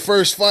Charlo for the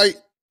first fight,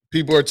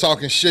 people are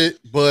talking shit,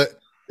 but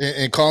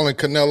and calling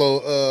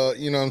Canelo,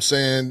 you know what I'm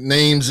saying,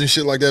 names and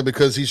shit like that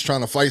because he's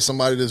trying to fight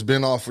somebody that's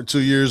been off for 2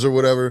 years or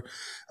whatever.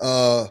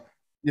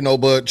 You know,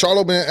 but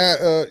Charlo been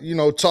at, you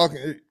know,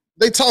 talking.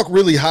 They talk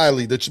really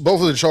highly.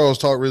 Both of the Charlos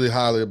talk really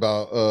highly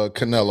about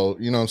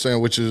Canelo. You know what I'm saying,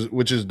 which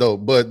is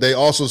dope. But they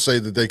also say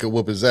that they could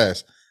whoop his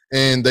ass,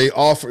 and they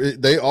offered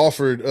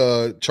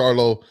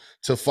Charlo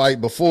to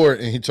fight before,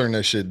 and he turned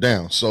that shit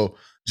down. So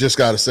just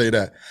got to say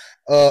that.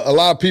 A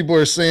lot of people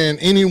are saying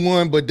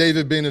anyone but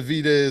David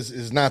Benavidez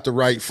is not the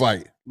right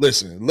fight.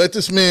 Listen, let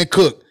this man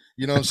cook.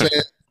 You know what I'm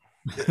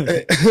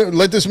saying?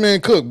 Let this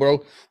man cook,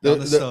 bro.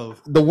 The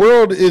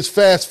world is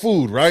fast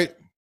food, right?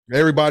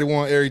 Everybody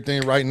want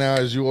everything right now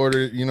as you order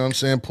it. You know what I'm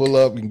saying? Pull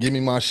up and give me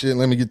my shit.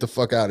 Let me get the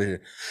fuck out of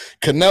here.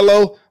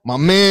 Canelo, my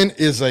man,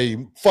 is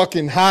a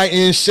fucking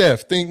high-end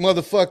chef. Think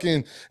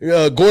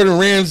motherfucking Gordon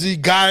Ramsay,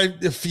 Guy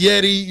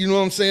Fieri, you know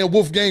what I'm saying?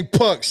 Wolfgang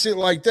Puck, shit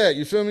like that.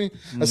 You feel me?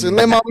 I said,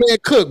 let my man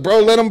cook, bro.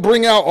 Let him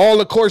bring out all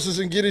the courses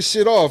and get his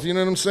shit off. You know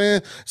what I'm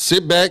saying?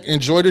 Sit back,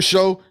 enjoy the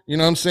show, you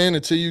know what I'm saying,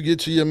 until you get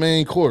to your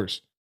main course.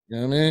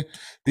 You know what I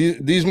mean?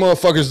 These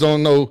motherfuckers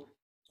don't know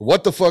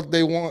what the fuck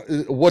they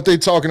want, what they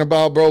talking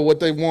about, bro,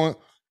 what they want,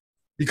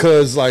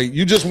 because like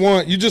you just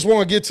want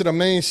to get to the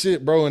main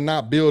shit, bro, and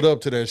not build up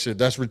to that shit.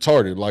 That's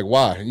retarded. Like,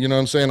 why? You know what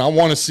I'm saying? I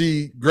want to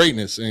see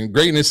greatness, and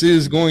greatness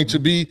is going to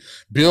be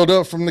build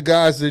up from the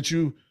guys that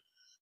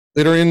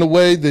are in the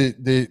way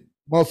that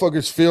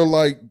motherfuckers feel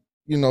like,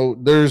 you know,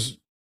 there's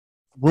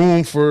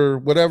room for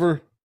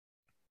whatever,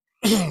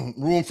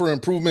 room for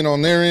improvement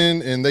on their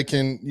end, and they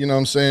can, you know what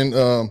I'm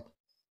saying,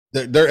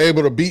 they're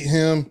able to beat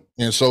him.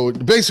 And so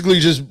basically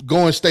just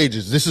going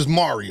stages. This is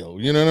Mario,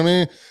 you know what I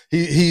mean?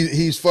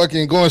 He's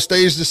fucking going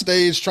stage to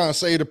stage trying to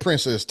save the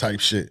princess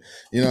type shit.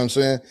 You know what I'm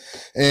saying?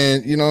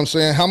 And you know what I'm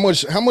saying? How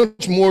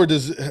much more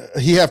does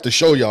he have to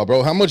show y'all,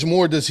 bro? How much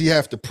more does he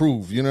have to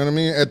prove? You know what I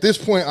mean? At this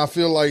point, I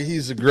feel like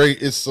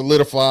it's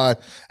solidified.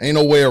 Ain't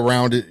no way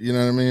around it, you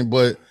know what I mean?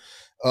 But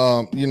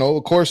you know,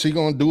 of course he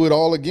gonna do it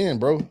all again,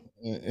 bro.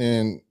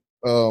 And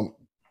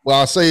what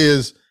I say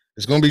is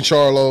it's gonna be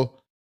Charlo.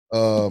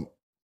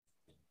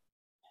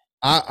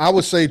 I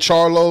would say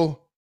Charlo,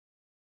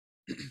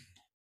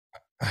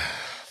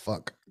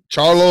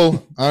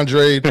 Charlo,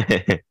 Andre,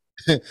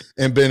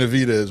 and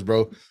Benavidez,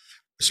 bro.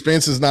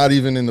 Spence is not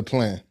even in the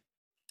plan.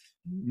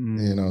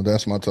 You know,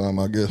 that's my time,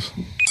 I guess.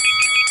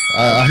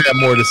 I have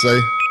more to say.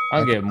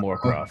 I'll get more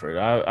Crawford.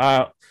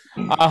 I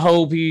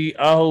hope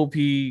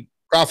he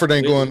Crawford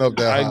ain't going up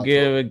that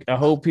high. I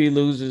hope he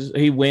loses.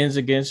 He wins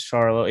against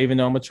Charlo, even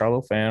though I'm a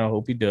Charlo fan. I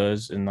hope he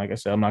does. And like I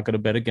said, I'm not going to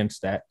bet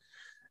against that.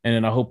 And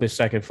then I hope his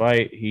second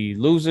fight he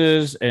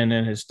loses, and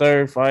then his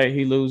third fight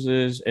he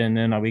loses, and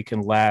then we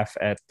can laugh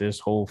at this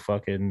whole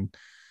fucking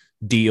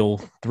deal,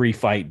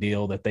 3-fight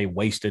deal that they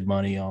wasted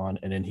money on,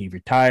 and then he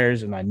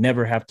retires, and I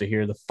never have to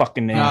hear the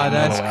fucking name.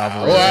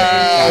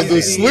 Wow,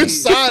 the switch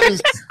sides.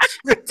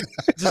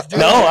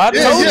 No, I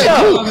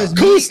told you.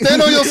 Cool,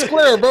 stand on your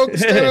square, bro.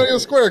 Stand on your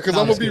square, because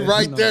I'm gonna be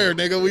right there,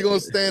 nigga. We gonna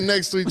stand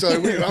next to each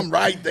other. I'm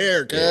right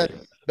there, cat.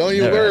 Don't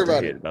even worry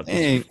about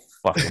it.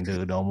 Fucking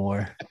dude no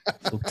more.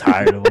 So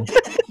tired of him.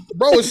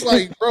 Bro, it's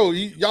like, bro,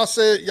 y'all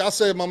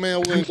said my man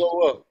wouldn't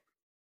go up.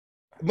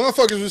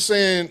 Motherfuckers was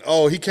saying,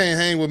 oh, he can't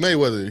hang with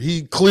Mayweather.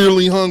 He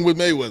clearly hung with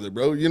Mayweather,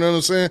 bro. You know what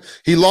I'm saying?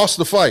 He lost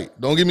the fight.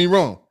 Don't get me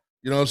wrong.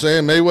 You know what I'm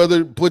saying?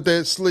 Mayweather put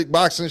that slick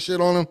boxing shit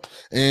on him,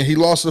 and he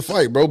lost the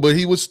fight, bro. But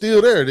he was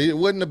still there. It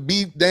wasn't a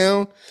beat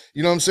down.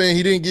 You know what I'm saying?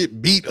 He didn't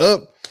get beat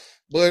up.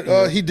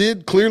 But he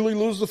did clearly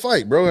lose the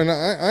fight, bro. And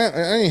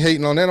I ain't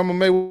hating on that. I'm a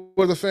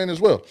Mayweather fan as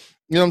well.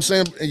 You know what I'm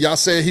saying? Y'all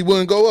said he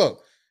wouldn't go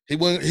up. He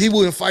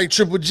wouldn't fight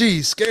Triple G.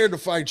 He's scared to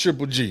fight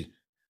Triple G.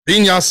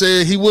 Then y'all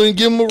said he wouldn't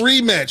give him a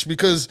rematch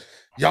because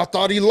y'all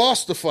thought he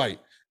lost the fight.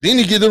 Then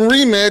he get a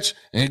rematch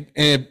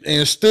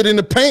and stood in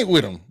the paint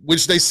with him,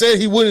 which they said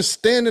he wouldn't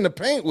stand in the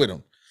paint with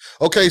him.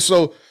 Okay,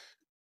 so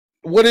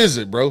what is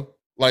it, bro?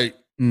 Like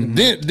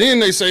then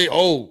they say,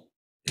 oh,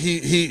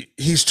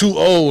 he's too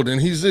old and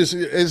he's this.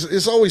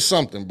 It's always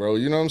something, bro.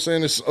 You know what I'm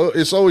saying?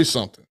 It's always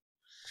something.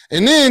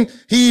 And then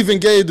he even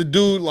gave the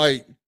dude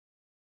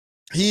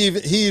he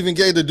even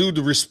gave the dude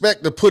the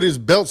respect to put his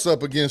belts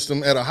up against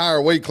him at a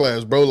higher weight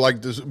class, bro.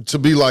 Like this, to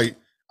be like,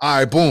 all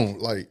right, boom.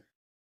 Like,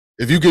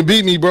 if you can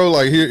beat me, bro,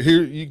 like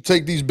here, you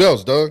take these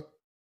belts, dog.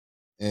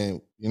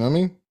 And you know what I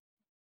mean?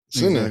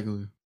 It's in there.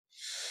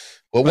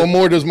 But what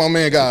more does my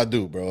man gotta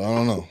do, bro?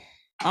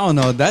 I don't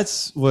know.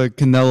 That's what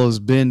Canelo's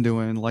been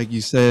doing. Like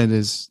you said,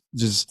 is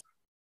just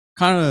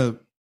kind of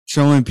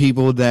showing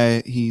people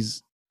that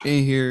he's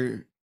in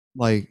here.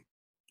 Like,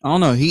 I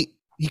don't know. He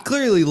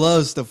clearly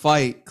loves to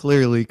fight,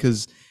 clearly,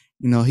 because,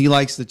 you know, he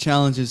likes to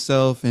challenge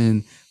himself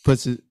and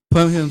put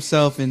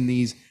himself in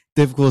these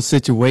difficult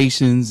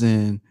situations.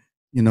 And,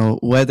 you know,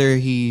 whether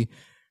he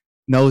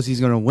knows he's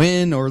going to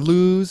win or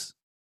lose,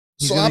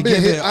 so I've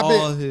been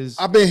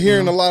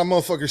hearing a lot of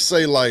motherfuckers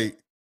say, like,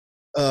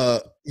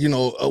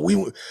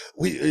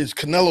 it's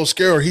Canelo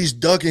scared. He's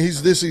ducking.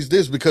 He's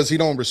this because he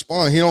don't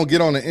respond. He don't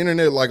get on the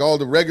internet like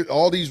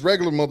all these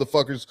regular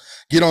motherfuckers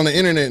get on the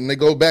internet and they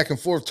go back and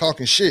forth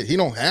talking shit. He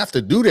don't have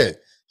to do that.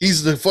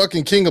 He's the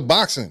fucking king of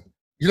boxing.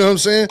 You know what I'm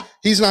saying?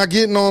 He's not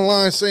getting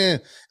online saying,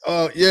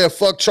 yeah,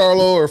 fuck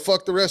Charlo or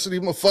fuck the rest of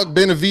these, fuck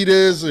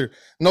Benavidez or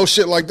no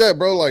shit like that,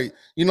 bro. Like,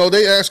 you know,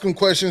 they ask him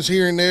questions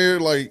here and there,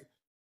 like,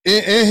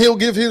 and he'll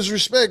give his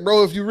respect,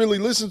 bro. If you really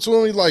listen to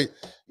him, he's like,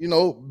 you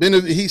know,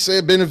 he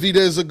said Benavidez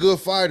is a good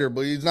fighter,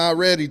 but he's not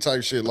ready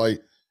type shit. Like,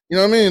 you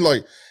know what I mean?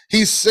 Like,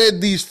 he said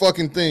these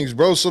fucking things,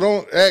 bro. So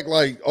don't act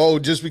like, oh,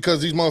 just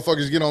because these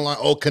motherfuckers get online,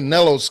 oh,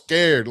 Canelo's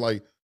scared.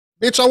 Like,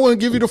 bitch, I wouldn't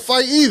give you the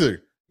fight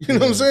either. You know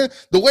what I'm saying?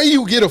 The way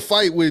you get a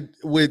fight with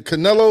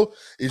Canelo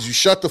is you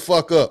shut the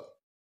fuck up.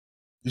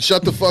 You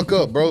shut the fuck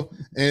up, bro.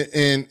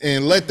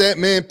 And let that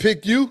man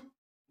pick you,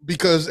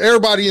 because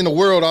everybody in the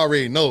world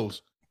already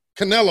knows.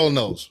 Canelo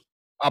knows.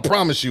 I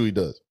promise you he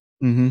does.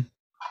 Mm-hmm.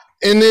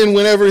 And then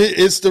whenever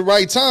it's the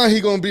right time,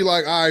 he gonna be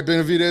like, all right,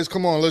 Benavidez,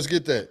 come on, let's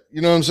get that.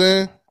 You know what I'm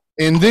saying?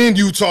 And then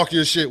you talk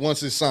your shit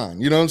once it's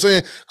signed. You know what I'm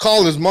saying?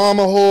 Call his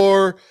mama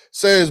whore,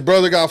 say his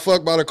brother got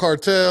fucked by the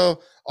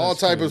cartel, all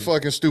type of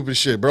fucking stupid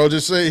shit, bro.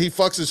 Just say he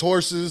fucks his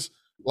horses,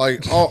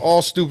 like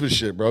all stupid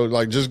shit, bro.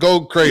 Like, just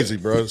go crazy,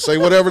 bro. Say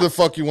whatever the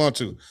fuck you want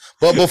to.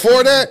 But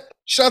before that,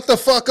 shut the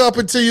fuck up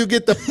until you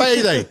get the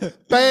payday.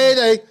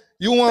 Payday.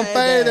 You want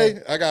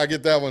payday? I gotta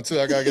get that one too.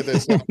 I gotta get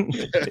that song.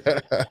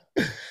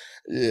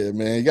 Yeah,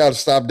 man. You gotta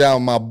stop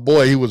down my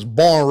boy. He was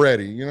born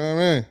ready. You know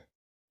what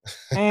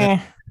I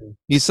mean?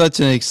 He's such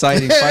an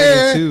exciting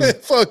fighter too.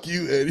 Fuck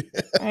you, Eddie.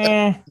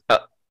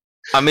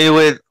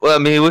 We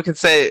can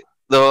say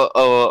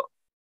a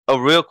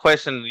real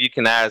question you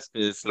can ask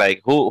is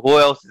like, who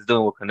else is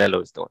doing what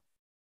Canelo is doing?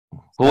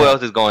 Who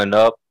else is going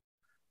up?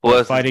 Who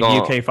else fighting is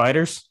going UK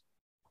fighters?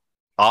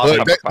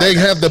 They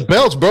have the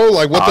belts, bro.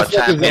 Like, what the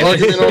fuck is the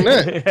argument on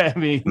that? I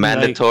mean,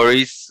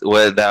 mandatories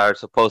that are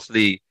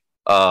supposedly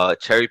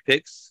cherry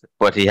picks,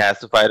 but he has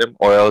to fight him,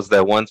 or else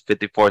that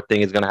 154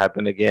 thing is gonna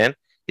happen again.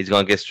 He's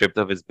gonna get stripped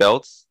of his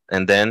belts,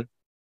 and then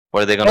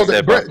what are they gonna say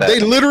about that? They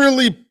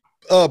literally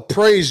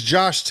praised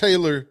Josh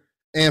Taylor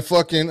and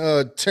fucking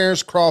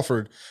Terrence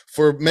Crawford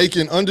for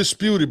making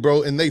Undisputed,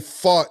 bro, and they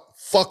fought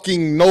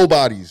fucking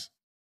nobodies.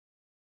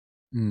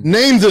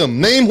 Name them.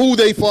 Name who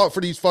they fought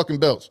for these fucking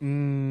belts.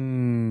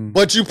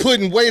 But you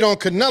putting weight on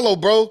Canelo,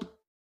 bro.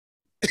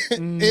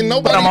 And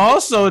nobody. But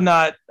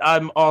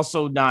I'm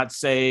also not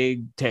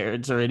saying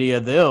Terrence or any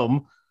of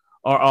them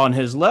are on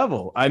his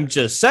level. I'm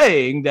just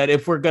saying that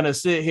if we're gonna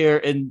sit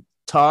here and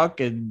talk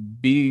and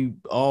be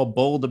all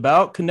bold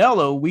about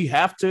Canelo, we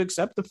have to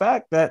accept the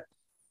fact that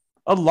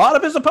a lot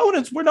of his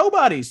opponents were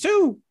nobodies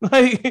too.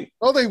 Like,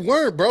 oh, they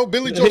weren't, bro.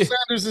 Billy Joe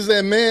Sanders is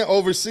that man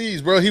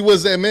overseas, bro. He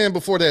was that man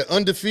before that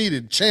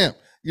undefeated champ.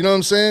 You know what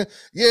I'm saying?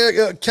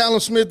 Yeah, Callum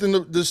Smith and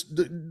them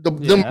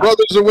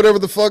brothers or whatever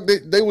the fuck,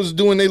 they was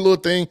doing their little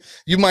thing.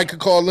 You might could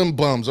call them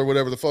bums or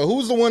whatever the fuck.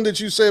 Who's the one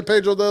that you said,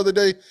 Pedro, the other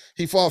day?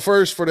 He fought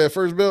first for that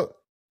first belt.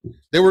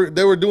 They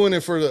were doing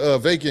it for the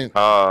vacant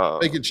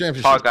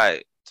championship. Tall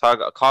guy,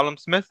 Callum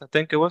Smith, I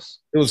think it was.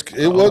 It was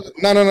no.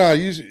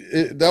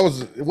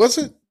 Was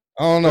it?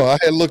 I don't know. I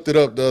had looked it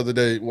up the other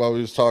day while we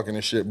was talking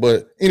and shit.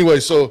 But anyway,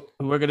 so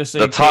we're gonna say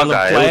the tall Caleb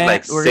guy. Plant. It was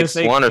like We're gonna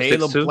say 6'1" or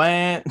Caleb 6'2".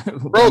 Plant.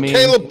 Bro,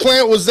 Caleb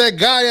Plant was that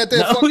guy at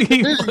that fucking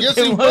division. Yes,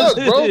 he was,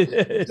 bro.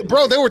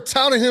 Bro, they were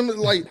touting him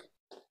like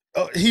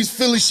he's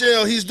Philly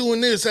Shell. He's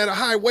doing this at a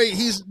high weight.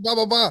 He's blah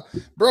blah blah.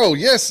 Bro,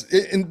 yes,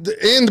 and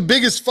the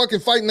biggest fucking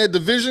fight in that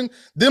division,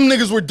 them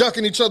niggas were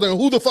ducking each other. And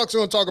who the fuck's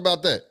gonna talk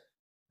about that?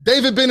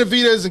 David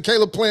Benavidez and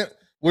Caleb Plant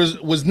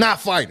was not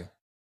fighting.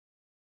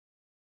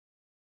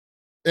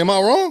 Am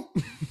I wrong?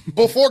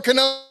 Before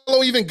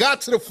Canelo even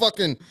got to the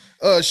fucking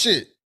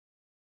shit.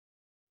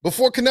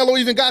 Before Canelo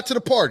even got to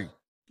the party.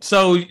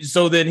 So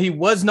then he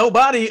was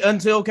nobody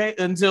until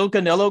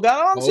Canelo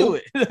got onto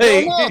it.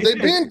 Like, no,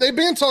 they've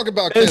been talking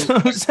about Caleb. That's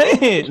what I'm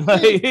saying.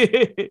 Like,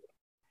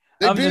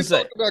 they've been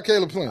talking about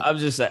Caleb Plant. I'm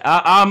just saying.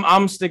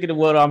 I'm sticking to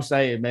what I'm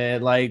saying,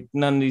 man. Like,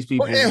 none of these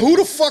people. And who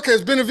the fuck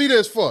has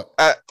Benavidez fought?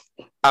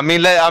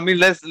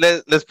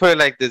 Let's put it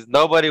like this: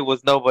 nobody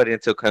was nobody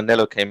until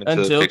Canelo came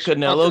into the picture.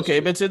 Canelo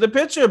came into the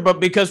picture,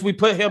 but because we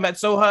put him at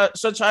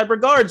such high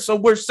regard, so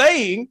we're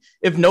saying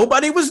if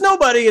nobody was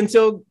nobody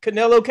until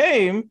Canelo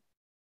came,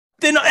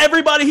 then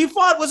everybody he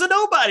fought was a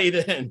nobody.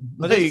 Then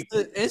like,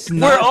 it's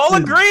we're all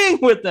agreeing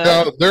with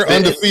that. They're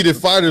undefeated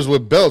fighters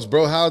with belts,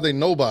 bro. How are they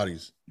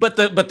nobodies? But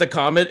the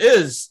comment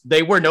is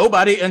they were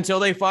nobody until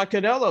they fought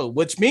Canelo,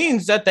 which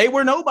means that they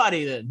were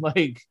nobody then.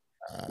 Like,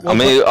 I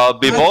mean,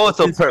 Bivol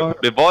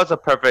is a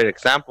perfect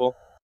example.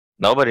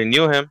 Nobody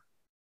knew him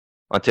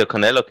until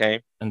Canelo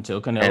came.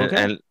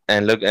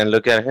 And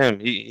look at him.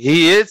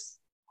 He is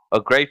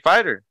a great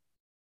fighter.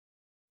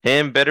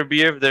 Him, Better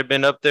Beer, they've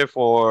been up there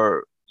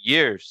for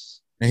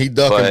years. And he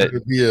ducking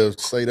Better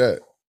say that.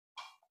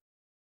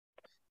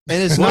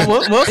 And it's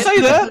we'll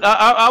say that.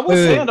 I will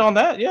stand on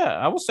that. Yeah,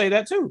 I will say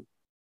that too.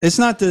 It's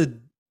not to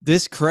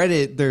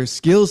discredit their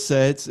skill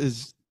sets.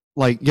 Is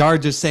like y'all are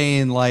just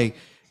saying, like,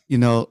 you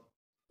know,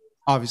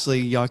 obviously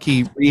y'all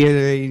keep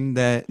reiterating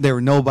that they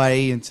were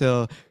nobody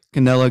until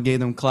Canelo gave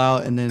them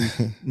clout, and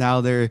then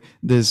now they're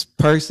this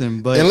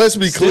person. But and let's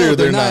be clear,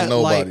 they're not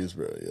nobodies,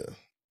 bro. Yeah,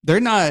 they're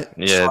not.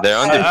 Yeah, they're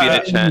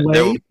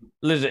undefeated.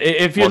 Listen,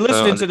 if you're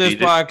listening to this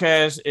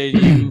podcast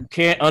and you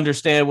can't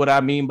understand what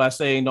I mean by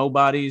saying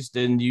nobodies,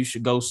 then you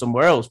should go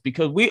somewhere else,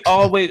 because we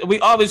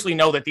obviously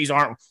know that these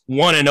aren't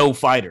 1-0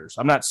 fighters.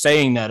 I'm not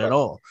saying that at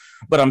all,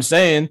 but I'm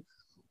saying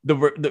the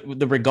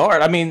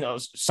regard. I mean,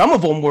 some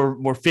of them were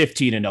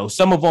 15-0,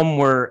 some of them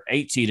were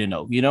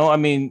 18-0. You know, I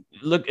mean,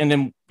 look, and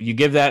then you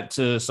give that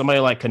to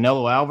somebody like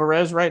Canelo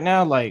Alvarez right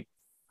now. Like,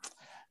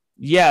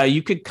 yeah,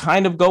 you could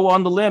kind of go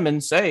on the limb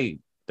and say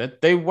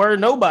that they were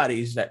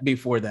nobodies that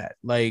before that.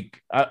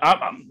 Like,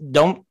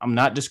 I'm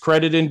not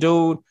discrediting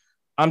dude.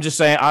 I'm just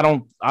saying I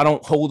don't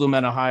hold them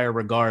in a higher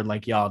regard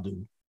like y'all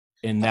do.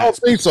 In that, I don't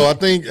think so. I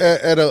think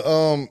at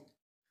a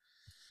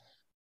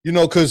you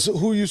know, because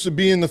who used to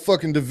be in the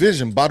fucking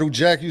division? Badu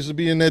Jack used to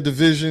be in that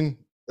division.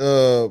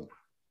 There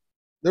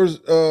was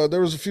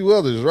a few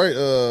others,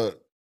 right?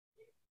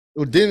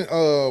 Didn't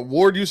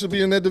Ward used to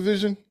be in that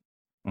division?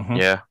 Mm-hmm.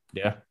 Yeah.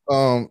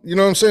 You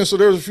know what I'm saying? So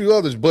there's a few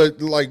others,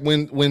 but like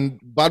when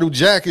Badu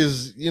Jack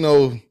is, you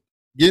know,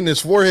 getting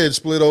his forehead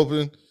split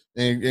open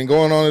and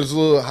going on his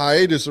little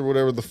hiatus or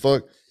whatever the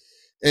fuck,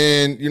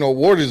 and you know,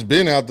 Ward has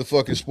been out the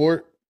fucking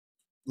sport.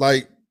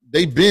 Like,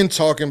 they've been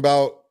talking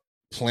about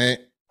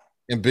Plant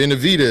and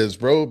Benavidez,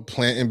 bro.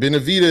 Plant and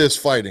Benavidez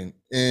fighting,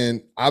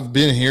 and I've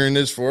been hearing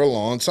this for a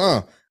long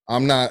time.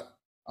 I'm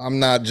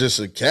not just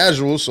a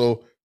casual,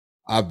 so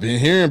I've been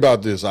hearing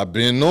about this. I've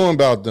been knowing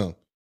about them.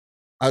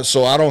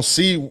 So I don't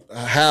see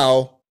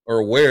how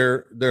or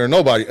where they're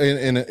nobody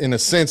in a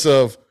sense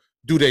of,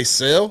 do they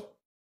sell?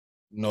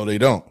 No, they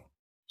don't.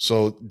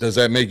 So does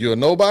that make you a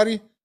nobody?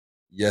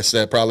 Yes,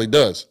 that probably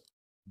does.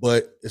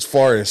 But as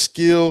far as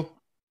skill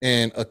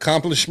and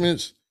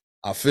accomplishments,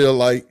 I feel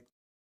like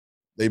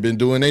they've been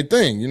doing their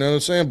thing. You know what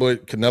I'm saying?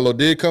 But Canelo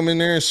did come in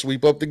there and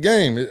sweep up the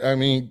game. I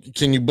mean,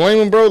 can you blame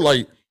him, bro?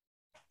 Like,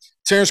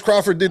 Terrence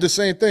Crawford did the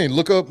same thing.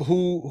 Look up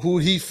who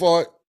he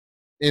fought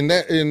in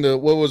the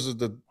what was it,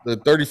 the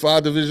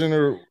 35 division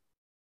or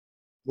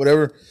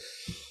whatever,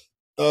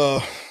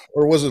 or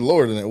was it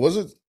lower than that? Was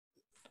it?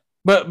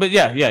 But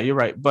yeah, you're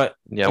right. But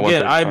yeah,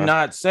 again, I'm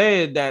not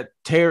saying that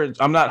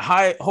I'm not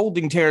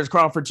holding Terrence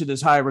Crawford to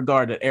this high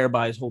regard that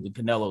everybody's holding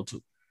Canelo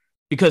to,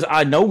 because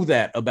I know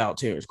that about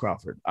Terrence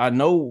Crawford. I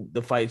know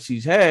the fights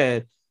he's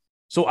had,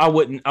 so I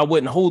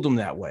wouldn't hold him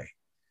that way.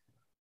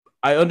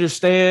 I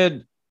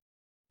understand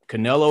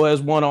Canelo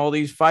has won all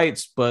these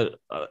fights, but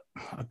a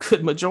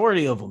good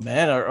majority of them,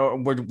 man,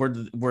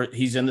 or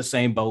he's in the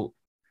same boat.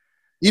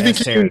 Even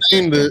can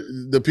you name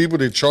the people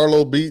that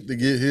Charlo beat to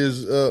get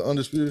his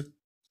undisputed?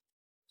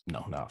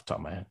 No, off the top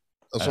of my head.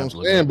 That's what I'm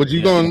saying. But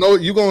you're gonna know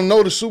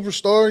the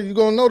superstar. You're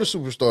gonna know the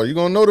superstar. You're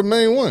gonna know the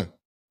main one,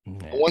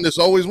 the one that's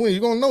always win. You're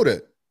gonna know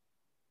that.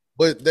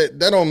 But that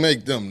don't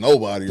make them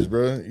nobodies,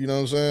 bro. You know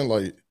what I'm saying?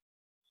 Like,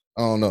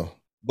 I don't know.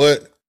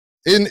 But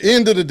in the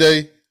end of the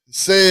day,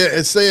 say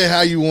it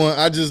how you want.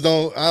 I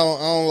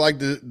don't like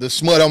the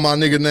smut on my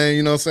nigga name.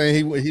 You know what I'm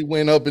saying? He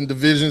went up in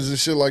divisions and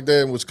shit like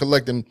that and was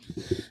collecting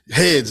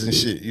heads and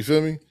shit. You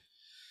feel me?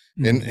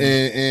 Mm-hmm.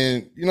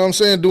 And you know what I'm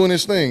saying, doing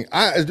this thing.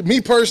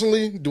 Me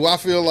personally, do I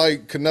feel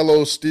like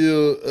Canelo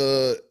still?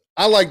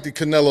 I like the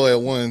Canelo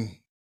at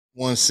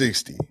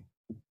 160.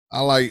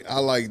 I like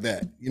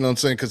that. You know what I'm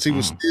saying? Because he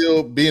was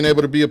still being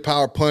able to be a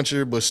power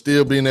puncher, but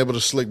still being able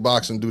to slick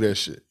box and do that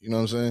shit. You know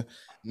what I'm saying?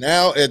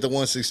 Now at the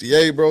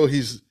 168, bro,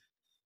 he's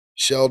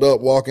shelled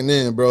up walking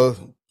in, bro.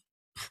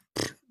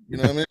 You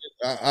know what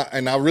I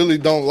mean? I really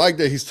don't like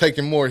that he's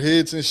taking more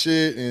hits and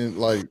shit, and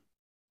like,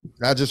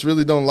 I just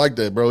really don't like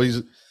that, bro.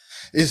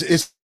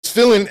 It's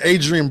feeling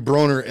Adrian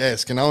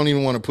Broner-esque, and I don't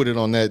even want to put it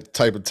on that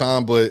type of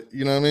time, but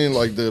you know what I mean?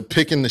 Like, the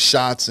picking the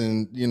shots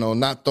and, you know,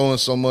 not throwing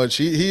so much.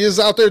 He is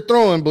out there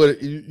throwing,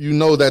 but you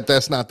know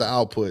that's not the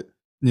output.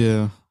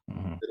 Yeah.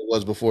 That it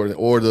was before,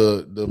 or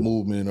the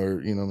movement,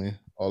 or, you know what I mean?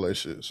 All that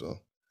shit. So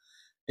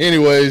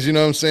anyways, you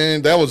know what I'm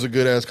saying? That was a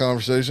good ass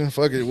conversation.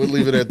 Fuck it. We'll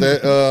leave it at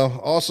that.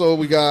 Also,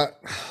 we got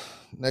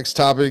next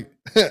topic.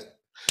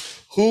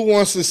 Who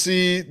wants to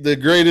see the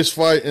greatest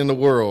fight in the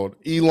world?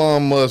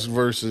 Elon Musk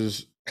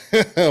versus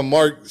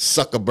Mark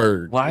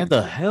Zuckerberg. Why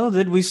the hell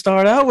did we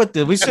start out with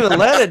this? We should have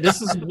let it.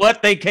 This is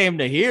what they came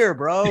to hear,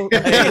 bro.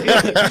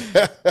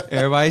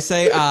 Everybody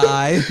say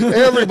I.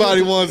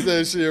 Everybody wants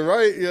that shit,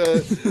 right?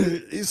 Yeah.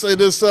 He said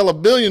they'll sell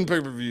 1 billion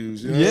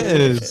pay-per-views. You know?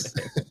 Yes.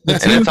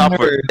 And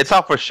it's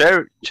all for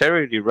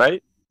charity,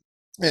 right?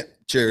 Yeah,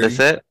 charity.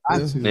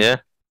 That's it. Yeah.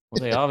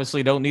 Well, they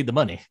obviously don't need the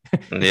money.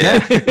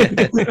 Yeah.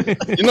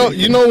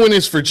 You know when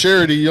it's for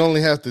charity, you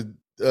only have to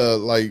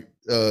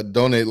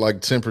donate like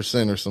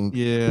 10% or some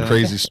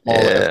crazy small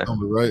ass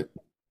number, right?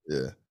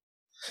 Yeah.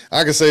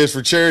 I can say it's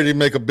for charity,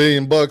 make $1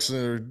 billion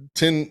or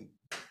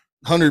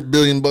 100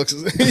 billion bucks.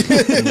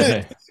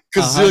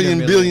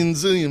 Gazillion billion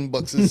zillion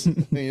bucks. You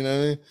know what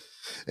I mean?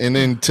 And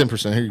then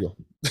 10%. Here you go.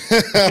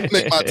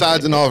 Make my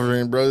tithes and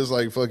offering, bro. It's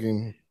like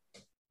fucking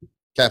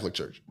Catholic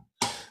Church.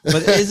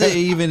 But is it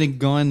even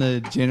going to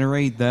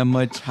generate that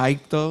much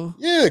hype though?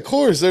 Yeah, of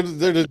course. They're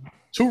the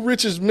two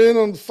richest men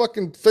on the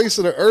fucking face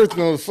of the earth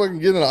gonna fucking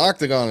get in an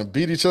octagon and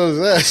beat each other's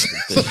ass.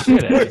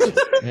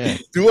 Yeah.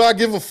 Do I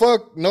give a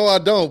fuck? No, I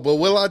don't. But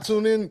will I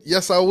tune in?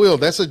 Yes, I will.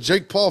 That's a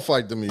Jake Paul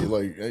fight to me.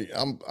 Like, hey,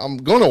 I'm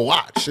gonna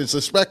watch. It's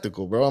a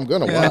spectacle, bro. I'm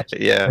gonna watch.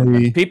 Yeah.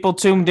 People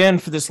tuned in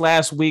for this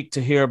last week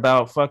to hear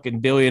about fucking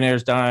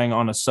billionaires dying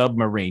on a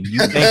submarine. You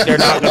think they're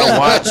not gonna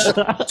watch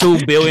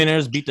two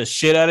billionaires beat the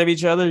shit out of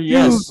each other?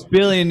 Yes. 2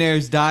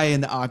 billionaires die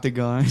in the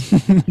octagon.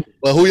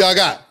 Well, who y'all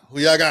got?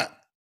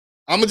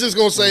 I'm just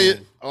gonna say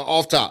it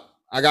off top.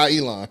 I got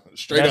Elon.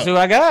 Straight That's up. who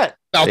I got.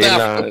 South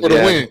Africa for the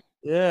win.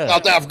 Yeah.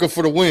 South Africa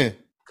for the win.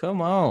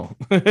 Come on.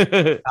 I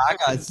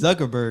got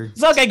Zuckerberg.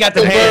 Zuck ain't got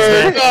them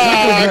hands,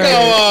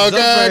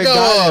 man.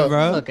 Come on,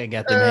 bro. Zuck ain't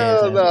got them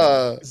hands.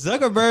 Man.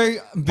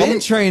 Zuckerberg been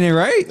training,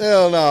 right?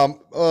 Hell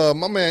no.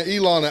 My man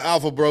Elon and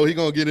Alpha, bro, he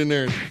gonna get in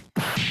there.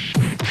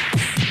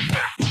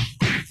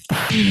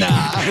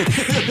 Nah.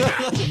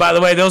 By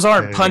the way, those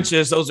aren't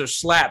punches. Those are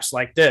slaps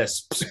like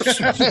this.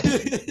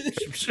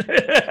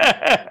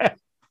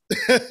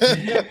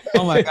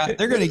 Oh my god,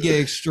 they're gonna get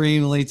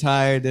extremely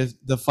tired if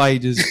the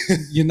fight is,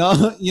 you know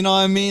what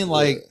I mean?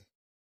 Like,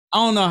 I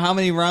don't know how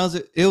many rounds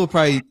it will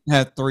probably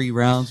have 3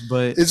 rounds,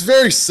 but it's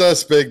very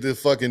suspect that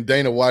fucking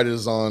Dana White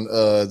is on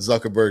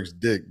Zuckerberg's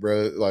dick,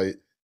 bro. Like,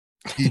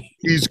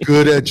 he's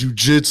good at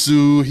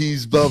jujitsu.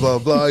 He's blah blah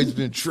blah. He's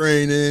been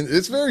training.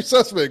 It's very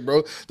suspect,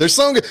 bro. There's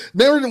some.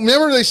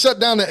 Remember they shut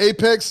down the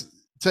Apex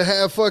to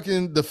have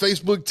fucking the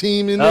Facebook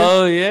team in there.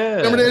 Oh yeah,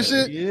 remember that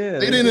shit? Yeah,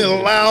 they didn't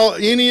allow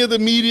any of the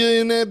media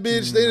in that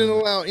bitch. They didn't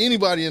allow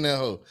anybody in that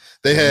hole.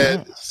 They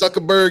had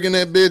Zuckerberg in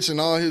that bitch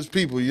and all his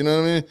people. You know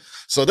what I mean?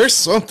 So there's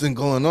something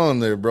going on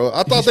there, bro.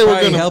 I thought they were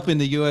going to helping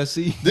the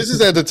UFC. This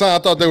is at the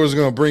time I thought they was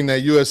going to bring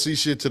that UFC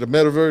shit to the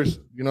metaverse.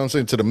 You know what I'm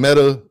saying? To the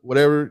meta,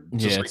 whatever.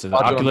 Yeah, like to the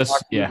Oculus.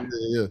 Yeah.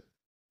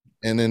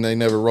 And then they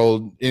never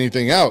rolled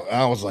anything out.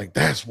 I was like,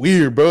 that's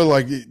weird, bro.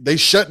 Like, they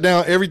shut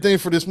down everything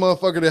for this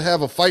motherfucker to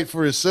have a fight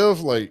for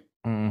himself. Like,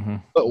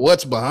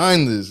 what's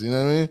behind this? You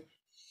know what I mean?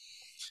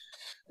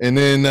 And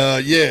then,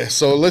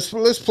 so let's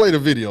play the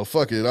video.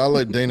 Fuck it. I'll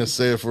let Dana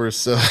say it for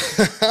herself.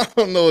 I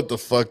don't know what the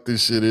fuck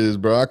this shit is,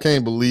 bro. I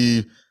can't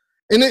believe.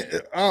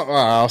 And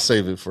I'll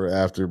save it for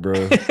after,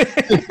 bro.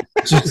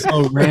 Just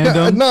so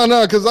random.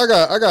 No, because I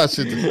got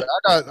shit to say.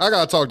 I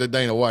got to talk to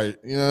Dana White.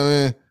 You know what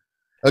I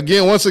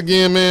mean? Once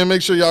again, man,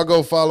 make sure y'all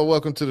go follow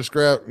Welcome to the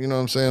Scrap, you know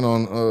what I'm saying,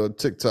 on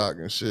TikTok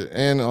and shit,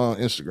 and on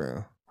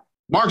Instagram.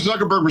 Mark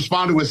Zuckerberg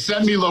responded with,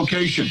 send me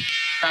location.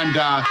 And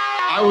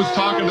I was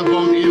talking to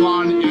both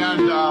Elon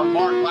and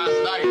Mark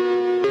last night.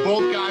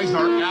 Both guys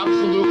are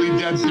absolutely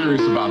dead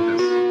serious about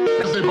this.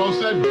 Because they both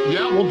said,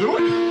 yeah, we'll do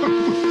it.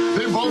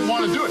 They both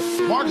want to do it.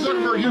 Mark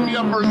Zuckerberg hit me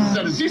up first and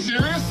said, is he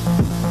serious?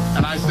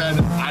 And I said,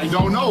 I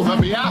don't know. Let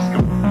me ask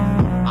him.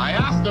 I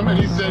asked him, and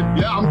he said,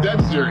 yeah, I'm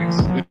dead serious.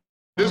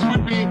 This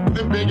would be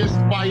the biggest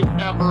fight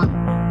ever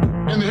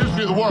in the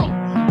history of the world.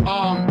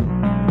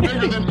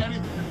 Bigger than anything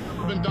that's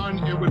ever been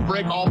done. It would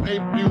break all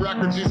pay-per-view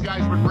records. These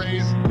guys would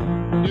raise,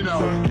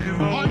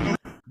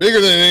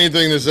 bigger than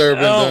anything that's ever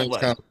been done. It's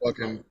kind of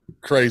fucking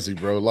crazy,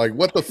 bro. Like,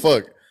 what the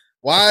fuck?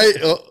 Why,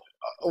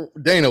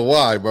 Dana?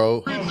 Why,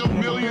 bro? Hundreds of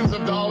millions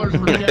of dollars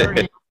for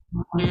charity.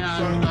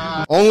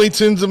 And, only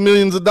tens of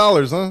millions of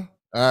dollars, huh?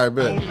 All right,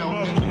 bet.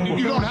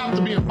 You don't have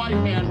to be a fight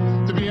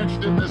fan to be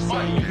interested in this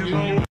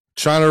fight.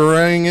 Trying to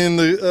ring in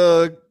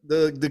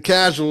the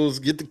casuals,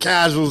 get the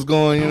casuals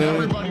going, you know.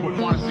 Everybody would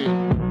want to see it.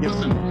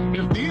 Listen,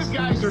 if these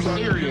guys are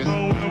serious,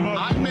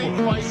 I make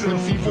fights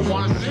that people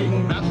want to see.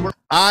 That's where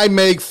I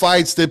make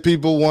fights that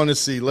people want to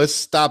see. Let's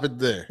stop it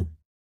there.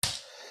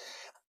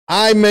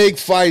 I make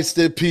fights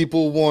that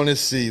people want to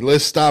see.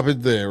 Let's stop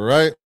it there,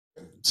 right?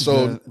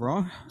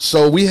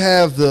 So we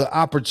have the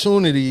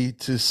opportunity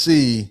to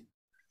see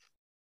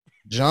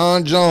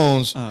John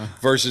Jones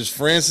versus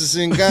Francis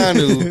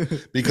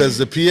Ngannou because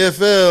the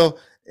PFL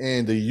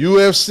and the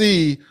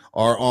UFC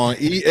are on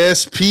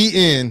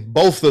ESPN,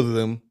 both of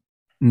them.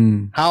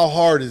 How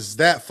hard is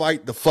that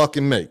fight to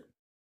fucking make?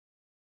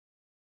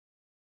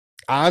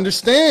 I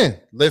understand.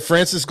 Let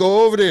Francis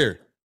go over there.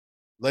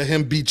 Let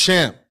him be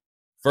champ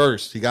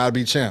first. He got to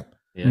be champ.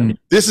 Yeah.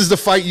 This is the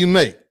fight you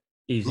make.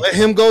 Easy. Let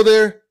him go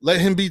there. Let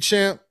him be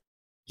champ.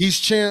 He's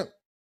champ.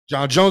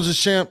 John Jones is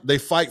champ. They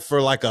fight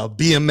for like a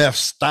BMF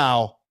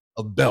style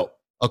of belt,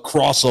 a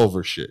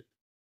crossover shit.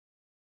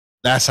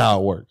 That's how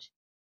it works.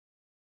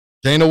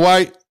 Dana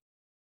White,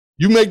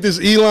 you make this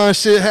Elon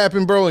shit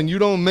happen, bro, and you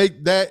don't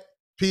make that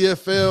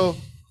PFL,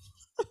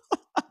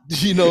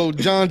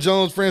 John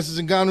Jones, Francis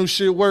Ngannou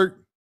shit work,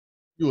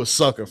 you a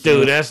sucker.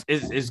 Dude,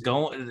 it's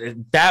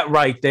going. That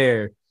right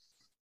there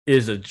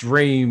is a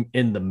dream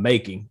in the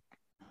making.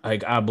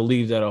 Like, I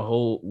believe that a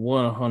whole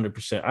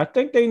 100%. I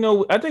think they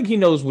know. I think he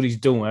knows what he's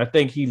doing. I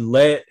think he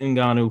let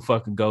Ngannou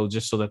fucking go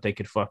just so that they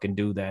could fucking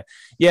do that.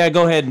 Yeah,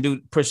 go ahead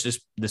and push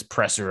this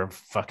presser of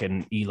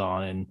fucking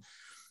Elon and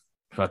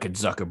fucking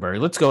Zuckerberg.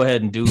 Let's go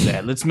ahead and do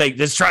that.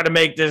 Let's try to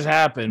make this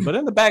happen. But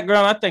in the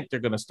background, I think they're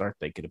gonna start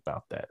thinking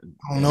about that.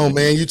 I don't know,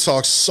 man. You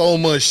talk so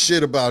much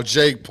shit about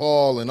Jake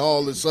Paul and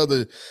all this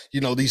other,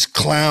 these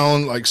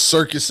clown like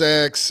circus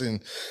acts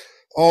and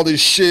all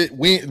this shit.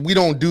 We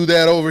don't do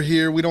that over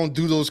here. We don't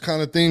do those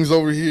kind of things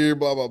over here.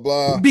 Blah blah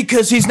blah.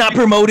 Because he's not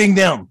promoting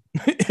them.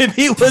 If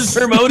he was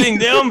promoting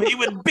them, he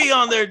would be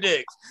on their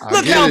dicks.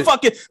 Look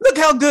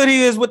how good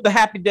he is with the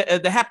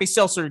happy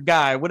seltzer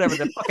guy, whatever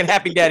the fucking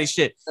happy daddy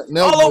shit,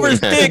 all over his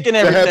dick and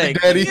everything.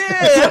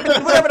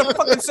 Yeah, whatever the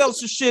fucking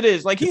seltzer shit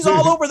is, like he's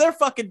all over their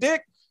fucking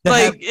dick.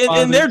 Like,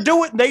 and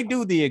they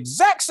do the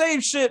exact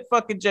same shit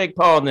fucking Jake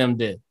Paul and them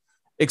did,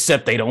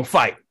 except they don't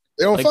fight.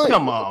 They don't fight.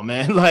 Come on,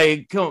 man.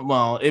 Like, come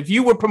on. If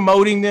you were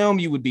promoting them,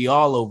 you would be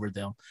all over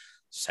them.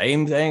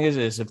 Same thing as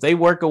this. If they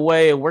work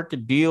a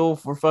deal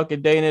for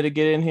fucking Dana to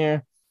get in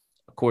here,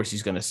 of course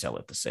he's going to sell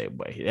it the same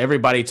way.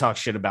 Everybody talks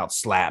shit about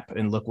slap,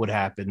 and look what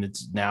happened.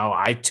 It's now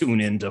I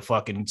tune into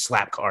fucking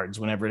slap cards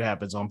whenever it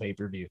happens on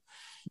pay-per-view.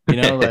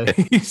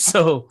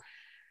 So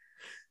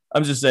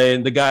I'm just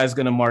saying the guy's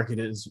going to market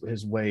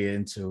his way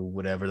into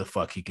whatever the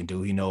fuck he can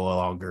do. He no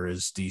longer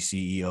is the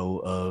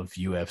CEO of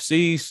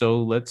UFC,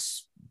 so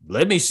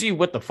let me see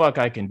what the fuck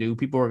I can do.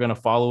 People are going to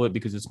follow it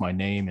because it's my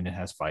name and it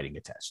has fighting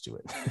attached to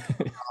it.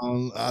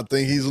 I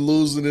think he's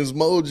losing his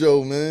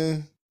mojo,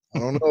 man. I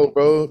don't know,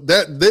 bro.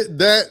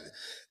 That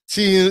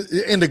team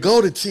and to go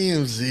to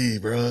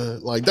TMZ, bro.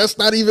 Like, that's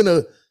not even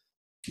all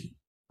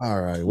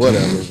right,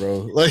 whatever,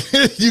 bro. Like,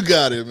 you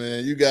got it,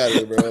 man. You got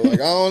it, bro. Like,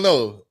 I don't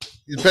know.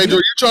 Pedro,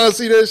 you trying to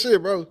see that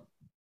shit, bro?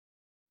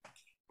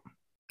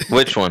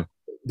 Which one?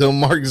 The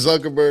Mark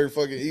Zuckerberg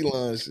fucking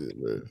Elon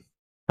shit, bro.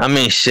 I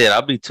mean, shit,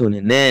 I'll be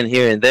tuning in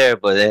here and there,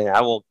 but then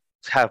I won't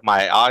have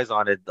my eyes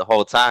on it the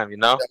whole time,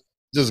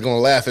 Just gonna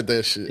laugh at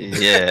that shit.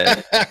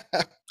 Yeah.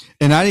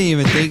 And I didn't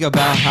even think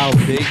about how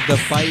big the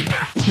fight.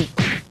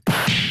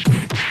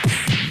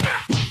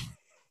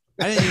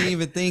 I didn't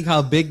even think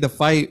how big the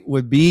fight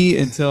would be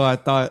until I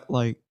thought,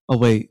 like, oh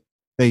wait,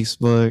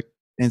 Facebook,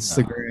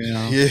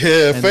 Instagram.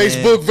 Yeah,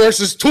 Facebook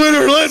versus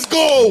Twitter. Let's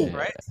go.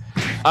 Right.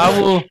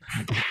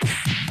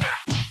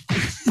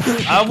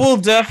 I will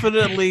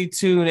definitely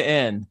tune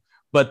in,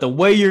 but the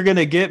way you're going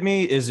to get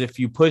me is if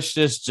you push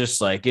this just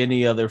like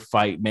any other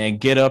fight, man.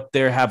 Get up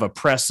there, have a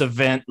press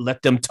event,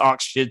 let them talk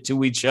shit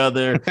to each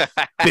other,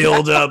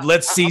 build up.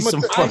 Let's see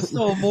some behind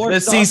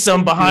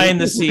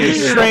the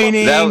scenes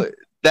training.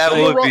 That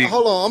would be.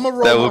 Hold on, I'm going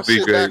to roll my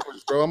shit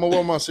backwards, bro. I'm going to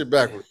roll my shit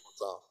backwards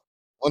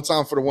one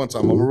time for the one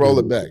time. I'm going to roll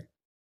it back.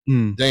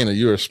 Dana,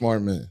 you're a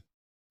smart man.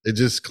 It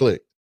just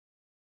clicked.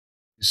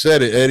 You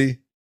said it, Eddie.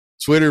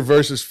 Twitter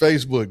versus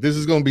Facebook. This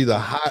is going to be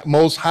the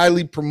most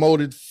highly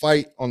promoted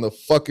fight on the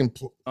fucking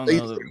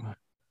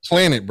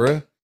planet,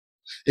 bro.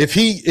 If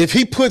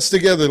he puts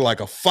together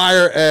like a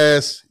fire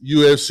ass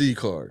UFC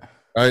card,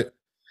 right,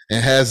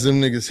 and has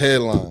them niggas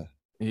headline,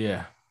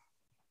 yeah,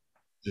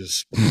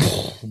 just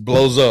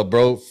blows up,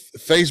 bro.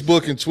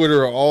 Facebook and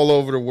Twitter are all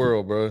over the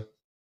world, bro.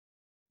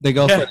 They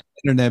go for the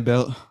internet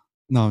belt.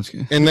 No, I'm just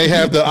kidding. And they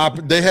have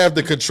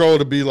the control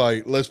to be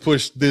like, let's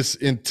push this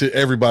into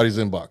everybody's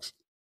inbox.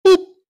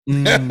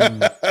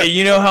 Hey,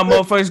 you know how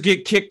motherfuckers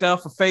get kicked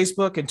off of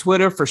Facebook and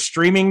Twitter for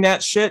streaming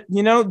that shit?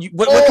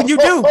 What can you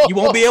do? You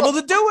won't be able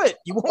to do it.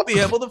 You won't be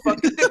able to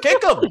fucking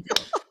kick them.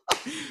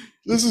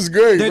 This is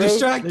great. They're bro.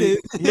 distracted.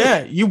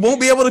 Yeah, you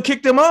won't be able to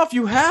kick them off.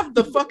 You have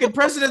the fucking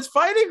presidents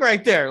fighting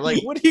right there.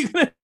 Like, what are you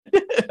gonna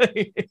do?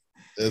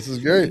 This is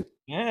great.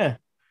 Yeah,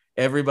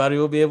 everybody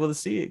will be able to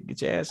see it.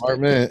 Get your ass. All right,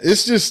 man.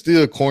 It's just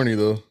still corny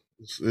though.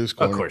 It's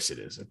corny. Of course it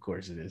is.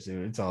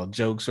 It's all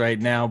jokes right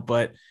now,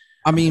 but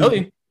I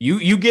mean.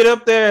 You get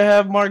up there and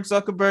have Mark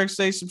Zuckerberg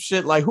say some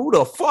shit like, "Who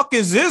the fuck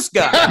is this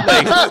guy?"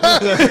 Like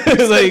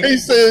he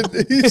said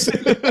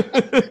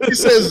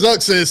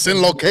Zuck said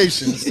send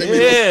locations.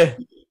 Yeah,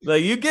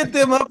 like you get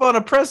them up on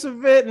a press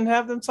event and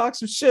have them talk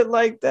some shit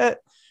like that.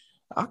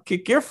 I'll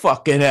kick your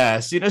fucking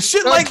ass.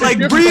 Shit like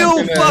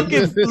real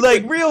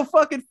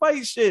fucking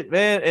fight shit,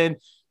 man. And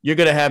you're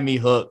gonna have me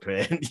hooked,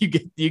 man.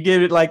 You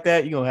get it like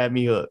that, you're gonna have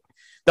me hooked.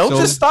 Don't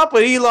just stop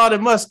with Elon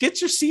and Musk. Get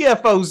your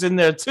CFOs in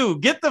there too.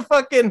 Get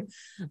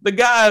the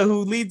guy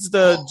who leads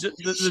the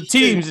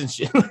teams and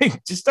shit.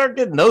 Like, just start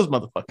getting those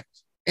motherfuckers.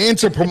 And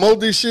to promote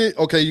this shit,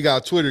 okay, you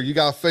got Twitter, you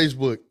got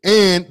Facebook,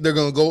 and they're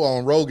gonna go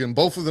on Rogan.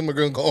 Both of them are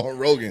gonna go on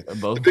Rogan.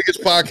 Both. The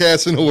biggest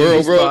podcast in the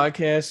world, bro.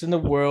 Podcast in the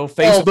world.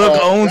 Facebook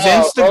owns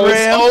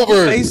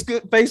Instagram.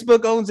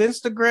 Facebook owns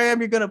Instagram.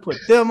 You're gonna put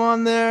them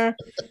on there.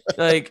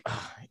 Like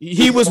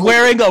he was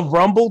wearing a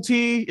Rumble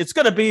tee. It's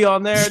gonna be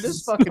on there.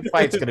 This fucking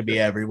fight's gonna be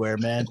everywhere,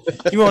 man.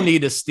 You won't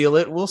need to steal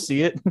it. We'll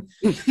see it.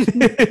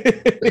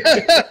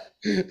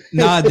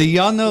 Nah, do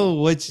y'all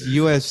know which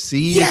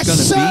UFC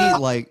is gonna be?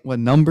 Like what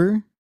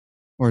number?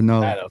 Or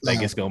no? I don't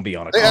think it's gonna be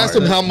on a They card. asked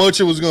him how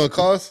much it was gonna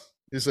cost.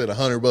 He said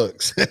 $100.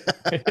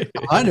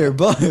 $100.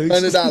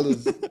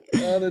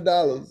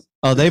 $100.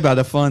 Oh, they about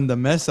to fund the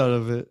mess out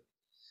of it.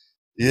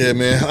 Yeah,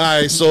 man. All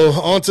right, so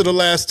on to the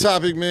last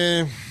topic,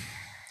 man.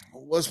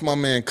 What's my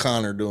man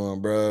Connor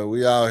doing, bro?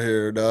 We out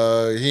here,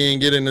 dog. He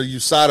ain't getting the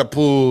USADA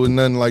pool and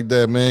nothing like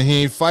that, man.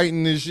 He ain't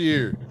fighting this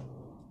year.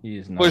 He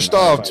is pushed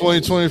off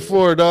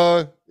 2024,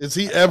 dog. Is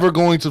he ever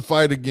going to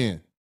fight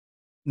again?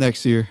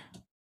 Next year.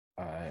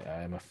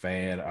 I'm a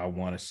fan. I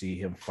want to see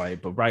him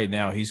fight, but right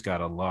now he's got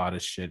a lot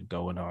of shit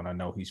going on. I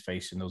know he's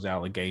facing those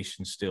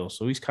allegations still,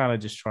 so he's kind of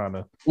just trying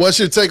to. What's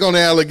your take on the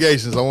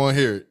allegations? I want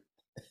to hear it.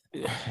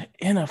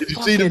 Did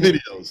you see the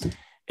videos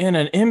in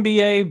an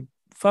NBA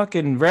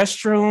fucking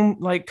restroom?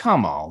 Like,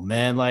 come on,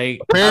 man! Like,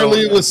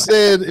 apparently it was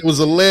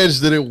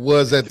alleged that it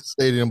was at the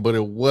stadium, but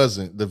it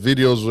wasn't. The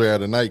videos were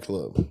at a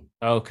nightclub.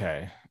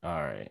 Okay,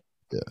 all right.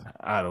 Yeah,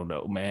 I don't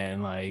know,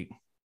 man. Like,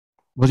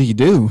 what do you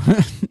do?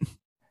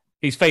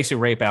 He's facing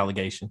rape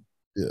allegation.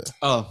 Yeah.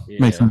 Oh, yeah.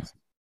 Makes sense.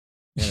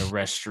 In a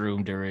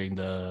restroom during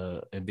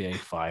the NBA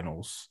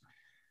finals.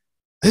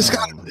 It's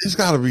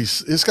gotta be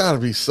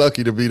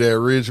sucky to be that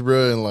rich,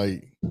 bro, and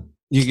like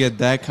you get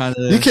that kind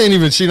of. You can't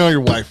even cheat on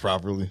your wife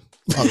properly.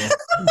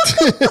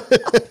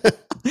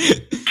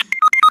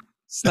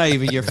 It's not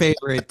even your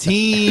favorite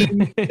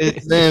team.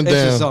 It's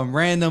just some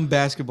random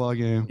basketball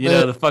game. You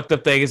know, the fucked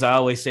up thing is I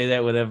always say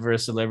that whenever a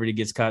celebrity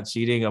gets caught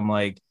cheating, I'm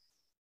like,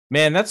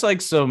 man, that's like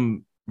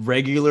some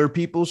regular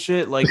people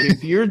shit. Like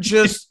if you're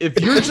just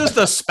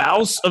a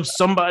spouse of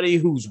somebody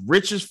who's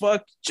rich as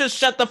fuck, just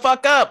shut the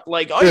fuck up.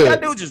 Like all you gotta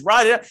do is just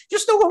ride it out. You're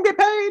still gonna get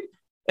paid.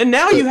 And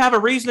now you have a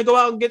reason to go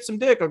out and get some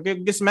dick or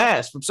get some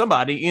ass from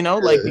somebody, you know,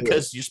 like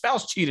because your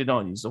spouse cheated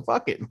on you. So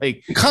fuck it.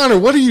 Like Connor,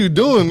 what are you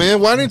doing, man?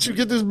 Why didn't you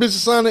get this bitch to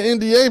sign an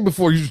NDA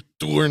before you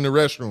threw her in the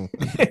restroom?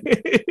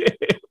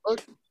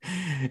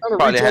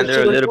 Probably had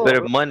her a little bit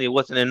of money. It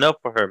wasn't enough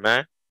for her,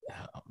 man.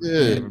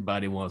 Yeah,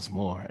 everybody wants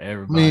more.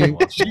 Everybody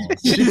wants more.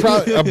 She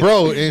probably,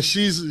 bro, and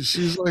she's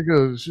like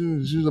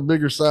she's a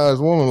bigger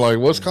sized woman. Like,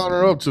 what's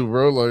Connor up to,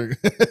 bro? Like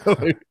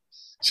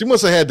she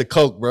must have had the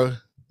coke, bro.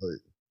 Like,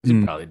 she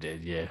probably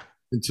did, yeah.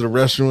 Into the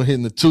restroom,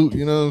 hitting the toot.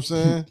 You know what I'm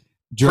saying?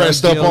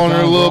 Pressed up on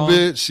her a little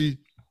bit. She, you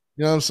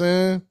know what I'm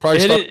saying? Probably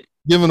started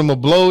giving him a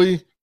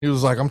blowy. He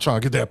was like, "I'm trying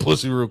to get that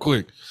pussy real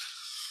quick."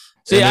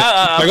 See, like,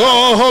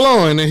 oh, hold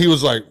on, and then he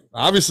was like,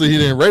 obviously he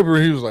didn't rape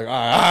her. He was like, all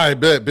right,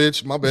 bet,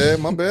 bitch, my bad.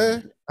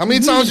 How many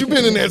times you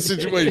been in that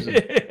situation?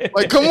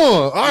 Like, come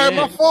on. All right,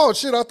 my fault.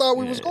 Shit, I thought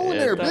we was going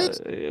there,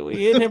 bitch.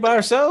 We in here by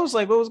ourselves?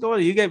 Like, what was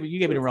going on? You gave me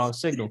the wrong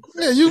signal.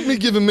 Yeah, you be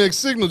giving mixed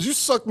signals. You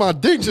sucked my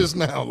dick just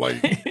now.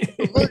 Like, I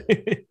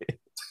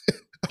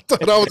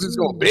thought I was just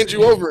gonna bend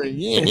you over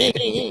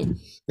and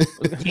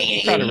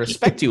trying to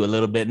respect you a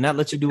little bit and not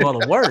let you do all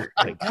the work.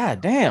 Like,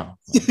 god damn,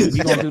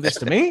 you gonna do this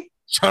to me?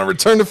 Trying to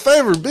return the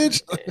favor,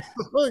 bitch.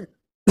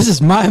 This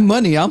is my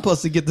money. I'm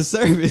supposed to get the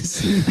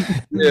service.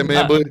 Yeah,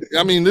 man. But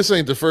I mean, this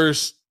ain't the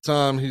first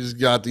time he's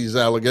got these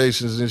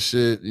allegations and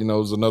shit. You know,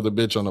 there's another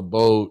bitch on a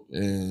boat,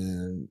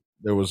 and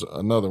there was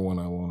another one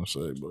I want to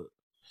say.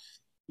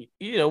 But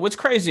you know, what's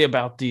crazy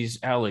about these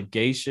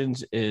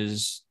allegations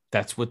is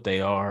that's what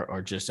they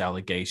are just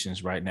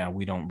allegations right now.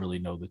 We don't really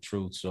know the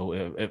truth. So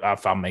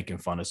if I'm making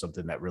fun of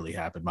something that really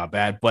happened, my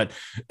bad. But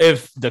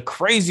if the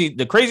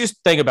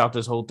craziest thing about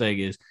this whole thing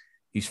is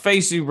he's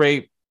facing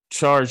rape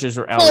charges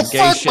or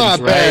allegations, fuck my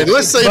right? bad.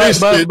 Let's say this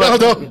shit.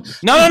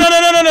 No.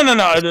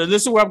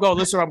 This is where I'm going.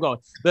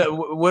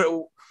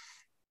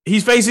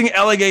 He's facing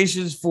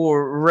allegations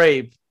for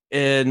rape,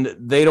 and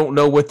they don't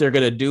know what they're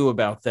gonna do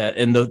about that.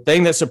 And the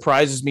thing that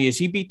surprises me is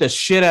he beat the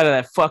shit out of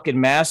that fucking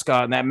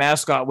mascot, and that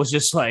mascot was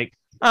just like,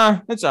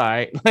 it's all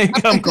right.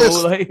 Like, I'm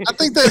cool. Like, I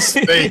think that's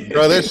fake,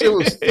 bro. That shit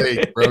was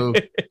fake, bro.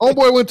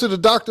 Homeboy went to the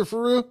doctor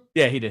for real?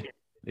 Yeah, he did.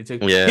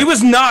 He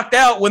was knocked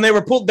out when they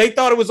were pulled. They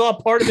thought it was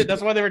all part of it.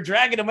 That's why they were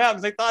dragging him out,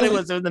 because they thought it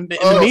was in the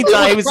meantime.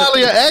 It was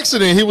probably an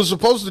accident. He was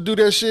supposed to do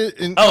that shit.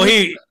 And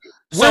where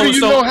do you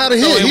know how to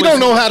hit? He don't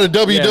know how to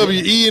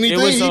WWE anything.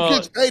 He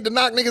gets paid to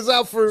knock niggas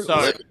out for.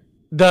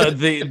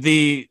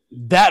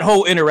 That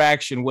whole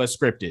interaction was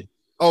scripted.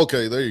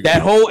 Okay, there you go.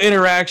 That whole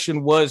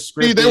interaction was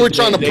scripted. See, they were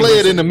trying to play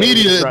it in the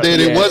media that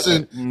it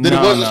wasn't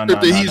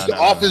scripted. He's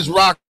off his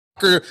rocker.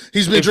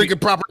 He's been drinking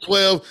proper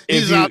 12.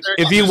 He's out there.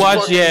 If you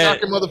watch,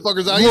 knocking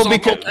motherfuckers out. He's on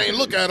cocaine.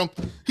 Look at him.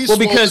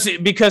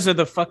 Because of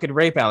the fucking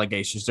rape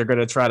allegations, they're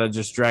gonna try to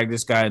just drag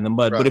this guy in the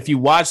mud. Right. But if you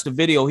watch the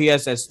video, he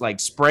has this like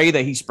spray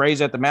that he sprays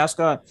at the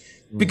mascot.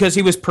 because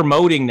he was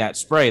promoting that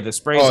spray. The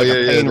spray is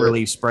a pain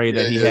relief spray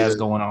that he has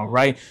going on,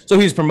 right? So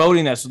he's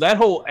promoting that. So that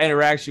whole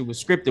interaction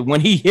was scripted.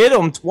 When he hit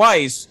him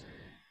twice,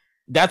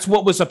 that's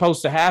what was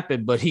supposed to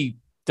happen, but he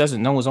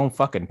doesn't know his own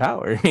fucking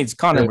power. I mean, it's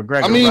Conor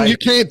McGregor. I mean, right? You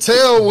can't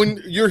tell when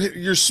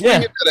you're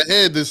swinging at a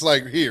head that's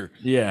like here.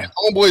 Yeah,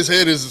 homeboy's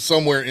head is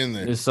somewhere in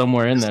there. It's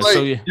somewhere in there. Like,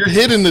 so you're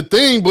hitting the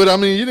thing, but I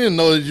mean, you didn't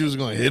know that you was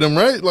going to hit him,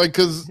 right? Like,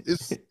 because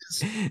it's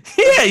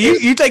yeah,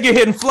 you think you're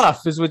hitting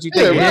fluff is what you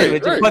think. Yeah, you're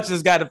hitting. You punch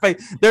this guy in the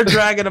face. They're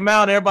dragging him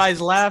out.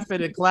 Everybody's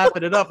laughing and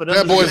clapping it up. And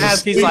that boy's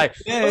mask, he's like,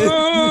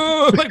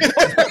 oh.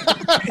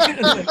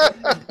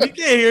 You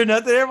can't hear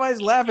nothing.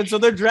 Everybody's laughing, so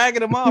they're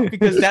dragging him off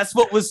because that's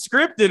what was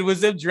scripted,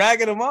 was them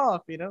dragging him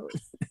off. You know.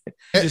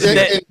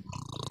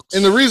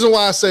 And the reason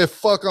why I said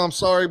fuck, I'm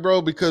sorry,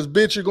 bro, because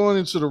bitch, you're going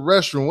into the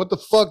restroom. What the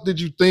fuck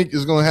did you think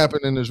is going to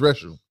happen in this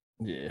restroom?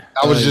 Yeah,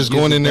 I was just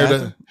going in there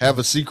to have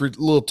a secret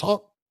little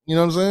talk. You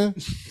know what I'm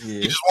saying? Yeah.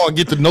 You just want to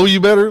get to know you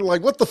better.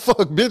 Like, what the fuck,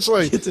 bitch?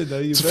 Like, get to know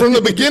you from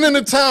the beginning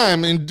of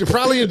time, and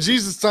probably in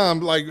Jesus'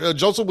 time, like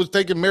Joseph was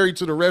taking Mary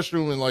to the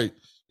restroom, and like,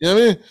 you know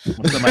what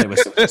I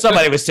mean?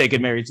 Somebody was taking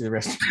Mary to the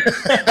restroom.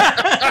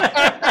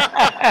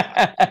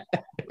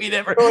 we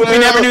never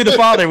knew the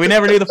father. We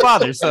never knew the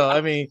father. So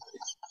I mean,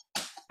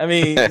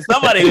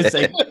 somebody was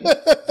saying.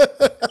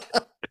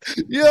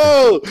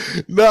 Yo,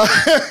 nah.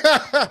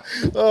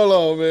 Hold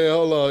on, man.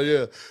 Hold on,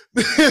 yeah.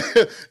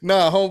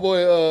 Nah,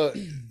 homeboy,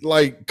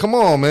 like, come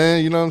on,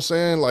 man. You know what I'm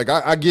saying? Like,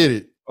 I get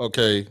it.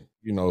 Okay,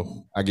 you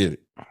know, I get it.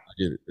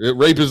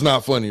 Rape is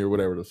not funny or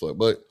whatever the fuck.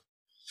 But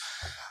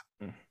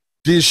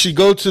did she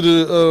go to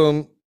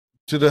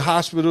the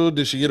hospital?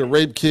 Did she get a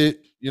rape kit?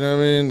 You know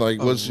what I mean?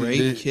 Like, was she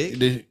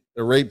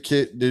a rape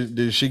kit?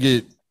 Did she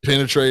get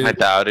penetrated? I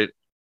doubt it.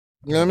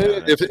 You know what I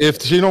mean?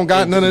 If she don't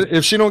got none of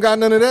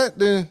that,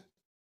 then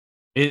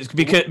it's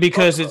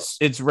because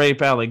it's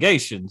rape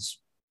allegations,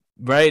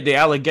 right? The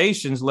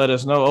allegations let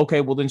us know,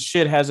 okay, well then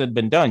shit hasn't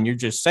been done. You're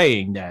just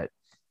saying that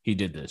he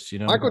did this, you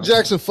know. Michael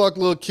Jackson fucked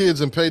little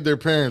kids and paid their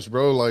parents,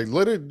 bro. Like,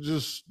 let it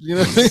just, you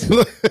know what I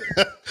mean?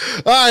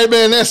 All right,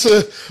 man. That's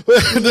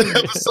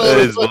the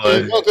episode.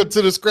 Welcome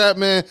to the Scrap,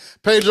 man.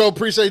 Pedro,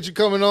 appreciate you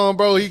coming on,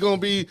 bro. He gonna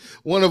be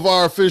one of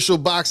our official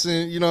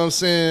boxing, you know what I'm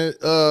saying?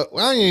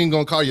 I ain't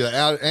gonna call you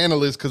an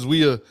analyst because we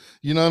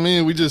you know what I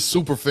mean? We just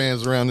super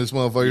fans around this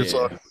motherfucker.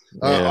 So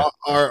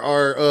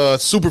our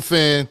super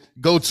fan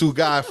go-to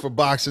guy for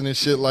boxing and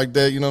shit like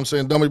that. You know what I'm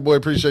saying? Dummy boy,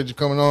 appreciate you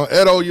coming on.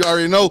 Edo, you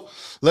already know.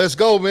 Let's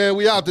go, man.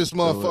 We out this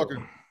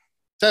motherfucker.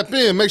 Tap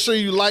in. Make sure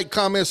you like,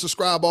 comment,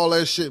 subscribe, all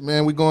that shit,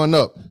 man. We going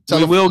up.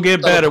 We will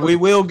get better. We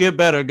will get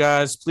better,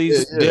 guys.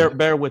 Please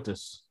bear with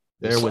us.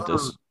 Bear with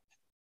us.